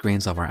 2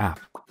 screens of our app.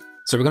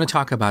 So we're going to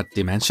talk about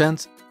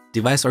dimensions,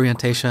 device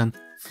orientation,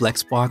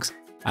 flexbox,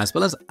 as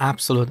well as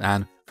absolute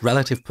and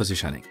relative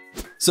positioning.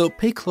 So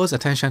pay close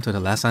attention to the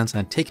lessons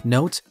and take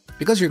notes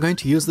because you're going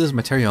to use these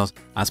materials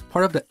as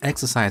part of the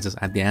exercises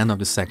at the end of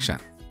this section.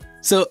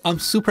 So I'm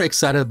super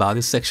excited about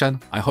this section.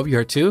 I hope you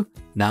are too.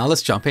 Now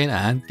let's jump in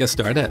and get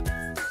started.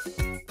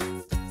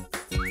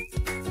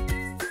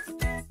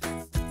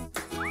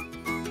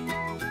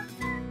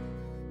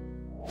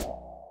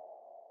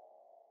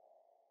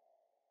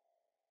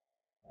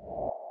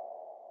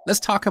 Let's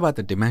talk about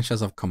the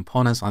dimensions of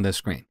components on the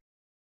screen.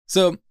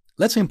 So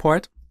let's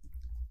import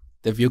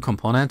the view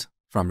component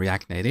from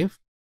React Native.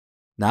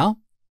 Now,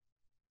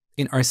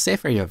 in our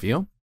safe area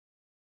view,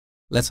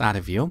 let's add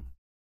a view.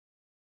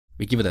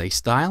 We give it a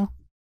style.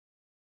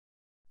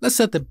 Let's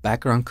set the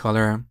background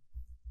color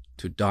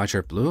to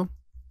Dodger blue.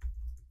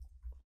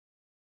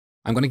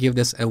 I'm going to give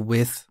this a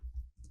width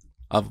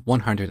of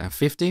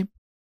 150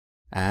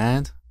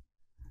 and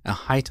a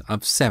height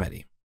of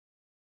 70.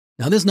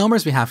 Now, these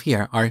numbers we have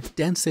here are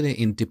density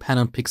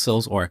independent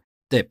pixels or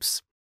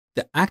DIPs.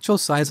 The actual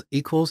size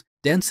equals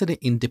density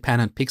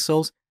independent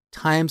pixels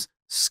times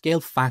scale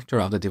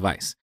factor of the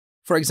device.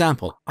 For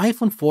example,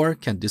 iPhone 4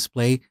 can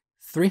display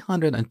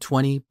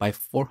 320 by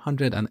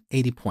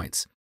 480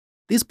 points.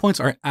 These points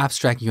are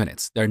abstract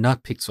units, they're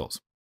not pixels.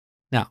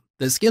 Now,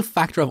 the scale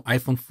factor of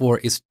iPhone 4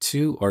 is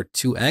 2 or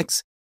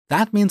 2x.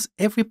 That means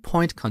every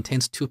point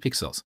contains 2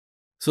 pixels.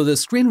 So the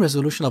screen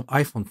resolution of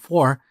iPhone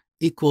 4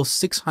 equals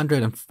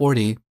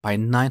 640 by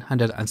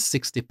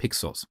 960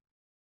 pixels.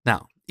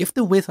 Now, if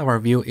the width of our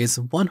view is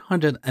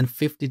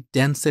 150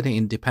 density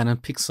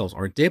independent pixels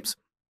or DIPs,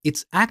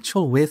 its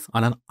actual width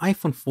on an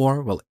iPhone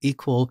 4 will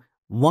equal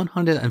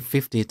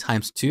 150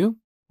 times 2,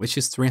 which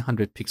is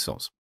 300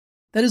 pixels.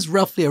 That is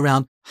roughly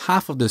around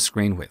half of the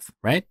screen width,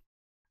 right?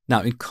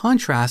 Now, in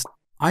contrast,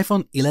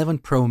 iPhone 11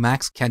 Pro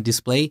Max can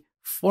display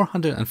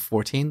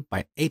 414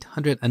 by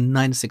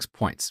 896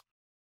 points.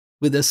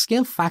 With a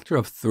scale factor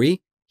of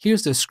 3,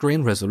 here's the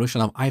screen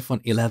resolution of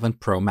iPhone 11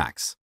 Pro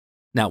Max.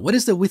 Now, what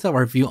is the width of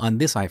our view on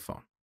this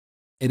iPhone?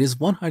 It is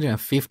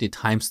 150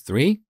 times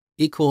 3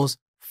 equals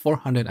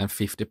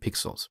 450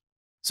 pixels.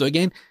 So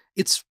again,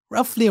 it's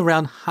roughly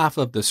around half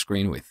of the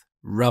screen width.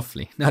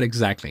 Roughly, not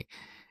exactly.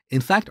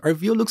 In fact, our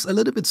view looks a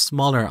little bit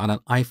smaller on an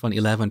iPhone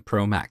 11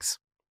 Pro Max.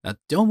 Now,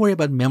 don't worry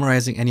about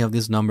memorizing any of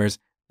these numbers.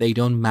 They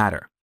don't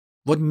matter.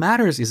 What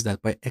matters is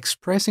that by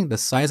expressing the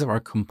size of our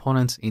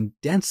components in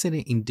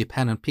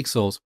density-independent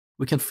pixels,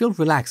 we can feel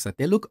relaxed that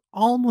they look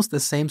almost the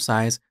same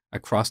size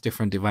across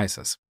different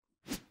devices.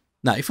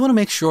 Now, if you want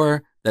to make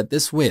sure that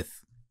this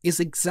width is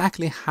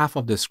exactly half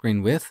of the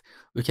screen width,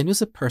 we can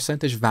use a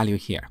percentage value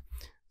here.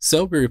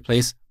 So we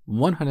replace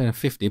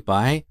 150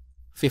 by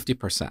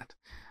 50%.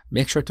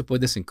 Make sure to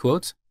put this in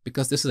quotes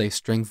because this is a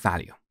string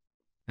value.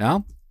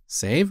 Now,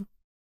 save.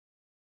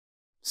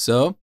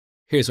 So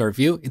here's our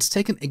view. It's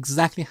taken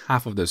exactly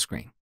half of the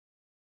screen.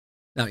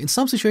 Now, in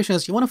some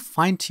situations, you want to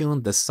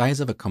fine-tune the size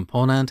of a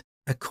component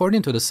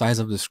according to the size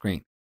of the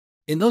screen.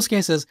 In those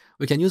cases,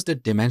 we can use the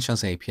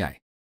Dimensions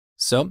API.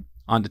 So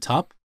on the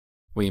top,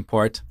 we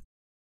import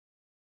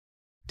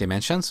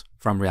dimensions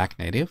from React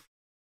Native.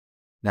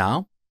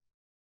 Now,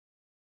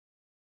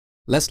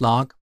 let's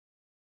log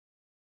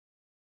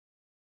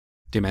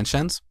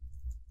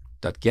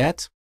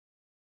dimensions.get.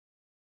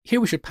 Here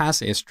we should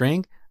pass a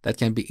string that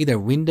can be either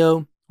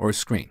window or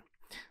screen.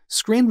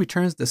 Screen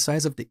returns the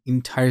size of the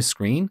entire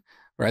screen,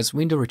 whereas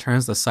window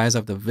returns the size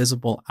of the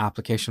visible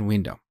application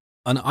window.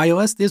 On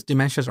iOS, these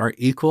dimensions are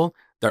equal.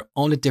 They're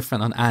only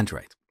different on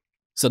Android.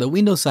 So the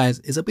window size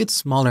is a bit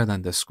smaller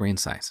than the screen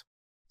size.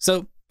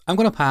 So I'm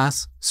going to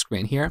pass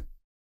screen here.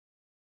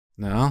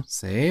 Now,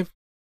 save.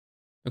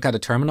 Look at the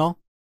terminal.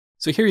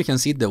 So here you can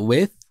see the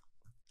width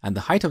and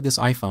the height of this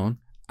iPhone,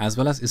 as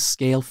well as its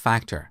scale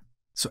factor.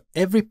 So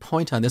every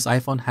point on this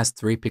iPhone has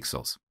 3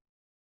 pixels.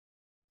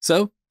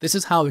 So this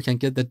is how we can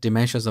get the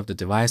dimensions of the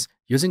device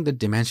using the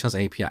Dimensions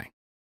API.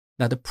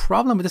 Now, the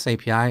problem with this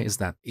API is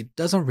that it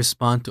doesn't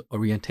respond to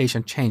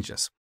orientation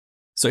changes.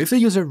 So if the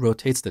user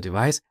rotates the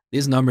device,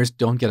 these numbers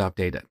don't get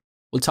updated.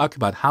 We'll talk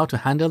about how to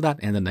handle that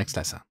in the next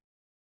lesson.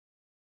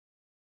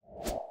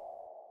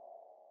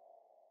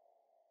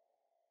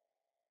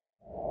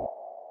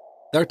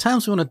 There are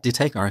times we want to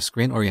detect our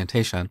screen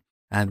orientation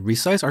and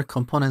resize our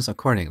components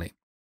accordingly.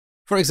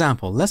 For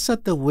example, let's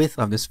set the width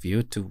of this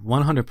view to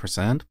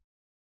 100%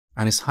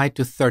 and its height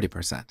to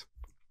 30%.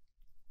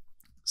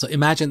 So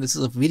imagine this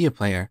is a video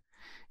player.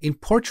 In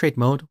portrait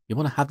mode, we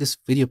want to have this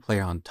video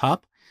player on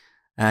top.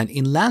 And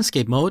in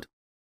landscape mode,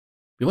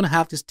 we want to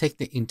have this take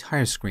the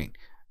entire screen.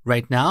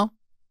 Right now,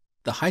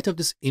 the height of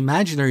this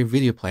imaginary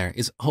video player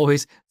is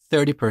always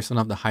 30%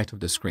 of the height of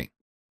the screen.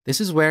 This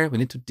is where we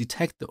need to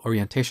detect the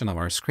orientation of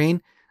our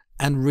screen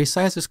and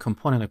resize this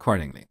component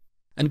accordingly.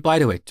 And by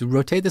the way, to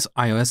rotate this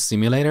iOS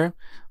simulator,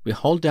 we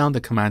hold down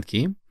the command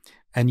key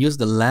and use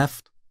the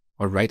left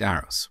or right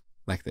arrows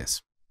like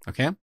this,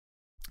 okay?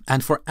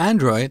 And for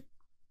Android,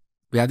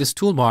 we have this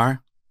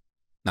toolbar.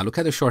 Now look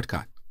at the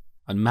shortcut.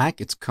 On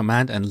Mac, it's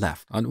command and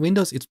left. On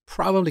Windows, it's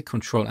probably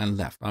control and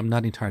left. I'm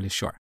not entirely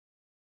sure.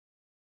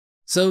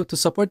 So to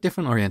support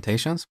different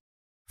orientations,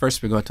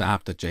 first we go to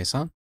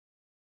app.json.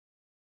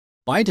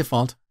 By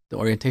default, the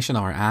orientation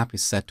of our app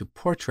is set to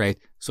portrait,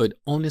 so it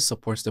only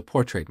supports the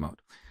portrait mode.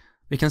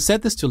 We can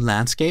set this to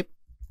landscape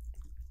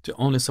to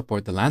only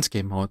support the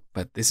landscape mode,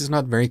 but this is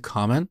not very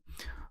common.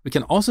 We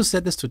can also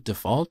set this to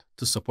default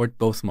to support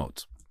both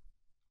modes.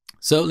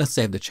 So let's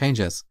save the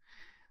changes.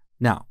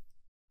 Now,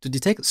 to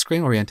detect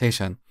screen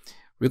orientation,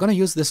 we're going to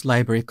use this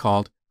library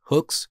called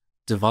hooks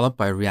developed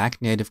by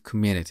React Native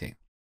community.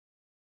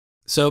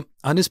 So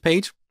on this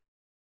page,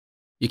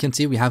 you can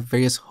see we have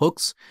various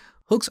hooks.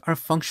 Hooks are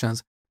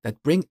functions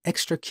that bring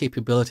extra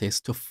capabilities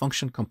to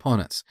function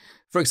components.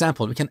 For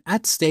example, we can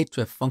add state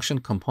to a function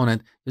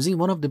component using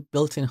one of the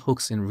built-in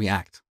hooks in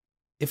React.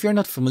 If you're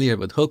not familiar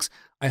with hooks,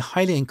 I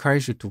highly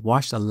encourage you to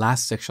watch the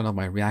last section of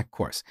my React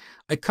course.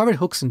 I covered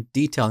hooks in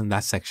detail in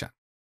that section.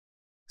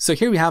 So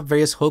here we have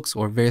various hooks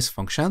or various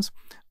functions.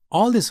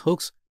 All these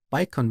hooks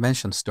by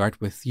convention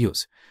start with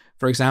use.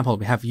 For example,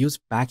 we have use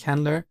back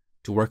handler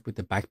to work with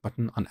the back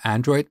button on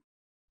Android.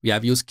 We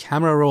have use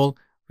camera roll.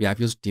 We have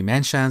use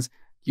dimensions,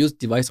 use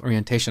device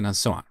orientation, and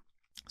so on.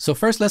 So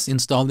first, let's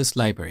install this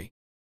library.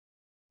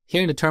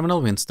 Here in the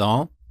terminal, we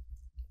install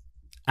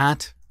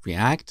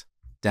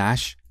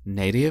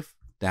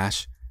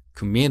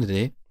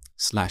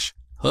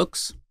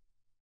 @react-native-community/hooks.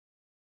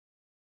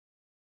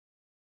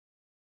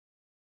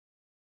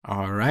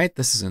 All right,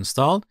 this is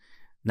installed.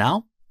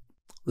 Now,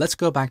 let's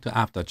go back to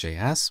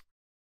app.js.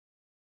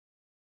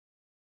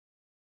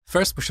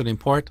 First, we should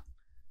import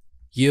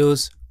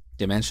use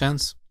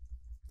dimensions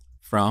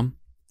from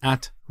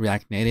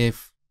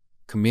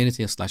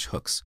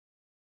 @react-native-community/hooks.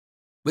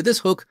 With this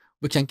hook,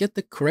 we can get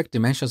the correct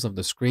dimensions of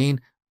the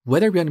screen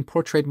whether we're in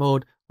portrait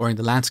mode or in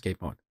the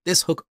landscape mode,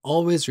 this hook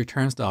always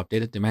returns the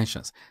updated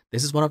dimensions.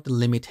 This is one of the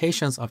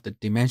limitations of the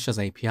dimensions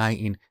API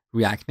in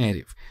React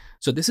Native.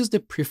 So this is the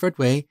preferred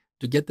way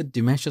to get the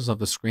dimensions of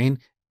the screen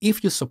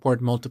if you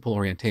support multiple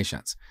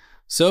orientations.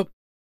 So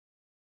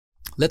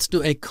let's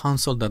do a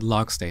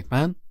console.log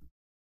statement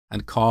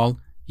and call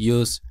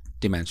use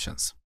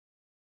dimensions.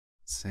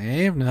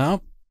 Save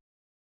now.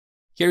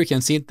 Here you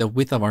can see the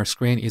width of our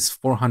screen is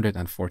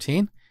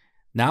 414.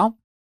 Now,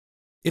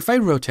 if I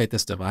rotate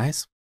this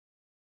device,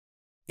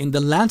 in the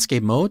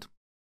landscape mode,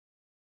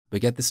 we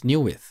get this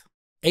new width,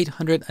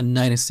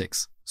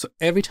 896. So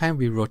every time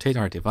we rotate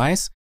our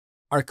device,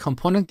 our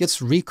component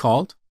gets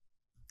recalled,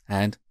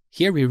 and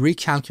here we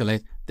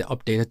recalculate the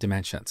updated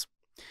dimensions.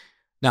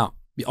 Now,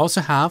 we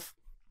also have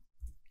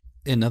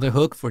another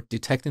hook for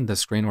detecting the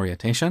screen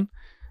orientation,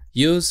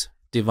 use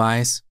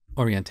device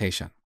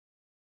orientation.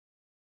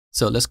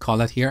 So let's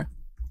call it here.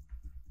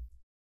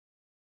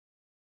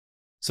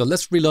 So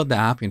let's reload the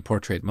app in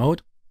portrait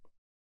mode.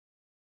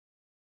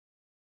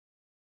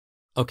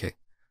 Okay,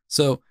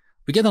 so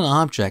we get an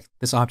object.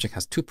 This object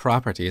has two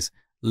properties.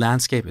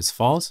 Landscape is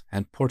false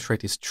and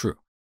portrait is true.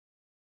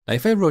 Now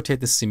if I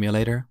rotate the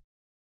simulator,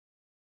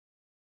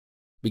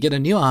 we get a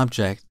new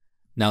object.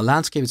 Now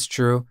landscape is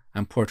true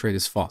and portrait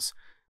is false.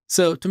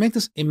 So to make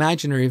this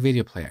imaginary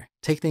video player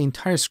take the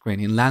entire screen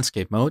in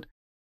landscape mode,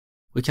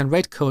 we can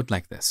write code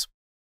like this.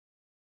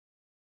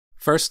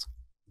 First,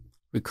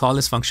 we call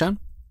this function.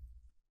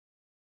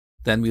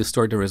 Then we'll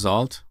store the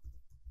result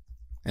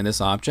in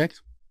this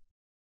object.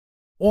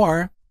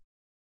 Or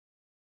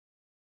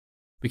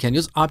we can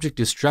use object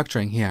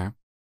destructuring here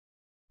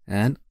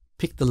and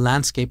pick the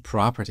landscape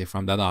property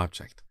from that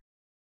object.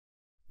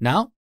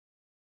 Now,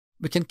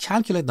 we can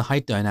calculate the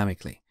height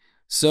dynamically.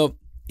 So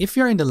if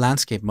you're in the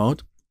landscape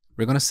mode,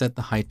 we're going to set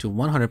the height to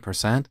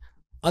 100%.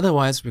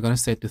 Otherwise, we're going to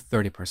set it to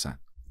 30%.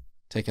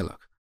 Take a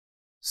look.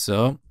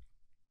 So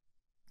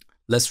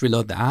let's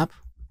reload the app.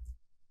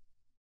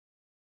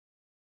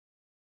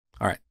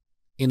 All right.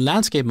 In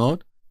landscape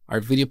mode, our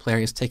video player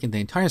is taking the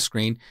entire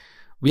screen.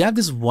 We have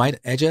these white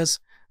edges.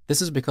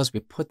 This is because we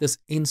put this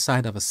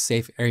inside of a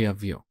safe area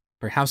view.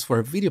 Perhaps for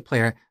a video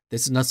player,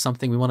 this is not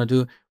something we want to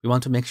do. We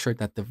want to make sure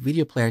that the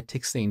video player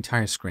takes the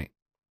entire screen.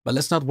 But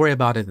let's not worry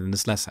about it in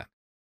this lesson.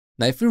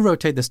 Now, if we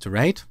rotate this to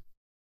right,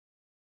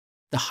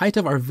 the height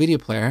of our video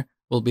player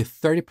will be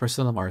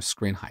 30% of our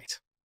screen height.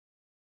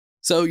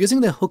 So using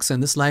the hooks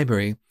in this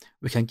library,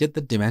 we can get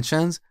the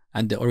dimensions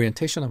and the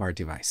orientation of our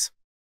device.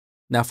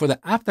 Now for the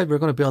app that we're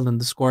going to build in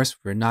this course,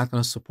 we're not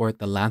going to support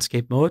the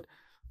landscape mode.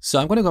 So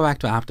I'm going to go back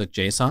to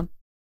app.json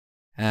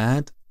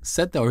and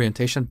set the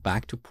orientation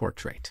back to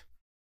portrait.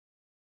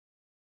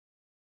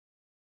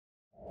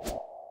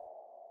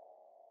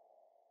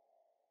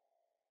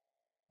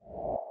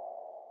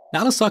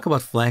 Now let's talk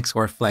about Flex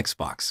or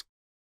Flexbox.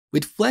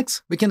 With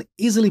Flex, we can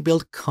easily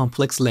build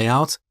complex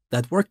layouts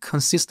that work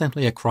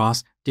consistently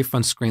across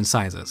different screen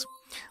sizes.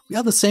 We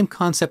have the same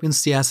concept in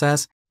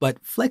CSS,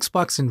 but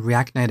Flexbox in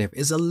React Native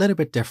is a little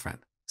bit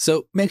different.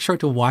 So make sure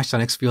to watch the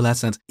next few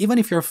lessons, even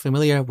if you're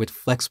familiar with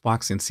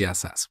Flexbox in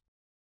CSS.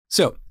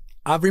 So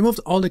I've removed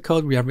all the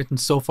code we have written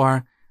so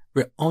far.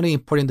 We're only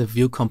importing the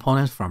view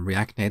component from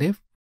React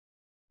Native.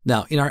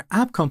 Now in our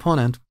app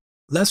component,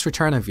 let's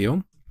return a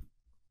view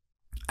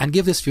and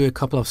give this view a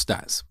couple of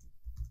styles.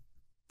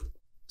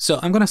 So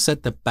I'm going to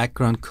set the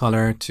background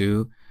color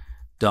to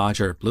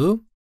Dodger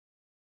blue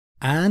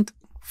and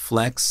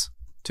flex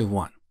to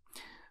 1.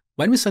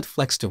 When we set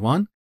flex to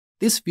 1,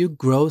 this view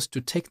grows to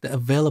take the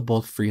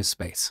available free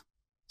space.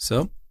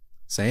 So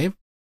save.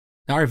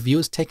 Now our view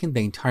is taking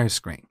the entire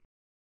screen.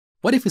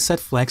 What if we set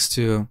flex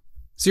to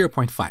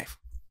 0.5?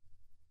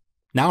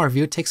 Now our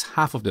view takes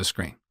half of the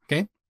screen,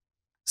 okay?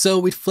 So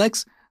with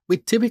flex, we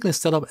typically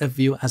set up a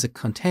view as a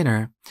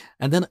container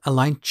and then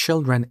align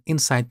children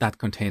inside that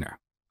container.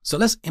 So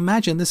let's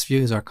imagine this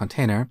view is our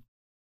container.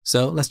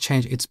 So let's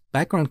change its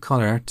background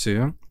color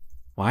to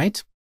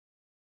white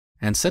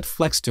and set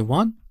flex to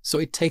 1 so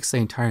it takes the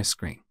entire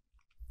screen.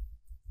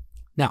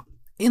 Now,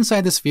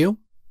 inside this view,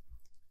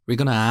 we're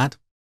going to add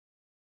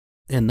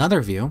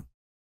another view.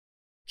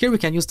 Here we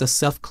can use the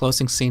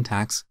self-closing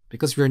syntax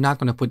because we're not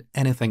going to put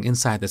anything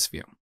inside this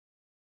view.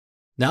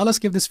 Now let's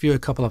give this view a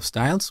couple of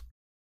styles.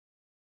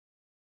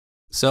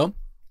 So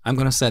I'm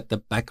going to set the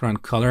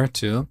background color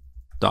to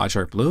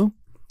Dodger blue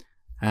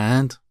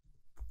and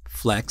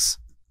flex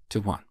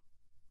to 1.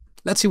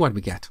 Let's see what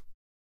we get.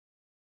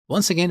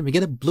 Once again, we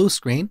get a blue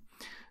screen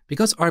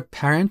because our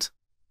parent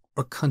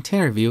or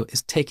container view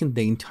is taking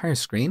the entire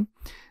screen.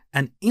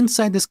 And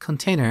inside this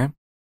container,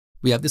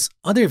 we have this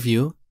other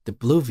view, the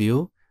blue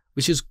view,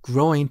 which is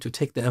growing to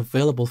take the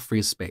available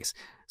free space.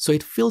 So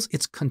it fills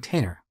its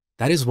container.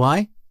 That is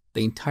why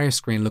the entire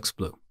screen looks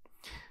blue.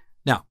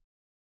 Now,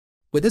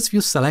 with this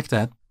view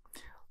selected,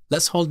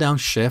 let's hold down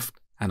Shift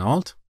and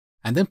Alt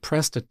and then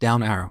press the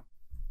down arrow.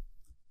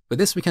 With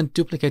this, we can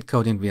duplicate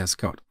code in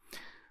VSCode.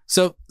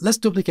 So let's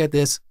duplicate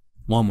this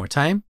one more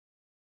time.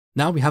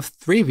 Now we have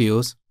 3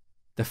 views.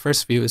 The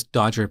first view is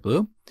Dodger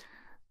blue.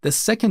 The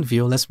second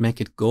view, let's make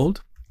it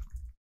gold.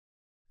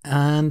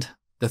 And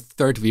the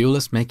third view,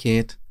 let's make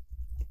it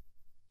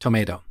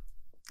tomato.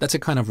 That's a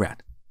kind of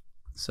red.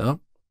 So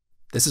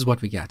this is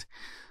what we get.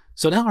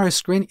 So now our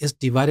screen is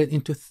divided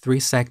into 3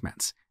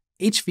 segments.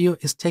 Each view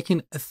is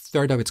taking a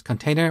third of its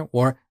container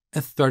or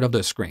a third of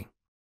the screen.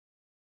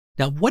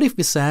 Now, what if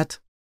we set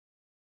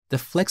the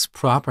flex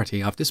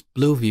property of this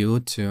blue view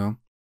to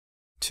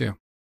 2?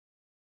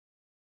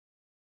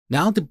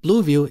 Now the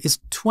blue view is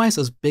twice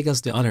as big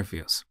as the other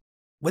views.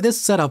 With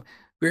this setup,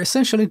 we're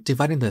essentially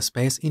dividing the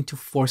space into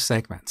 4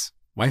 segments.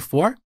 Why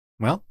 4?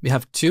 Well, we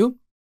have 2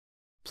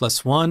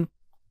 plus 1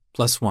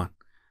 plus 1.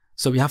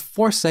 So we have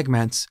 4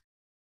 segments.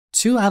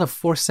 2 out of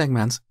 4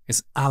 segments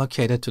is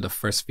allocated to the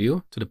first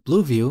view, to the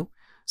blue view.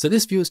 So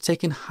this view is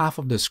taking half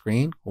of the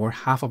screen or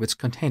half of its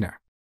container.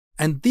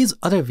 And these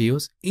other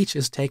views, each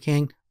is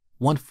taking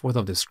 1/4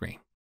 of the screen.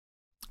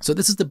 So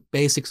this is the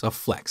basics of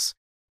Flex.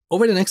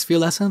 Over the next few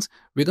lessons,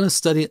 we're going to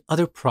study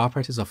other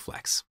properties of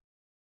Flex.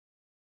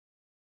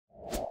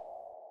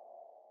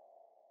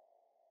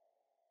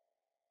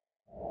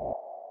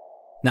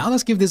 Now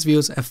let's give these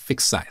views a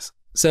fixed size.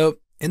 So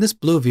in this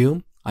blue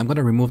view, I'm going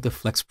to remove the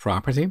Flex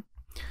property.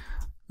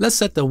 Let's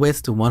set the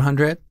width to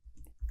 100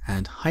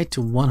 and height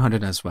to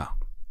 100 as well.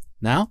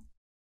 Now,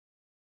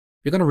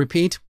 we're going to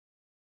repeat.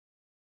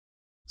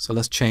 So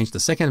let's change the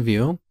second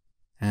view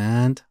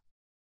and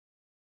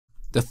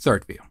the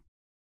third view.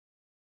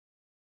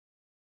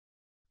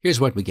 Here's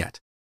what we get.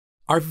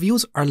 Our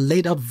views are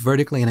laid out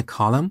vertically in a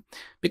column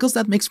because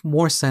that makes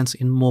more sense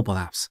in mobile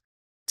apps.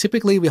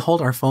 Typically, we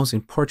hold our phones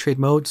in portrait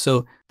mode,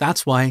 so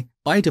that's why,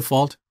 by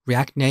default,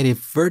 React Native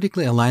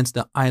vertically aligns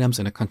the items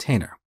in a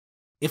container.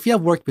 If you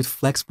have worked with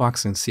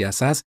Flexbox in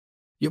CSS,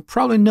 you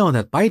probably know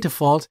that by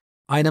default,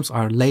 items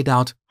are laid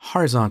out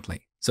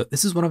horizontally. So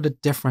this is one of the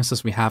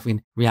differences we have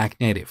in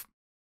React Native.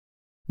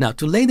 Now,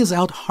 to lay this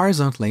out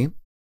horizontally,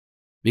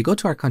 we go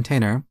to our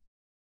container.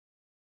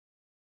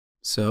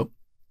 So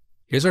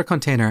here's our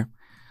container.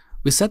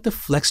 We set the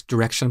flex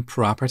direction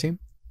property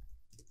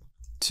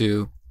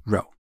to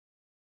row.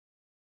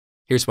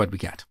 Here's what we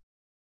get.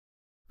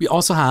 We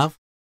also have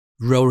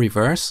row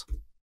reverse.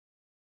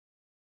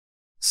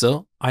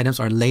 So items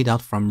are laid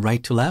out from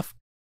right to left.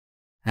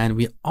 And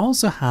we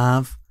also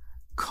have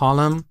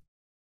column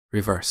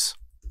reverse.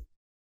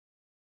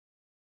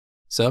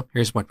 So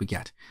here's what we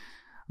get.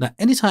 Now,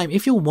 anytime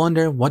if you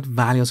wonder what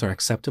values are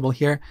acceptable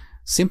here,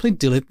 simply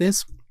delete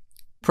this,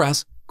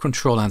 press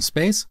Control and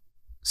space.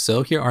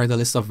 So here are the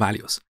list of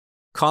values.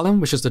 Column,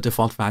 which is the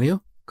default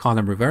value,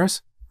 column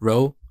reverse,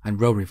 row, and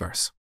row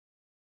reverse.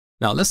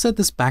 Now let's set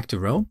this back to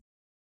row.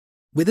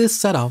 With this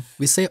setup,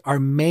 we say our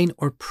main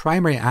or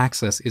primary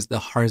axis is the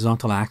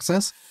horizontal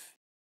axis,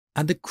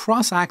 and the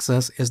cross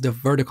axis is the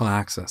vertical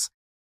axis.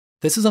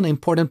 This is an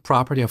important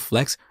property of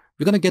Flex.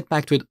 We're going to get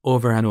back to it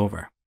over and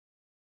over.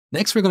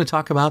 Next, we're going to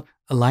talk about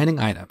aligning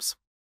items.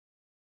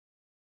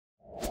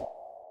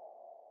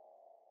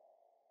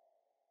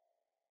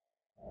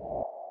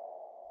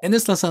 In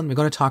this lesson, we're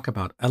going to talk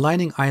about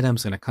aligning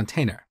items in a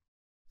container.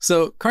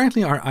 So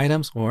currently our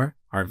items or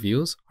our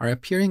views are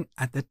appearing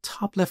at the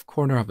top left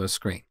corner of the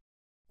screen.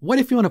 What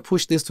if you want to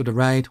push this to the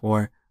right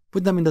or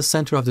put them in the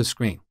center of the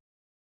screen?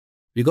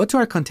 We go to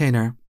our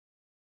container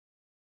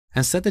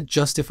and set the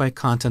justify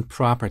content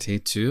property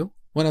to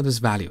one of these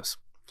values.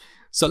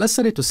 So let's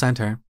set it to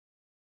center.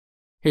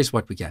 Here's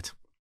what we get.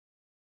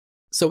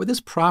 So with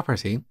this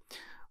property,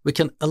 we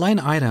can align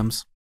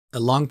items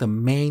along the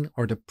main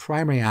or the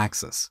primary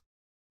axis.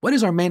 What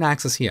is our main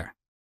axis here?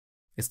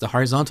 It's the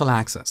horizontal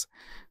axis,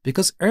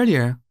 because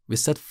earlier we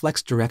set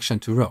flex direction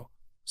to row.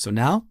 So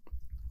now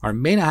our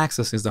main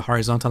axis is the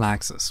horizontal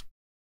axis.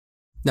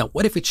 Now,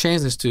 what if we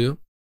change this to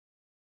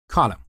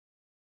column?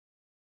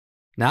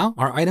 Now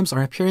our items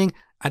are appearing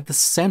at the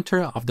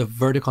center of the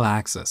vertical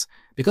axis,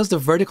 because the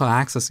vertical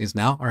axis is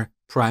now our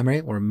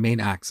primary or main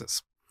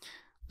axis.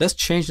 Let's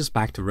change this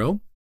back to row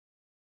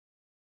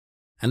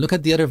and look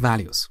at the other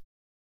values.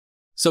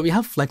 So we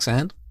have flex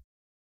end.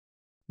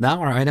 Now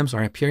our items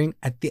are appearing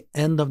at the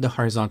end of the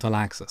horizontal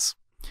axis.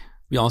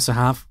 We also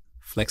have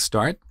flex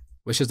start,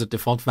 which is the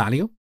default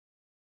value.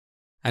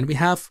 And we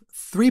have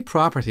 3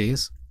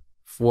 properties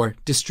for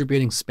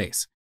distributing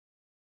space.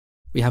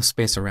 We have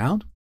space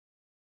around.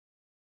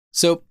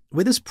 So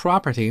with this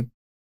property,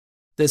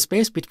 the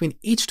space between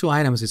each 2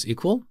 items is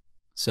equal.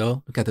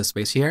 So look at the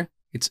space here,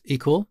 it's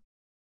equal.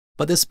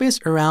 But the space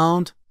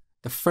around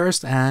the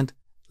first and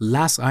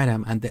last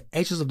item and the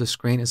edges of the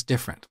screen is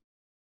different.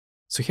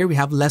 So here we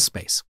have less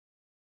space.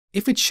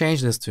 If we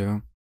change this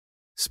to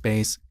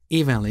space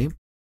evenly,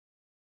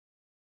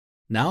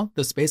 now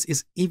the space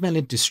is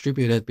evenly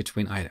distributed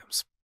between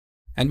items.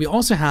 And we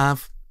also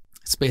have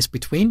space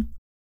between.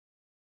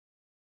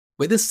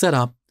 With this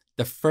setup,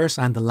 the first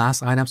and the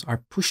last items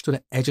are pushed to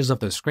the edges of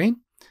the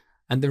screen,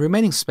 and the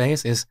remaining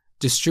space is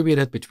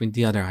distributed between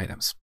the other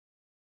items.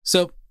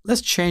 So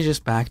let's change this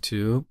back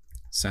to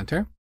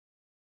center.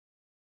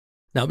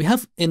 Now we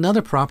have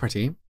another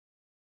property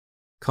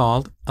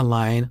called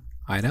align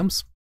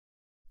items.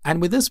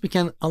 And with this, we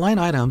can align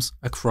items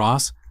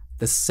across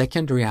the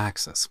secondary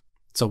axis.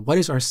 So what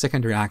is our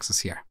secondary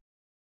axis here?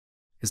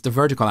 is the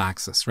vertical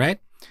axis, right?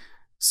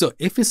 So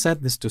if we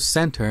set this to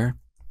center,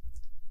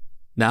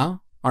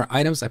 now our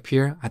items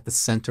appear at the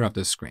center of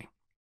the screen.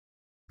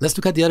 Let's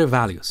look at the other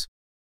values.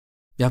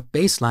 We have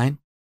baseline.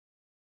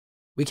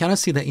 We cannot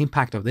see the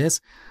impact of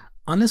this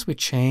unless we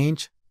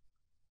change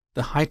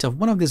the height of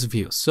one of these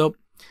views. So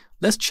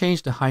let's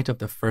change the height of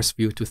the first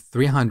view to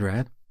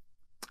 300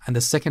 and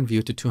the second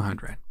view to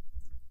 200.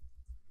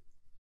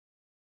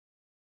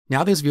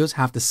 Now these views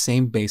have the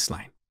same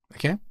baseline,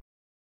 okay?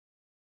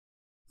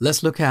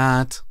 Let's look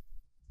at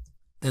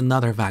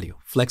another value,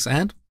 flex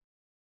end.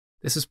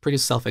 This is pretty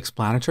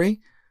self-explanatory.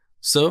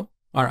 So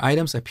our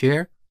items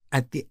appear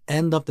at the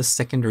end of the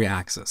secondary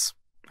axis,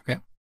 okay?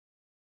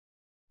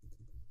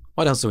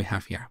 What else do we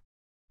have here?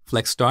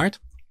 Flex start.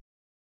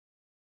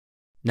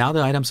 Now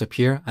the items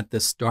appear at the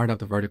start of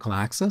the vertical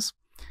axis.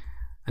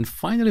 And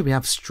finally, we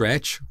have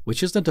stretch,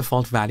 which is the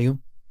default value.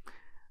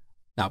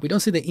 Now, we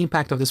don't see the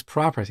impact of this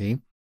property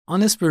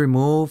unless we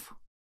remove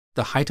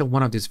the height of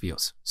one of these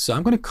views. So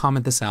I'm going to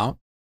comment this out.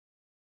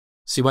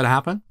 See what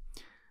happened?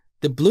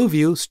 The blue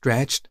view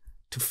stretched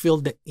to fill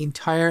the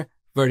entire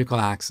vertical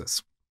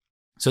axis.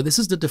 So this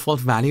is the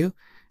default value.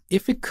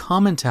 If we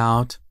comment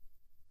out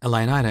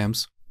align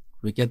items,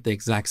 we get the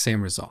exact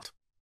same result.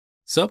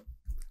 So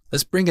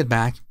let's bring it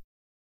back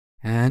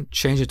and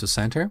change it to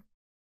center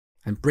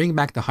and bring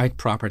back the height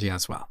property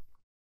as well.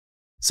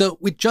 So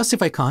with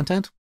justify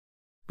content,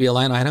 we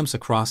align items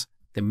across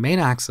the main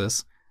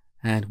axis,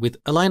 and with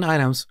align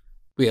items,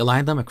 we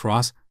align them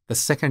across the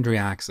secondary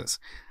axis.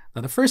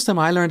 Now, the first time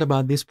I learned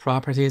about these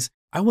properties,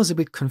 I was a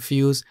bit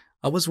confused.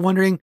 I was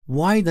wondering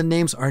why the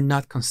names are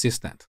not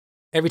consistent.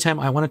 Every time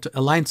I wanted to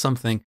align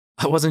something,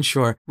 I wasn't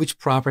sure which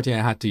property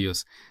I had to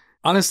use.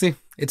 Honestly,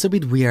 it's a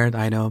bit weird,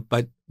 I know,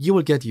 but you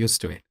will get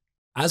used to it.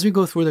 As we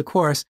go through the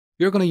course,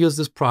 you're going to use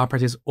these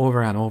properties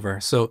over and over,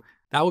 so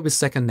that will be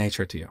second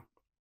nature to you.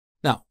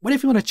 Now, what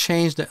if you want to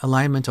change the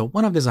alignment of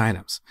one of these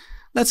items?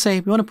 Let's say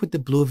we want to put the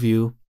blue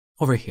view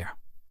over here.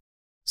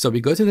 So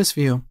we go to this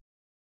view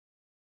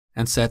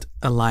and set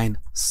align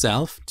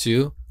self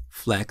to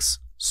flex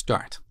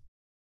start.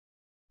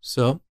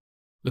 So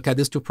look at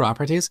these two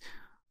properties.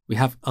 We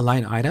have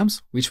align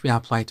items, which we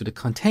apply to the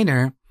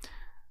container,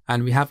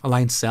 and we have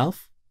align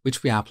self,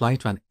 which we apply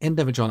to an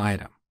individual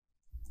item.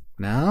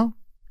 Now,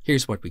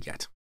 here's what we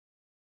get.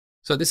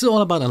 So this is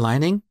all about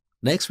aligning.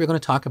 Next, we're going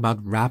to talk about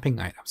wrapping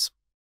items.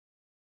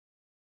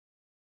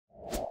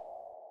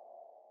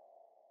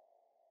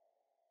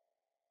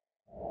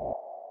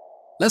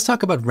 Let's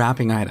talk about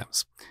wrapping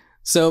items.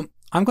 So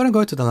I'm going to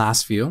go to the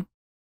last view,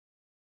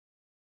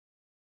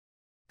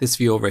 this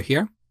view over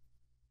here.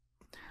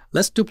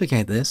 Let's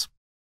duplicate this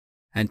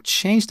and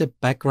change the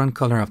background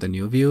color of the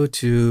new view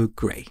to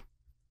gray.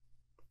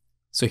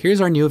 So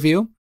here's our new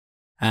view,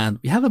 and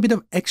we have a bit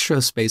of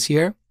extra space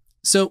here.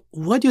 So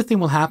what do you think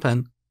will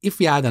happen if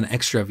we add an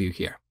extra view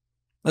here?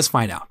 Let's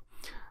find out.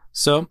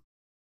 So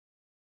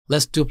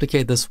let's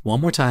duplicate this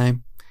one more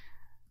time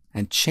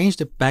and change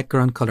the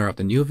background color of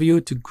the new view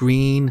to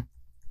green,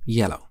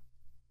 yellow.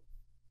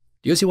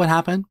 Do you see what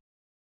happened?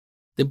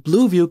 The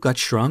blue view got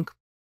shrunk,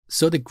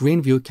 so the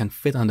green view can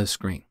fit on the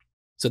screen.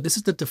 So this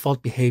is the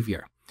default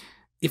behavior.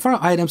 If our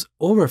items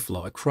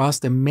overflow across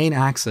the main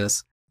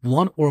axis,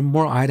 one or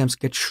more items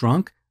get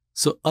shrunk,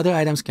 so other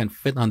items can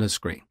fit on the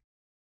screen.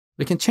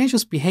 We can change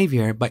this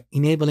behavior by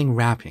enabling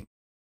wrapping.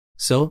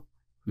 So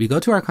we go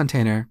to our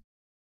container.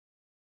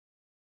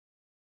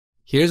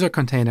 Here's our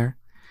container.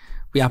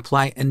 We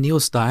apply a new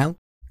style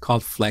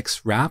called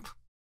flex wrap.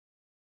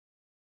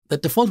 The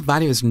default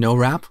value is no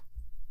wrap.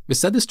 We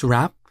set this to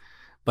wrap,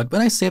 but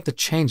when I save the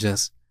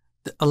changes,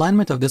 the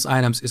alignment of these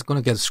items is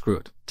going to get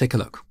screwed. Take a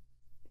look.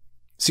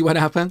 See what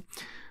happened?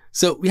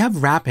 So we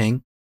have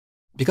wrapping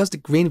because the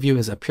green view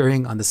is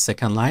appearing on the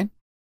second line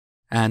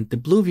and the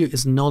blue view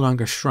is no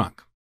longer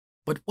shrunk.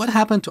 But what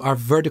happened to our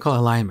vertical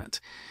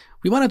alignment?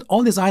 We wanted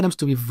all these items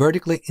to be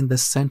vertically in the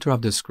center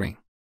of the screen.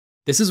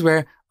 This is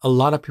where a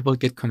lot of people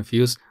get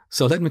confused,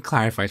 so let me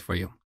clarify it for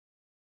you.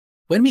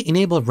 When we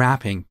enable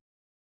wrapping,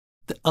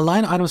 the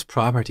align items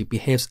property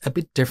behaves a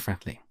bit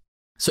differently.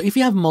 So if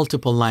you have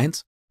multiple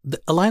lines,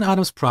 the align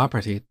items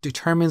property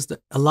determines the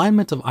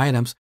alignment of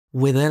items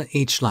within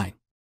each line.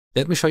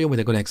 Let me show you with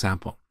a good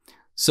example.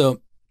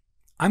 So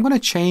I'm going to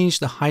change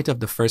the height of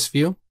the first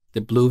view,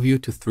 the blue view,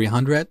 to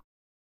 300.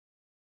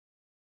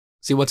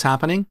 See what's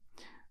happening?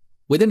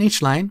 Within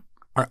each line,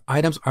 our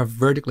items are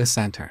vertically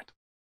centered.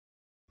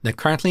 Now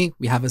currently,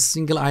 we have a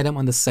single item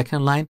on the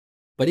second line,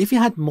 but if you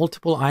had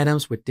multiple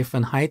items with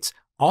different heights,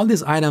 all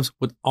these items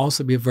would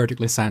also be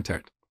vertically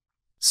centered.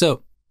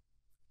 So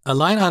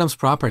align items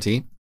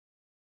property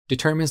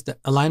determines the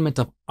alignment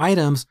of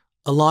items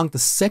along the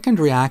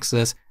secondary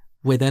axis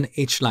within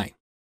each line.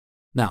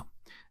 Now,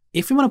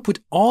 if you want to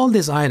put all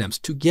these items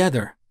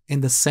together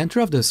in the center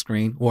of the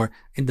screen or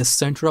in the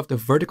center of the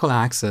vertical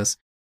axis,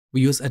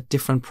 we use a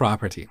different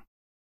property.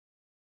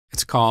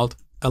 It's called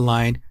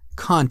align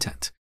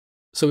content.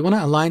 So we want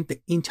to align the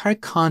entire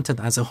content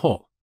as a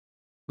whole.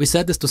 We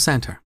set this to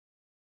center.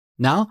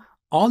 Now,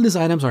 all these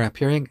items are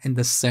appearing in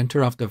the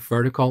center of the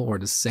vertical or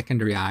the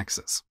secondary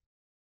axis.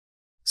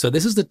 So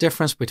this is the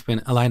difference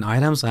between align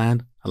items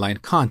and align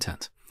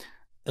content.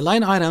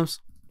 Align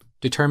items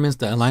determines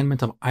the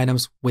alignment of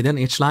items within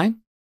each line,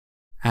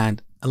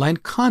 and align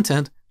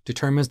content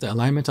determines the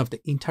alignment of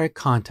the entire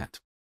content.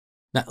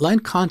 Now, align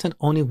content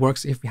only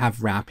works if we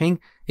have wrapping.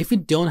 If we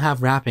don't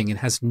have wrapping, it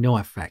has no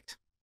effect.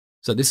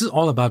 So this is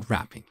all about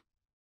wrapping.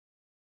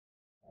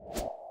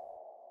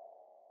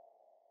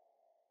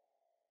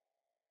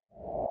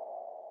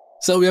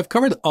 So we have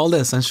covered all the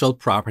essential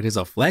properties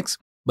of Flex,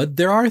 but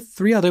there are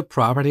 3 other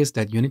properties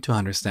that you need to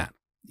understand.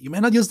 You may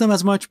not use them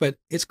as much, but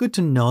it's good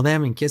to know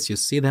them in case you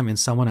see them in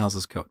someone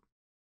else's code.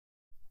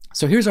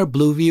 So here's our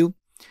blue view.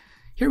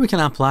 Here we can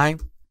apply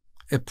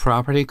a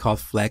property called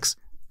Flex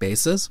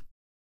Bases.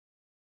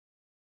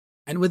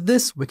 And with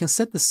this, we can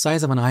set the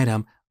size of an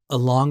item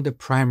along the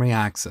primary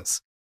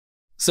axis.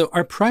 So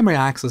our primary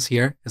axis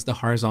here is the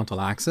horizontal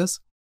axis.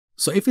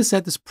 So if we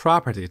set this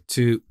property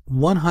to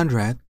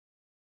 100,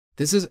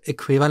 this is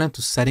equivalent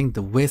to setting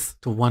the width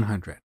to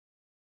 100.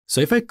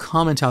 So if I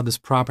comment out this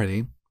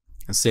property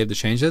and save the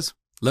changes,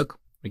 look,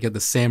 we get the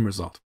same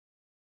result.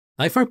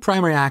 Now, if our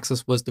primary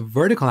axis was the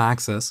vertical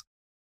axis,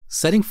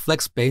 setting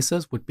Flex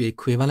Bases would be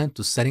equivalent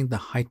to setting the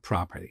height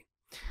property.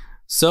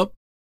 So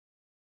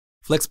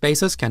Flex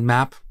Bases can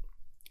map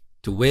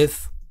to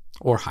width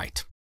or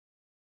height.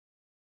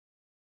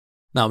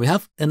 Now we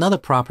have another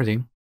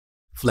property,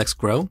 Flex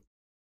Grow.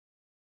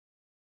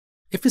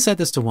 If we set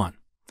this to 1,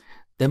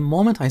 the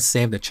moment I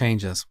save the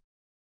changes,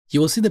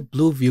 you will see the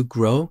blue view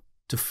grow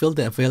to fill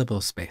the available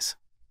space.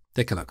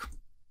 Take a look.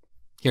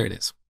 Here it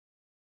is.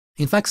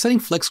 In fact, setting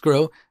Flex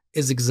Grow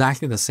is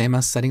exactly the same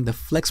as setting the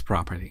Flex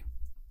property.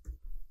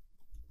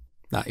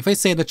 Now, if I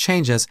save the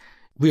changes,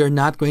 we are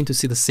not going to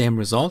see the same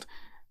result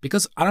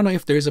because I don't know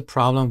if there is a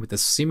problem with the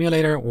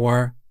simulator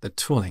or the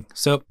tooling.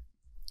 So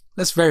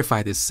let's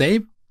verify this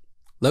save.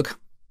 Look,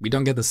 we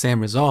don't get the same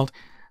result,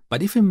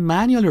 but if we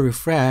manually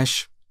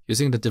refresh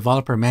using the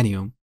developer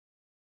menu,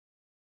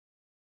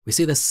 we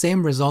see the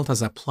same result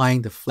as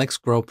applying the Flex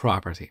Grow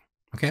property,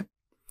 okay?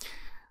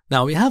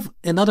 Now we have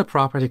another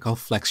property called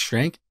Flex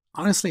Shrink.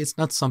 Honestly, it's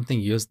not something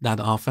used that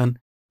often,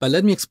 but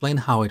let me explain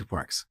how it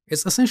works.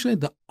 It's essentially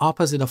the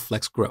opposite of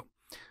Flex Grow.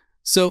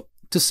 So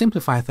to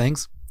simplify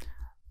things,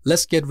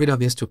 let's get rid of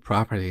these 2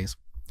 properties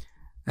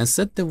and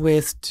set the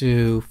width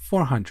to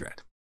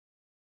 400.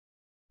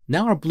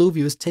 Now our blue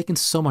view is taking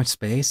so much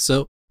space,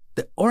 so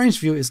the orange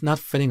view is not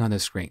fitting on the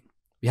screen.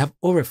 We have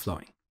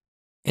overflowing.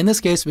 In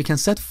this case, we can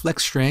set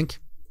Flex Shrink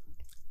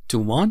to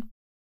 1.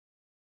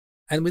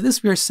 And with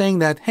this, we are saying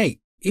that, hey,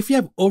 if you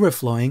have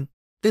overflowing,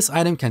 this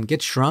item can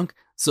get shrunk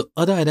so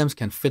other items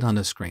can fit on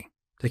the screen.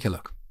 Take a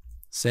look.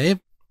 Save.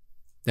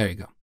 There you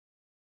go.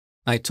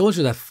 I told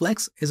you that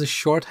Flex is a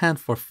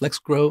shorthand for Flex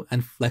Grow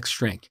and Flex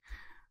Shrink.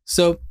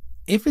 So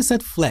if we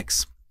set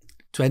Flex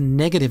to a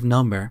negative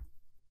number,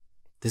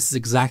 this is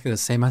exactly the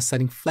same as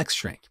setting Flex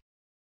Shrink.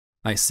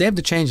 I save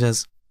the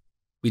changes.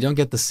 We don't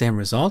get the same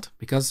result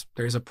because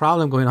there is a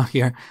problem going on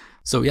here.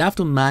 So we have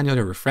to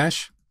manually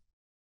refresh.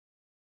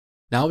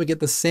 Now we get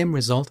the same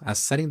result as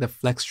setting the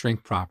Flex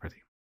Shrink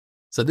property.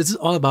 So this is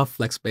all about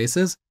Flex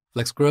Bases,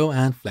 Flex Grow,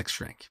 and Flex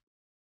Shrink.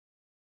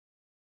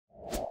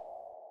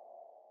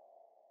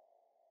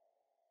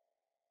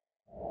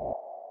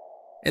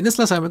 In this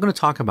lesson, we're going to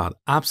talk about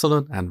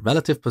absolute and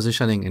relative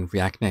positioning in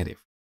React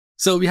Native.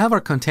 So we have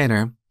our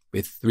container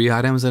with 3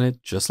 items in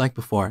it, just like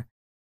before.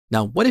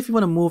 Now, what if you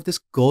want to move this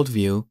gold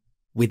view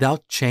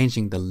without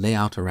changing the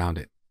layout around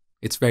it?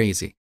 It's very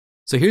easy.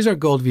 So here's our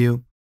gold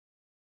view.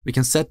 We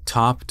can set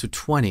top to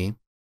 20.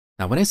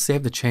 Now, when I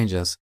save the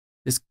changes,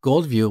 this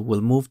gold view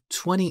will move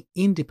 20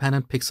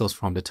 independent pixels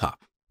from the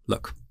top.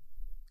 Look,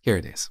 here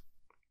it is.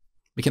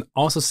 We can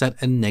also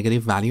set a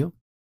negative value.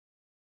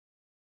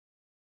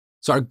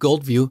 So our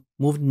gold view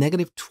moved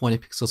negative 20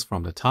 pixels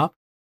from the top.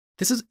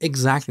 This is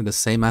exactly the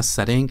same as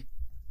setting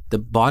the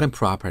bottom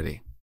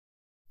property.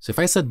 So if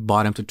I set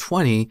bottom to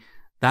 20,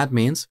 that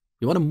means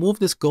we want to move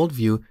this gold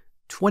view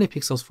 20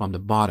 pixels from the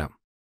bottom.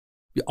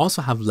 We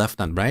also have left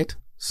and right.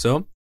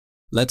 So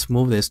let's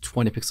move this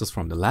 20 pixels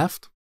from the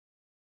left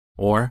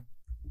or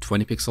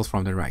 20 pixels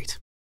from the right.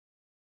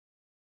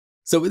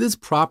 So with these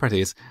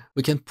properties,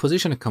 we can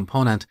position a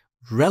component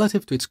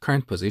relative to its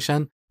current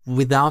position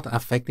without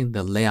affecting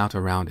the layout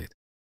around it.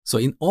 So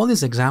in all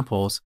these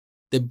examples,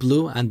 the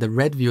blue and the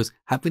red views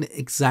have been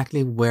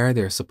exactly where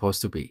they're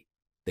supposed to be.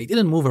 They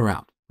didn't move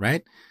around,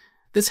 right?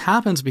 This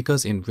happens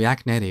because in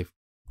React Native,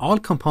 all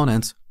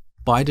components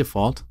by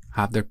default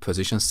have their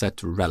position set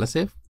to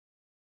relative.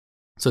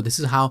 So this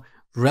is how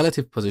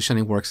relative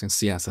positioning works in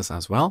CSS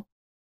as well.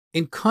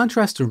 In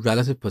contrast to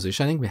relative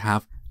positioning, we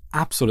have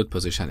absolute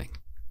positioning.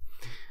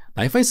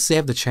 Now, if I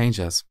save the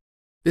changes,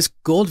 this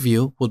gold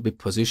view will be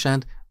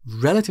positioned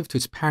relative to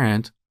its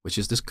parent, which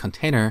is this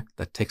container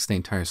that takes the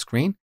entire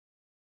screen.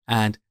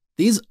 And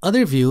these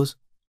other views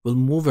will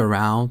move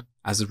around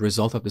as a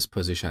result of this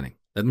positioning.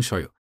 Let me show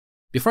you.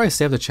 Before I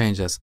save the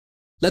changes,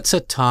 let's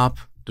set top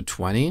to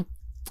 20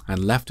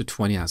 and left to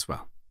 20 as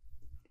well,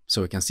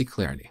 so we can see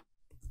clearly.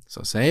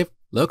 So save.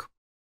 Look,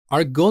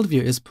 our gold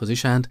view is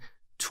positioned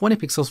 20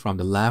 pixels from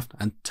the left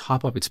and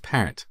top of its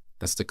parent.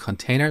 That's the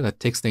container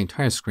that takes the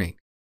entire screen.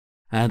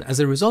 And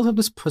as a result of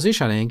this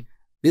positioning,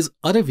 these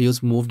other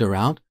views moved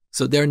around,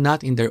 so they're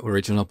not in their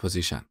original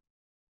position.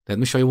 Let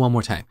me show you one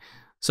more time.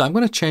 So I'm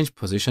going to change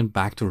position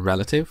back to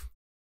relative.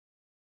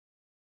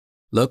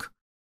 Look,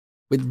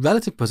 with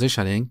relative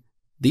positioning,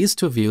 these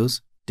two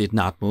views did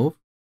not move.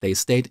 They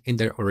stayed in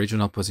their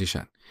original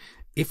position.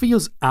 If we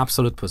use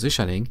absolute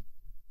positioning,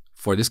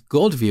 for this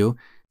gold view,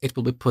 it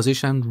will be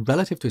positioned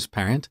relative to its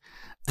parent,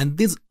 and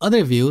these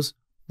other views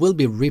will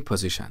be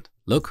repositioned.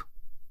 Look,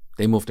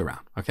 they moved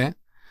around, okay?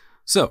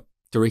 So,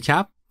 to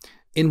recap,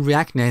 in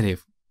React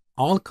Native,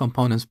 all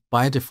components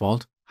by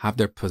default have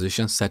their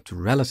position set to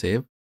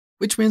relative,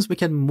 which means we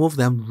can move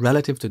them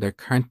relative to their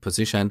current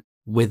position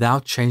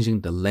without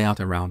changing the layout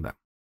around them.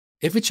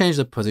 If we change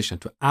the position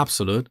to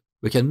absolute,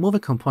 we can move a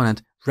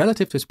component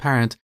relative to its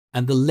parent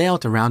and the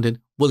layout around it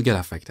will get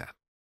affected.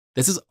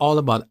 This is all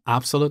about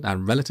absolute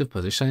and relative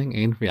positioning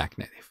in React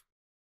Native.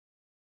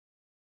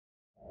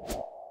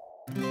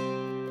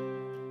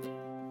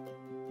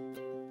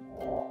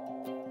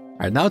 All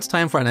right, now it's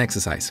time for an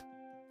exercise.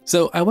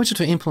 So I want you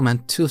to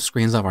implement two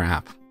screens of our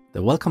app,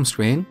 the welcome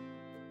screen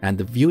and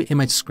the view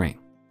image screen.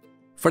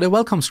 For the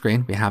welcome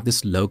screen, we have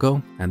this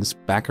logo and this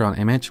background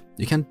image.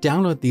 You can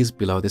download these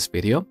below this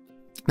video.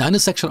 Now in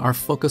this section, our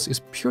focus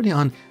is purely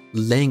on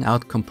laying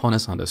out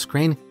components on the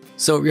screen,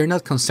 so we're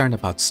not concerned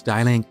about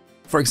styling.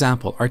 For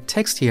example, our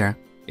text here,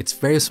 it's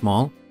very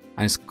small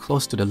and it's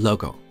close to the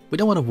logo. We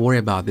don't want to worry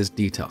about these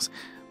details.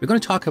 We're going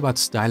to talk about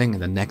styling in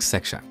the next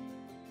section.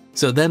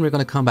 So then we're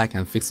going to come back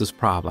and fix those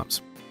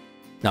problems.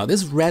 Now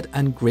these red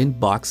and green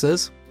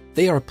boxes,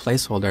 they are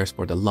placeholders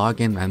for the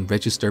login and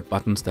register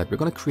buttons that we're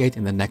going to create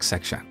in the next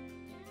section.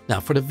 Now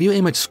for the view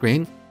image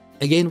screen,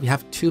 again, we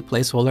have two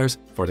placeholders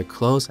for the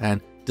close and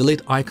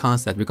delete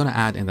icons that we're going to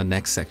add in the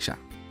next section.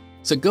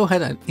 So go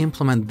ahead and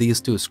implement these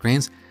two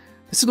screens.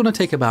 This is going to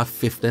take about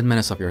 15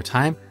 minutes of your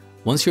time.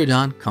 Once you're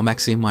done, come back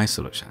see my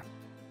solution.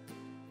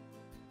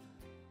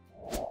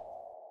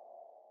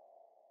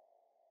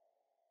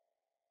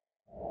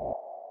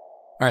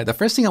 All right, the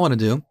first thing I want to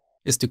do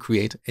is to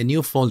create a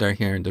new folder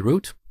here in the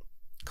root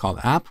called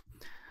app.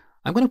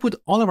 I'm going to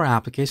put all of our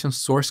application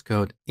source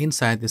code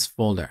inside this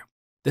folder.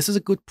 This is a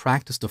good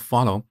practice to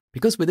follow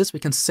because with this, we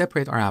can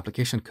separate our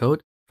application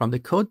code from the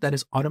code that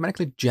is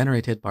automatically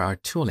generated by our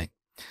tooling.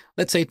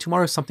 Let's say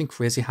tomorrow something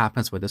crazy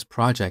happens with this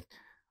project.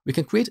 We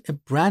can create a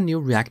brand new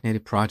React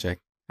Native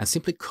project and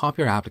simply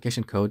copy our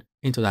application code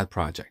into that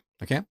project,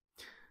 okay?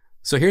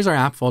 So here's our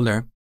app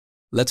folder.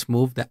 Let's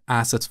move the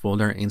assets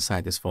folder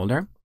inside this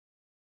folder.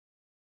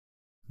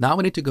 Now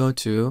we need to go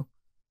to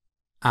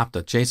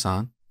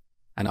app.json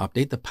and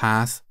update the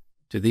path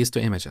to these two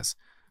images.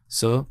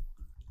 So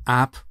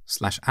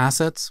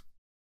app/assets,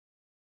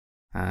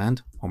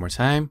 and one more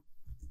time,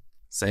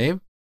 save.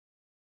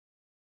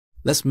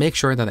 Let's make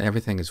sure that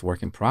everything is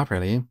working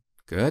properly.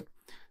 Good.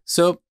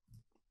 So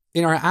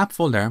in our app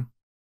folder,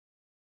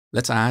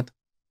 let's add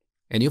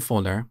a new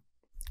folder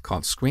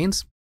called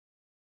screens.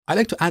 I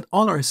like to add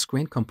all our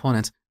screen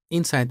components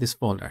inside this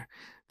folder.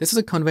 This is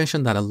a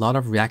convention that a lot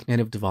of React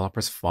Native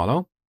developers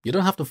follow. You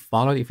don't have to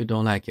follow it if you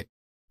don't like it.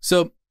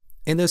 So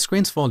in the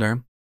screens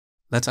folder,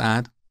 let's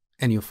add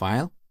a new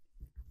file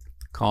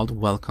called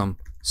welcome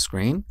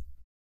screen.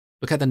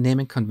 Look at the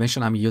naming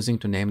convention I'm using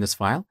to name this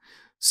file.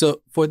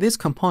 So for these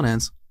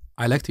components,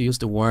 I like to use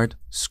the word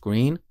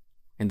screen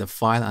in the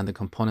file and the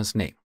component's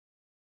name.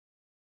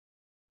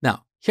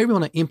 Now, here we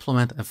want to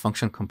implement a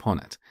function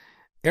component.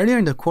 Earlier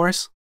in the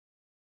course,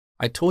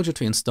 I told you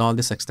to install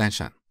this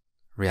extension,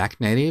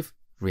 React Native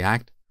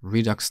React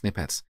Redux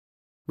Snippets.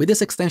 With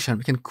this extension,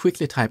 we can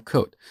quickly type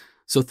code.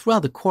 So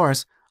throughout the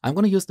course, I'm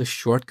going to use the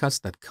shortcuts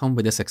that come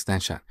with this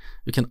extension.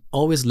 You can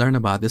always learn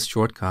about these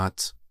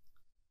shortcuts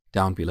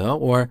down below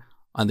or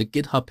on the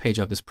GitHub page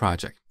of this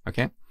project,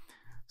 okay?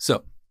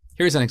 So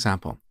here's an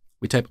example.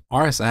 We type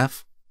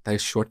RSF, that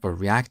is short for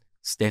React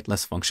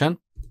Stateless Function.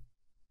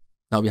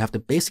 Now we have the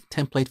basic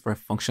template for a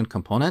function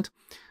component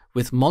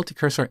with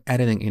multi-cursor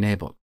editing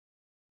enabled.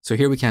 So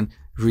here we can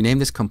rename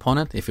this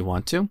component if we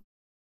want to.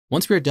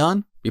 Once we're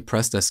done, we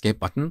press the escape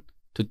button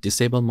to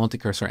disable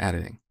multi-cursor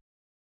editing.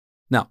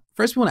 Now,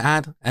 first we want to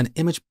add an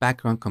image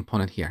background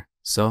component here.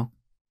 So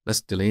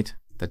let's delete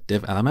the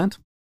div element.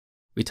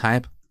 We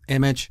type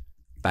image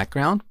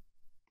background.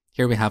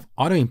 Here we have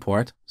auto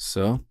import.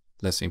 So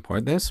let's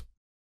import this.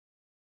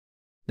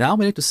 Now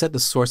we need to set the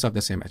source of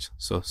this image.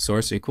 So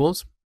source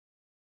equals,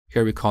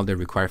 here we call the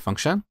require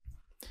function.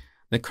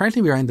 Now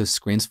currently we are in the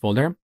screens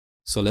folder.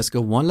 So let's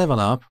go one level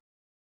up.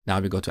 Now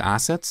we go to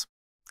assets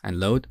and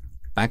load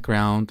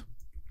background.jpg.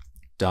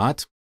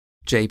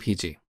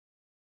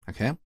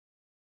 Okay.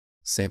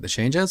 Save the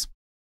changes.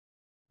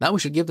 Now we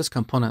should give this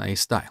component a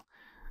style.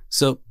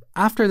 So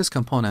after this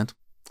component,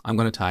 I'm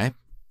going to type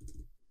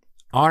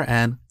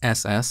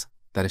RNSS,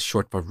 that is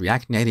short for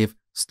React Native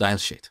Style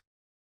Sheet.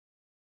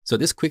 So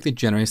this quickly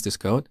generates this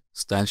code,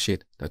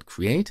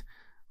 stylesheet.create.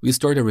 We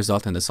store the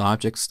result in this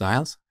object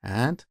styles,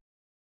 and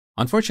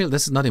Unfortunately,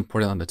 this is not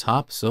imported on the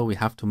top, so we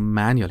have to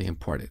manually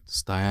import it.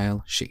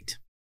 Style sheet.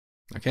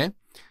 Okay.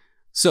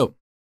 So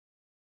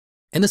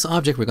in this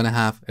object, we're going to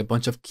have a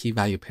bunch of key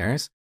value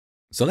pairs.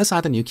 So let's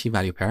add a new key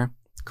value pair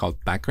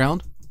called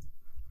background.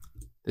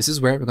 This is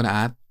where we're going to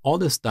add all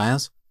the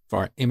styles for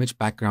our image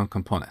background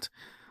component.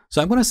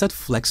 So I'm going to set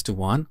flex to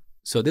 1.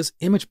 So this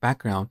image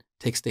background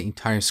takes the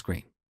entire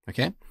screen.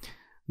 Okay.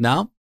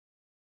 Now,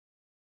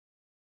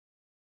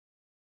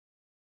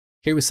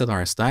 here we set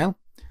our style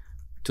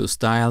to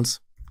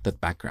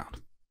styles.background.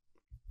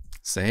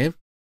 Save.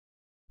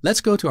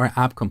 Let's go to our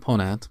app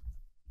component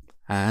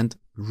and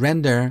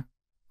render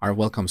our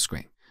welcome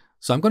screen.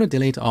 So I'm going to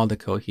delete all the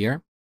code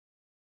here.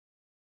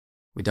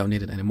 We don't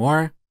need it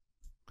anymore.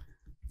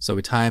 So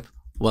we type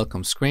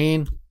welcome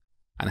screen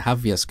and have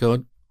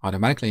VSCode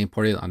automatically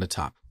imported on the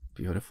top.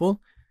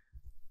 Beautiful.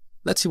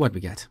 Let's see what we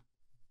get.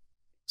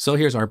 So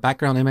here's our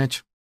background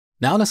image.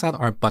 Now let's add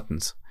our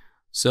buttons.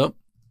 So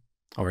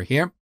over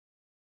here,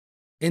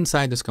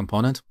 inside this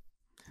component,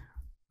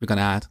 we're going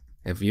to add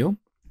a view.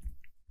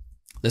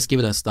 Let's give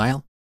it a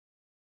style.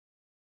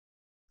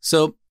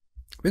 So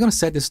we're going to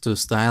set this to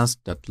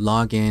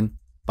styles.login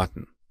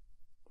button.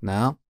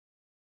 Now,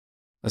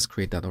 let's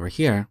create that over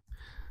here.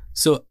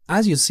 So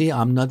as you see,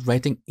 I'm not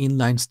writing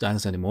inline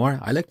styles anymore.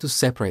 I like to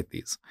separate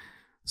these.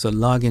 So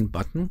login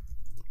button.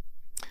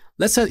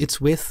 Let's set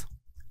its width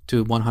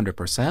to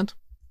 100%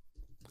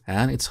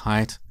 and its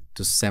height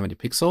to 70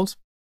 pixels.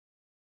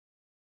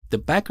 The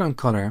background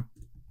color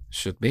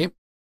should be.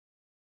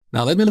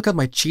 Now let me look at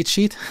my cheat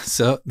sheet.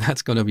 So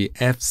that's going to be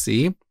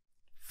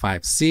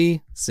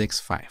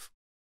FC5C65.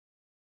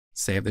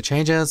 Save the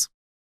changes.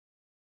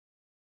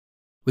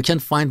 We can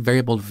find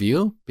variable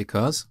view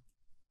because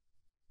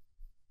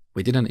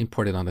we didn't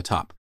import it on the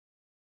top.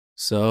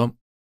 So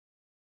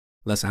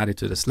let's add it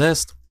to this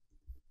list.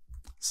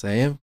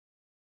 Save.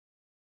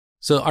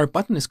 So our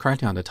button is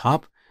currently on the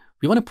top.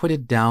 We want to put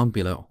it down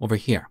below over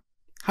here.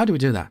 How do we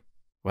do that?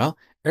 Well,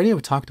 earlier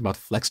we talked about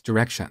flex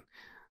direction.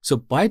 So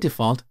by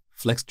default,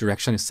 flex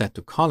direction is set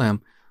to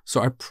column.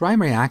 So our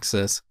primary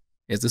axis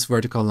is this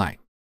vertical line.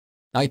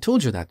 Now I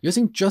told you that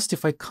using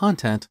justify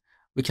content,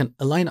 we can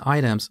align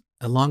items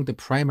along the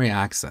primary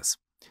axis.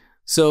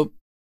 So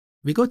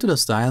we go to the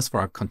styles for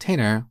our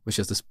container, which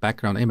is this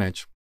background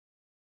image.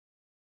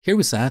 Here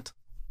we set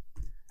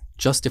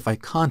justify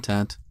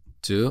content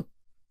to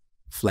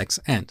flex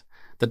end.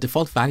 The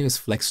default value is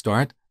flex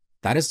start.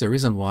 That is the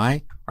reason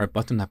why our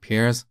button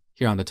appears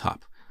here on the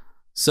top.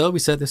 So we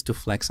set this to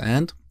flex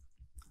end.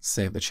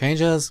 Save the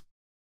changes.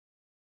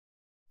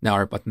 Now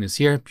our button is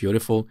here.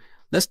 Beautiful.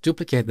 Let's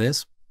duplicate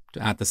this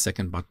to add the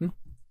second button.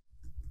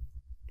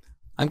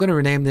 I'm going to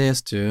rename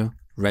this to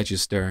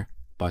register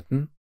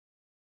button.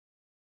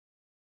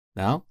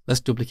 Now let's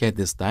duplicate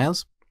these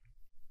styles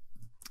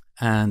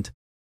and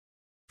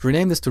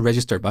rename this to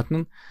register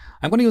button.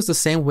 I'm going to use the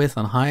same width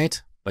and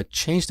height, but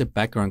change the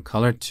background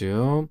color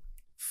to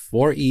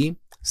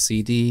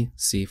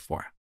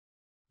 4ECDC4.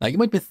 Now you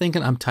might be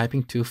thinking I'm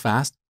typing too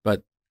fast,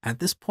 but at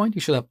this point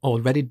you should have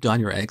already done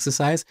your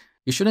exercise.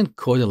 You shouldn't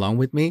code along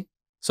with me.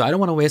 So I don't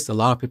want to waste a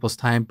lot of people's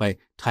time by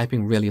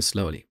typing really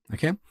slowly.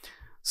 Okay.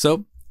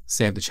 So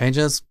save the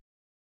changes.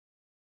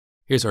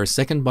 Here's our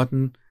second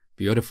button.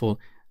 Beautiful.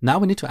 Now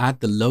we need to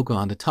add the logo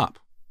on the top.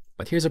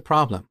 But here's a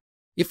problem.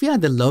 If we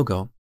add the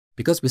logo,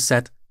 because we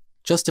set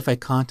justify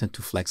content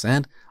to flex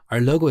end, our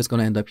logo is going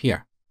to end up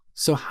here.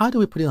 So how do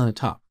we put it on the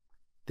top?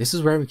 This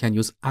is where we can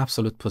use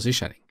absolute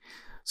positioning.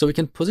 So we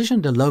can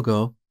position the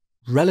logo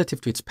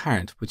relative to its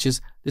parent, which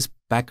is this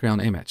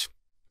background image.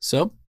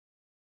 So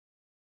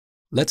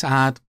let's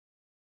add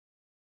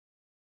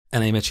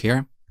an image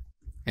here.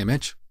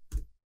 Image.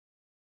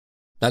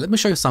 Now let me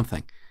show you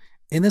something.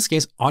 In this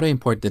case, auto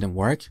import didn't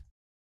work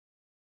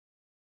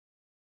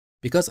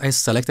because I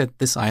selected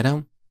this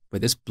item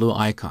with this blue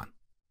icon.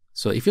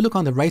 So if you look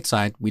on the right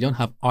side, we don't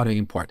have auto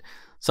import.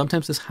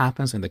 Sometimes this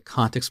happens in the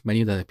context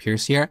menu that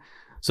appears here.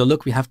 So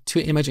look, we have two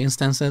image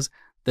instances.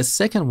 The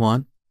second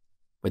one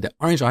with the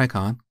orange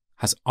icon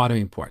has auto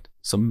import.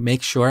 So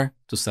make sure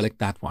to select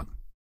that one.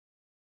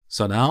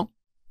 So now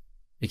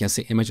you can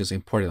see images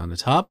imported on the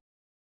top.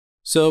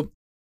 So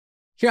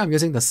here I'm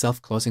using the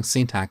self-closing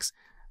syntax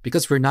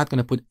because we're not going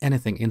to put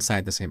anything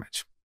inside this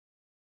image.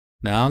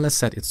 Now let's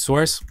set its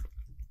source.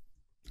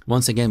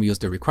 Once again, we use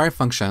the require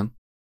function.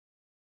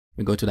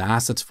 We go to the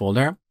assets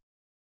folder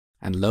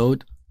and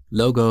load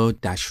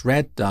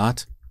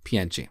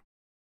logo-red.png.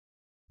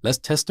 Let's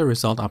test the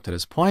result up to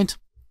this point.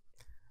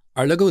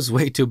 Our logo is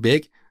way too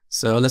big,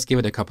 so let's give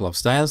it a couple of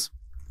styles.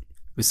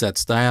 We set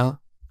style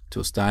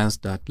to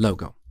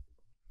styles.logo.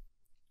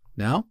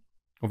 Now,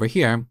 over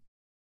here,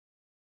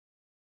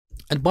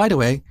 and by the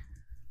way,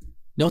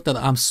 note that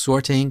I'm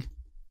sorting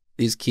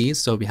these keys.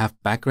 So we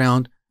have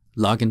background,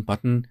 login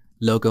button,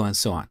 logo, and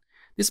so on.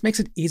 This makes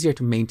it easier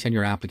to maintain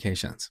your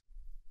applications.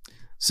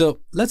 So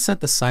let's set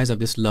the size of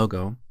this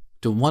logo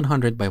to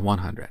 100 by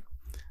 100.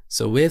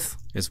 So width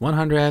is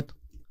 100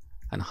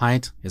 and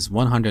height is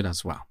 100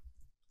 as well.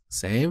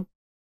 Save.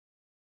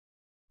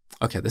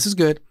 Okay, this is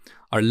good.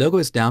 Our logo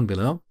is down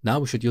below. Now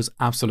we should use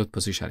absolute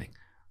positioning.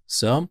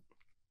 So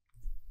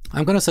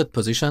I'm going to set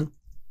position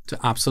to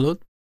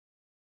absolute.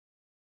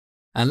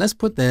 And let's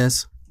put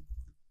this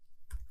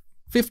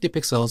 50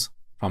 pixels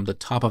from the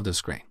top of the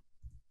screen.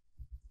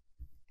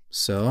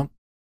 So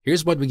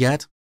here's what we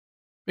get.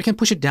 We can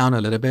push it down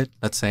a little bit.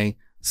 Let's say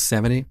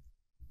 70.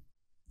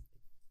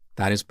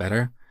 That is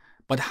better.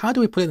 But how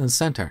do we put it in the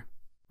center?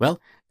 Well,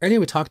 earlier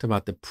we talked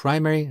about the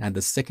primary and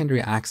the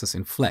secondary axis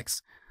in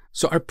Flex.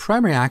 So our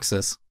primary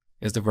axis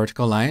is the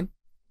vertical line,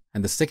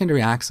 and the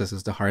secondary axis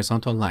is the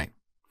horizontal line.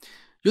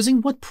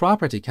 Using what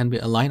property can we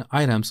align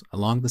items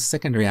along the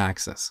secondary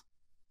axis?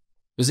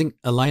 Using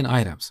align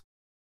items.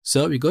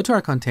 So we go to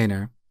our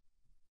container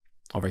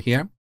over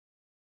here.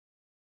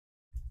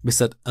 We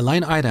set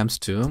align items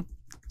to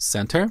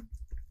center.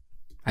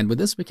 And with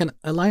this, we can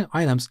align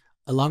items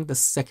along the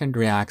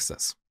secondary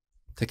axis.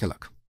 Take a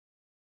look.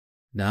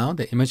 Now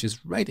the image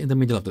is right in the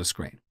middle of the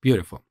screen.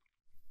 Beautiful.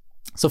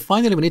 So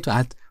finally, we need to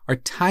add our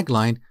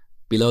tagline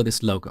below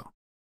this logo.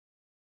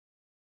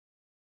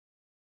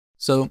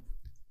 So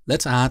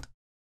let's add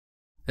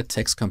a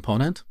text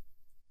component.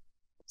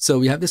 So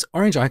we have this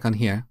orange icon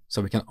here,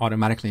 so we can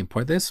automatically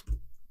import this.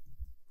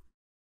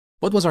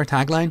 What was our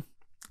tagline?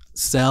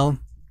 Sell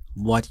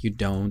what you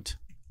don't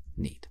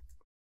need.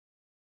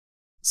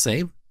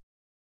 Save.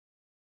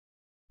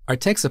 Our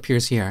text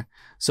appears here.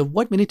 So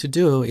what we need to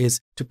do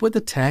is to put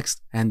the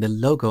text and the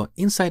logo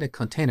inside a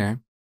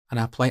container and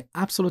apply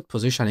absolute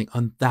positioning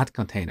on that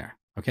container.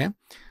 Okay.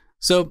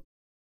 So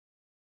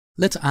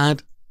let's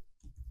add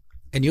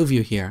a new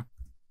view here.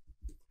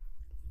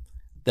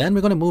 Then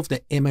we're going to move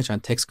the image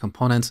and text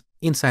components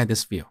inside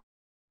this view.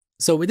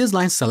 So with these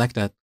lines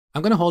selected,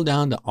 I'm going to hold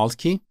down the Alt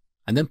key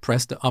and then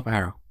press the up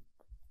arrow.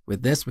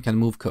 With this, we can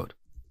move code.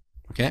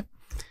 Okay.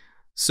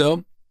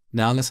 So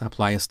now let's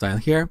apply a style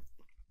here.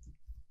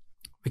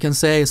 We can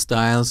say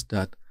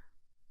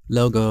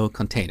styles.logo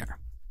container,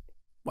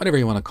 whatever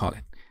you want to call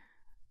it.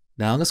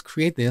 Now let's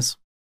create this.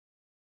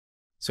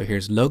 So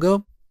here's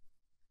logo.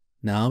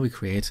 Now we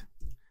create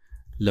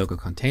logo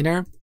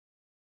container.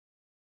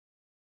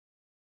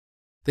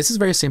 This is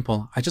very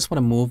simple. I just want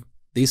to move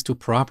these two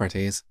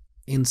properties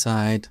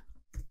inside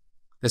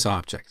this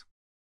object.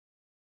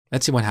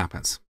 Let's see what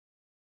happens.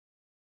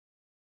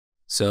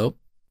 So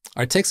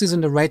our text is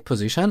in the right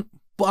position,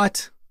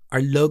 but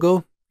our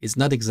logo is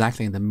not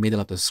exactly in the middle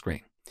of the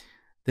screen.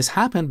 This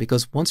happened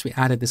because once we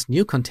added this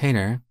new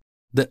container,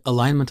 the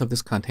alignment of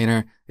this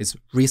container is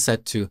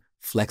reset to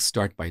Flex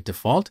Start by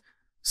default.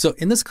 So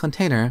in this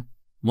container,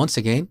 once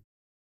again,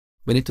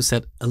 we need to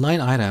set align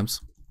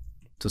items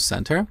to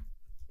center,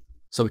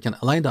 so we can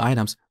align the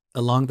items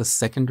along the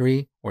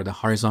secondary or the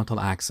horizontal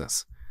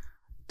axis.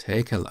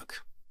 Take a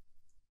look.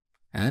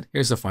 And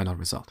here's the final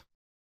result.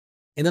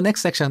 In the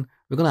next section,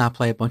 we're going to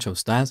apply a bunch of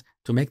styles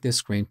to make this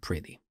screen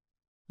pretty.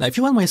 Now, if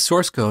you want my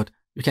source code,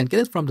 you can get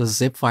it from the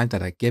zip file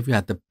that I gave you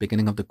at the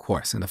beginning of the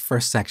course in the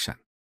first section.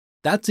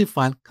 That zip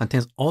file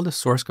contains all the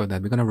source code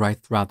that we're going to write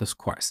throughout this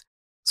course.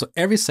 So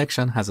every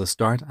section has a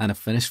start and a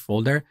finish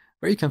folder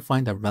where you can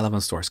find the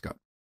relevant source code.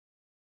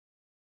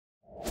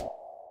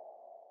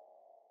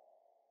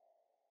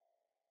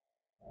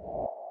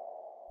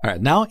 All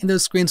right, now in the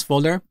screens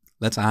folder,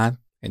 let's add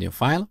a new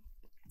file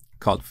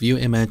called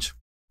viewImage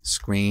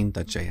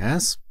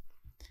screen.js.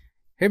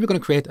 Here we're going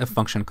to create a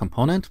function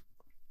component.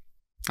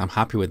 I'm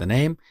happy with the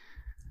name.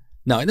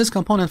 Now in this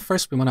component,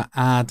 first we want to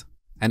add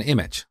an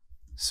image.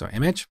 So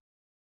image,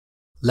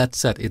 let's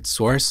set its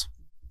source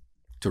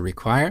to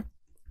require.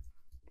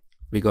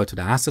 We go to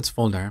the assets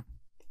folder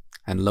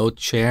and load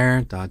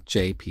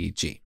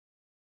chair.jpg.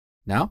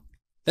 Now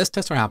let's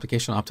test our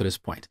application up to this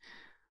point.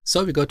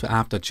 So we go to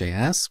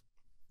app.js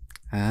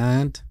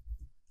and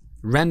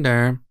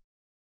render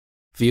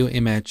view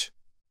image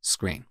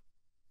screen.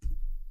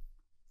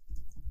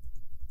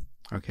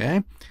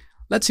 Okay,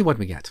 let's see what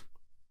we get.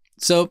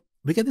 So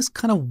we get this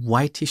kind of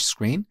whitish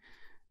screen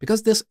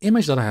because this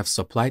image that I have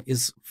supplied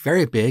is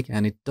very big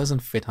and it doesn't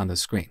fit on the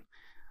screen.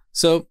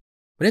 So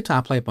we need to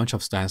apply a bunch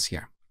of styles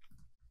here.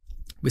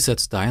 We set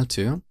style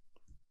to,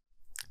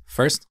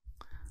 first,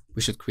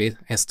 we should create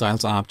a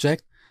styles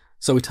object.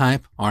 So we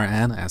type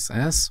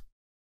rnss.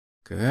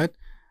 Good.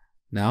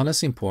 Now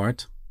let's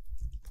import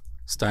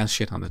style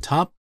sheet on the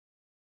top.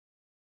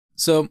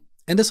 So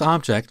in this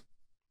object,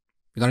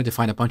 we're going to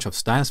define a bunch of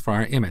styles for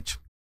our image.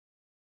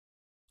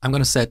 I'm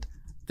going to set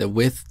the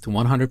width to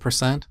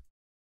 100%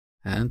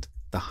 and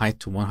the height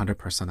to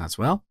 100% as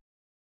well.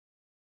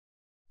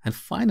 And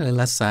finally,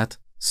 let's set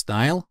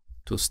style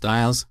to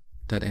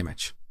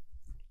styles.image.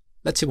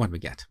 Let's see what we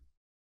get.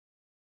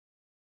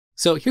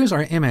 So here's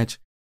our image,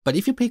 but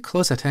if you pay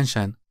close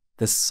attention,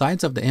 the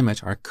sides of the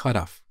image are cut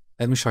off.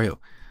 Let me show you.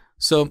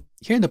 So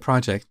here in the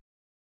project,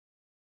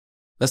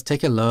 let's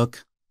take a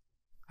look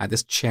at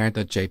this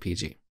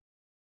chair.jpg.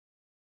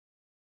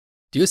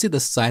 Do you see the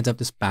sides of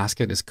this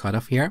basket is cut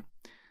off here?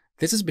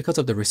 This is because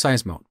of the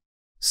resize mode.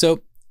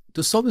 So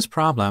to solve this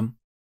problem,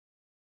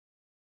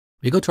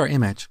 we go to our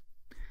image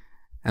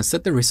and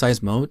set the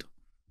resize mode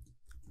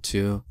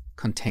to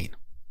contain.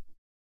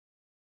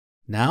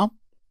 Now,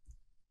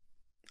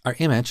 our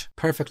image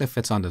perfectly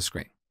fits on the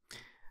screen.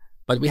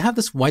 But we have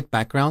this white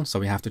background, so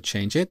we have to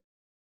change it.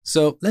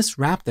 So let's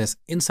wrap this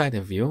inside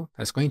a view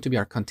that's going to be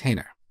our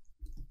container.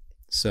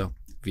 So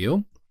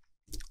view,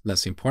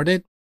 let's import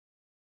it.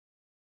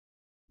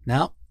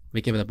 Now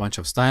we give it a bunch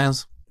of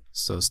styles.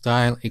 So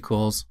style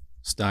equals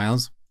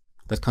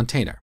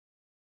styles.container.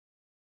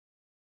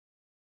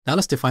 Now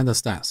let's define the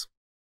styles.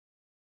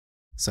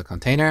 So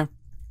container.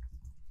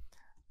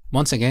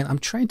 Once again, I'm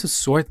trying to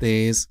sort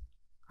these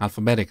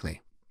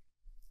alphabetically.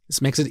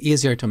 This makes it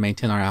easier to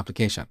maintain our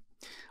application.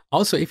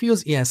 Also, if you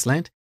use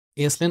ESLint,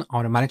 ESLint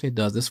automatically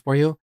does this for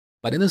you.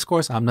 But in this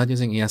course, I'm not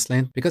using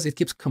ESLint because it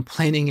keeps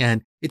complaining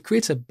and it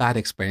creates a bad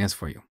experience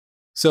for you.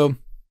 So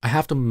I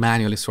have to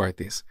manually sort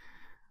these.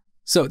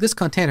 So this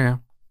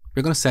container,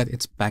 we're going to set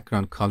its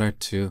background color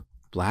to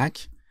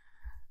black.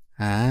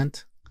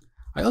 And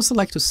I also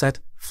like to set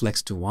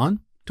flex to 1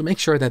 to make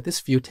sure that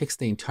this view takes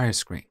the entire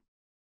screen.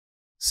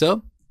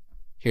 So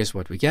here's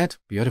what we get.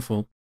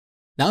 Beautiful.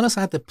 Now let's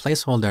add the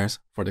placeholders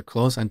for the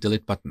close and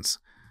delete buttons.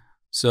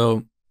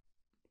 So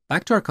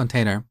back to our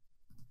container,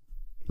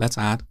 let's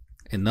add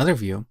another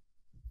view.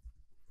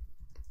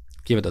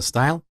 Give it a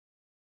style.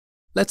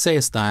 Let's say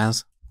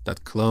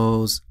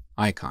styles.close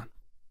icon.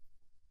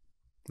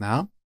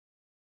 Now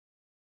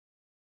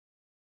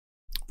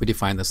we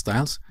define the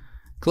styles.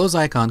 Close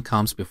icon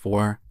comes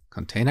before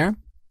container.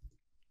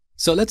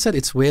 So let's set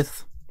its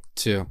width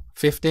to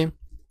 50,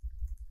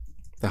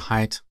 the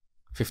height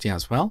 50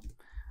 as well.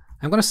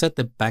 I'm going to set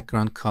the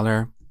background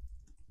color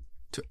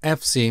to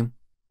FC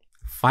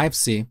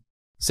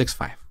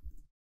 5C65.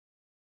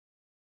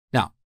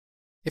 Now,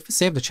 if we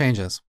save the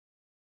changes,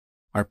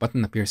 our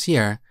button appears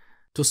here.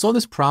 To solve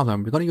this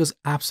problem, we're going to use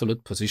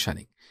absolute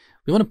positioning.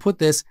 We want to put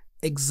this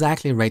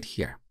exactly right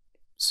here.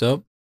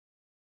 So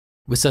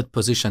we set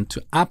position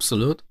to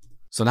absolute.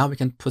 So now we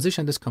can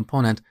position this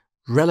component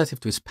relative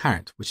to its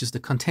parent, which is the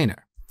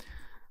container.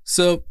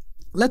 So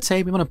let's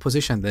say we want to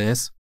position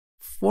this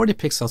 40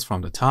 pixels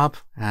from the top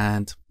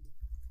and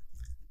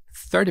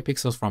 30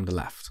 pixels from the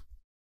left.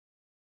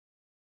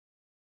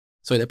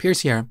 So it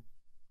appears here.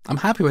 I'm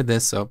happy with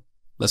this, so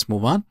let's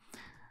move on.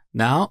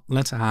 Now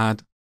let's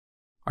add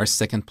our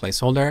second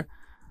placeholder.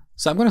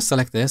 So I'm going to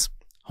select this,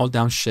 hold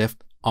down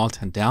Shift,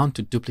 Alt, and down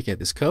to duplicate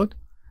this code.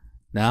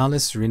 Now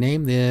let's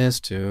rename this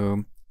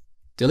to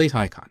delete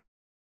icon.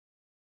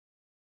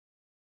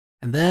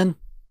 And then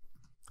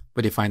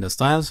we define the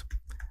styles,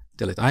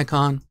 delete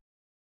icon.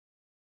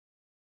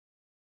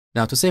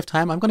 Now to save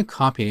time, I'm going to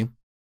copy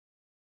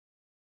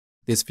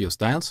these few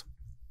styles.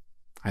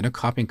 I know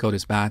copying code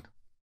is bad,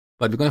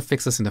 but we're going to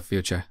fix this in the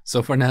future.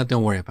 So for now,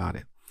 don't worry about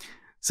it.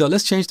 So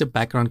let's change the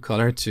background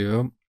color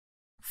to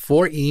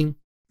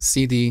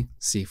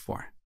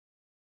 4E-CD-C4.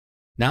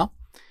 Now,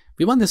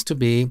 we want this to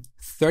be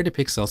 30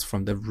 pixels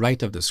from the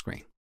right of the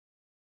screen.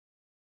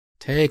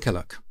 Take a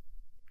look.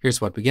 Here's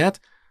what we get.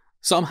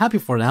 So I'm happy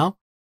for now.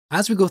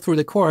 As we go through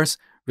the course,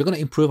 we're going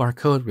to improve our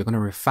code. We're going to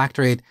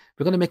refactor it.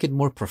 We're going to make it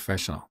more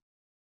professional.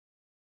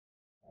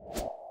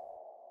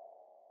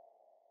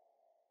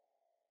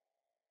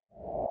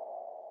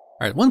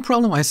 All right, one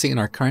problem I see in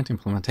our current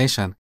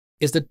implementation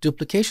is the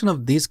duplication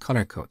of these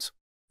color codes.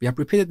 We have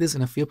repeated this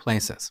in a few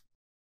places.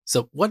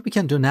 So what we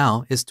can do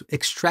now is to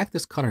extract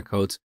these color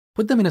codes,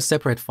 put them in a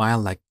separate file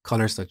like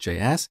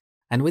colors.js,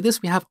 and with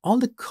this we have all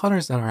the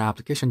colors that our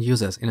application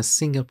uses in a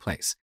single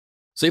place.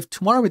 So if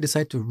tomorrow we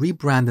decide to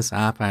rebrand this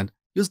app and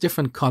use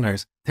different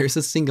colors, there's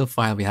a single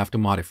file we have to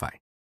modify.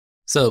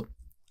 So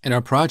in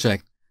our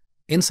project,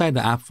 inside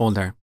the app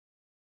folder,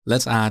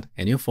 let's add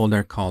a new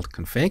folder called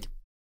config.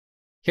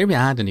 Here we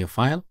add a new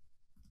file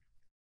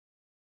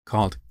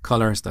called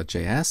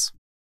colors.js.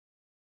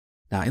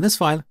 Now in this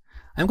file,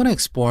 I'm going to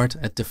export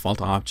a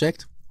default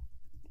object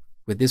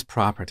with these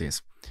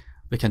properties.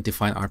 We can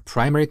define our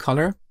primary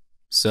color.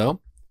 So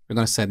we're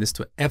going to set this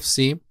to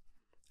FC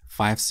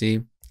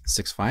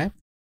 5C65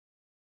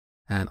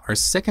 and our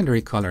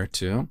secondary color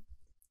to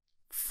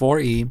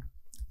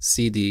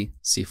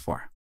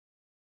 4E-CD-C4.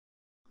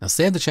 Now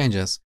save the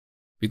changes.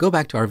 We go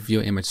back to our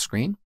view image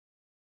screen.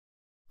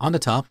 On the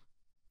top,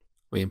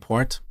 we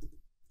import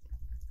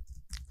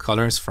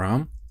colors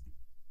from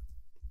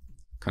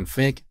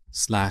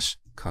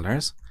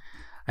config/colors.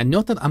 And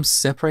note that I'm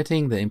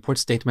separating the import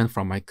statement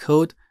from my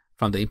code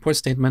from the import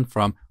statement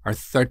from our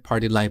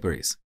third-party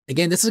libraries.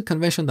 Again, this is a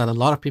convention that a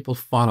lot of people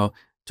follow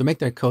to make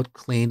their code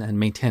clean and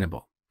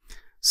maintainable.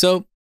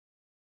 So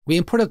we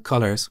imported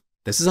colors.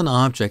 This is an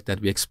object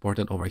that we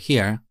exported over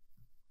here.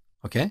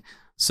 Okay,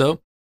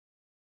 so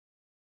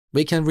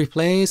we can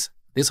replace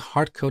these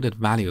hard-coded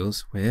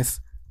values with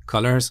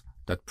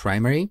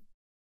colors.primary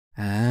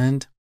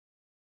and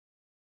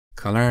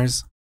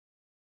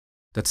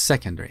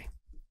colors.secondary.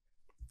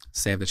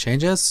 Save the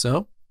changes.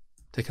 So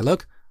take a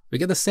look. We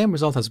get the same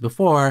result as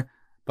before,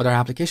 but our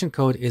application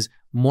code is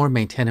more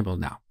maintainable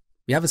now.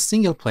 We have a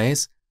single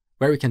place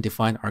where we can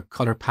define our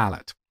color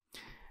palette.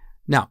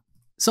 Now,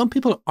 some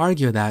people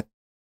argue that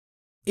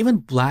even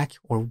black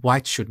or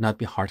white should not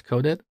be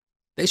hard-coded.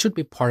 They should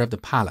be part of the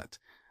palette.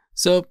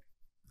 So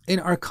in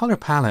our color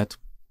palette,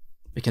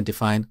 we can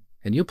define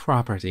a new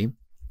property,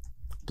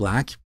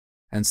 black,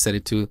 and set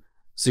it to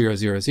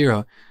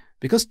 000,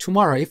 because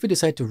tomorrow, if we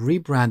decide to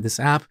rebrand this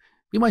app,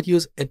 we might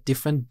use a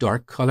different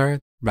dark color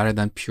rather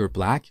than pure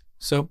black.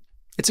 So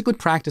it's a good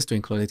practice to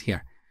include it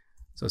here.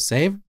 So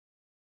save.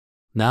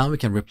 Now we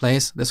can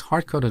replace this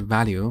hard-coded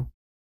value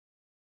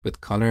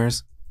with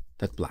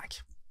colors.black.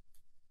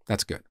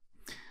 That's good.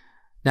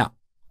 Now,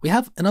 we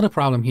have another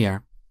problem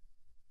here,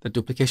 the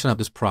duplication of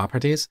these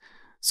properties.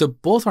 So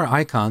both our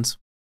icons,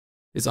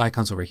 these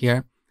icons over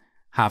here,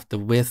 have the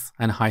width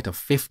and height of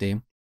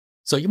 50.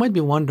 So you might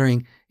be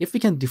wondering if we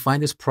can define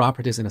these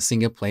properties in a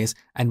single place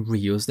and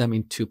reuse them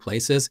in two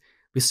places.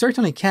 We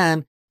certainly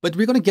can, but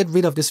we're going to get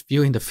rid of this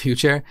view in the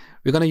future.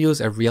 We're going to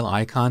use a real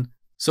icon.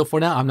 So for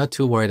now, I'm not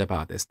too worried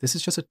about this. This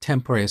is just a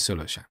temporary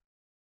solution.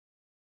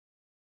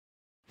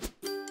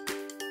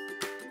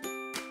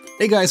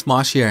 Hey guys,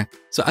 Mosh here.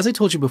 So as I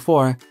told you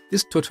before,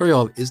 this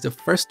tutorial is the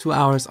first 2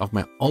 hours of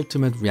my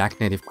Ultimate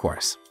React Native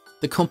course.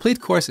 The complete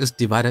course is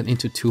divided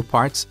into 2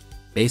 parts,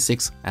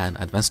 basics and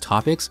advanced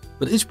topics,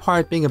 but each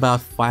part being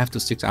about 5 to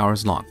 6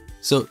 hours long.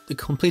 So the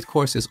complete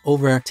course is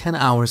over 10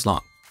 hours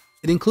long.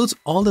 It includes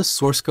all the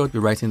source code we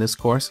write in this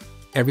course.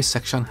 Every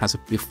section has a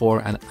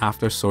before and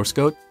after source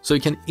code, so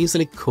you can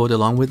easily code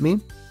along with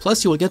me.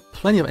 Plus, you will get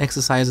plenty of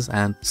exercises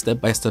and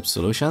step-by-step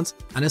solutions,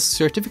 and a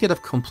certificate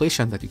of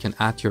completion that you can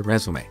add to your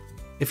resume.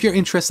 If you're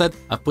interested,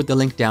 I'll put the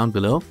link down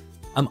below.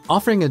 I'm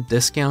offering a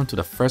discount to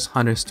the first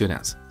 100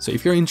 students. So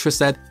if you're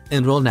interested,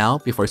 enroll now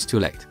before it's too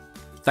late.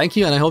 Thank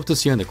you, and I hope to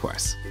see you in the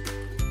course.